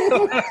 In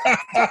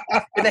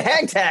the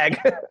hang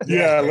tag.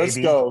 Yeah, let's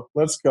go.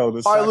 All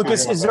right,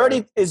 Lucas, is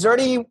there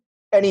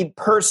any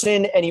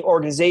person, any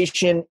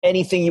organization,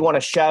 anything you want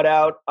to shout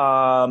out?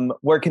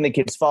 Where can the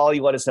kids follow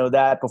you? Let us know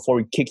that before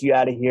we kick you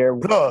out of here.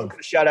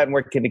 Shout out and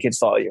where can the kids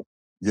follow you?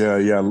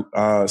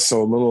 Yeah.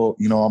 So a little,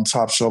 I'm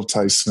Top Shelf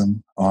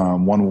Tyson,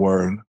 one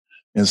word.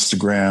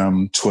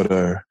 Instagram,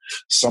 Twitter.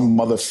 Some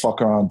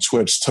motherfucker on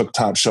Twitch took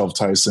Top Shelf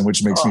Tyson,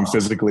 which makes me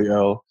physically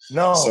ill.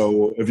 No.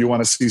 So if you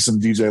want to see some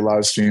DJ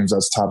live streams,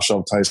 that's Top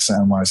Shelf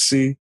Tyson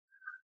NYC.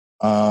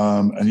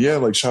 And yeah,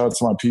 like shout out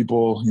to my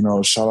people, you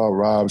know, shout out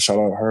Rob, shout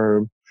out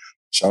Herb,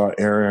 shout out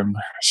Aaron,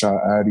 shout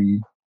out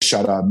Addy,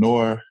 shout out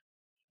Noor,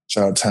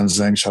 shout out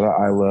Tenzing, shout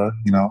out Isla,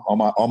 you know,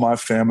 all my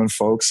fam and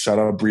folks, shout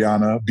out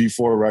Brianna,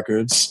 B4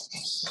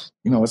 Records.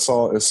 You know, it's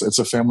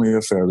a family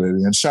affair,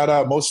 baby. And shout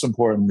out, most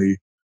importantly,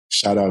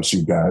 shout out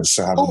you guys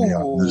for having me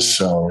on this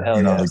show. Hell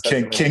you know, yes,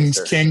 the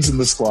kings in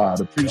the squad.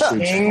 Appreciate you.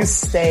 Kings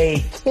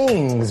stay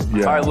kings.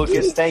 Yeah. All right,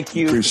 Lucas, thank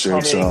you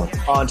Appreciate for coming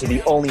on to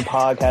the only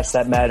podcast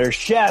that matters.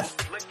 Chef,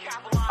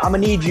 I'm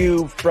going to need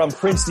you from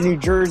Princeton, New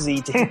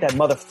Jersey to hit that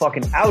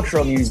motherfucking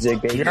outro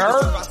music, baby.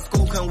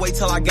 School couldn't wait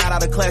till I got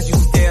out of class. You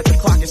stare at the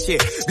clock and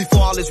shit.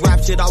 Before all this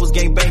rap shit, I was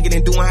gang banging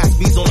and doing high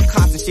speeds on the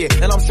cops and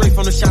shit. And I'm straight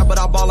from the shop, but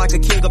I ball like a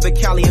king up in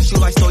Cali and shoot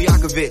like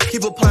Stojakovic.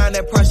 Keep applying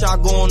that pressure, I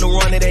go on the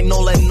run. It ain't no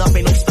letting up,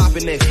 ain't no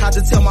stopping it. Had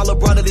to tell my little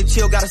brother to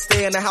chill, gotta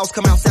stay in the house,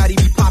 come outside, he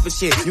be popping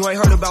shit. You ain't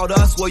heard about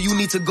us? Well, you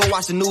need to go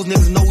watch the news,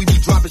 niggas know we be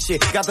dropping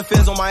shit. Got the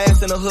feds on my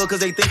ass in the hood, cause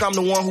they think I'm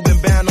the one who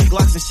been banning them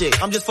Glocks and shit.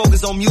 I'm just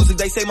focused on music,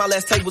 they say my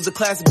last tape was a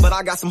classic, but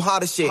I got some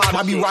hotter shit.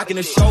 I be rocking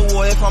the show,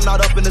 or if I'm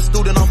not up in the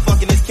studio, I'm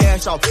fucking this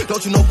cash off.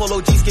 Don't you know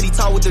Polo G skinny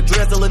tall with the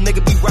dreads, the little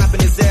nigga be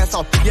rapping his ass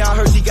off. Yeah, I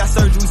heard she got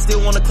surgery,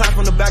 still wanna clap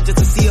from the back just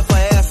to see if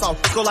her ass off.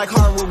 Go like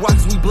hardwood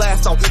rocks, we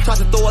blast off. Tried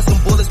to throw us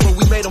some bullets, but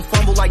we made them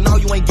fumble like, no,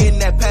 you ain't getting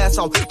that pass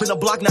off. Been a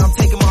block, now I'm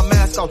taking my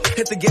mask off.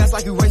 Hit the gas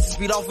like you racing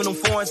speed off in them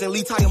foreigns and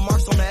leave tire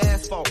marks on the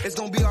asphalt. It's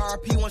gonna be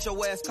RRP once your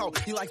ass caught.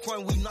 He like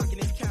front, we knocking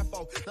his cap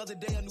off. The other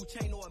day a new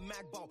chain or a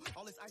Mac ball.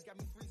 All this ice got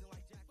me free.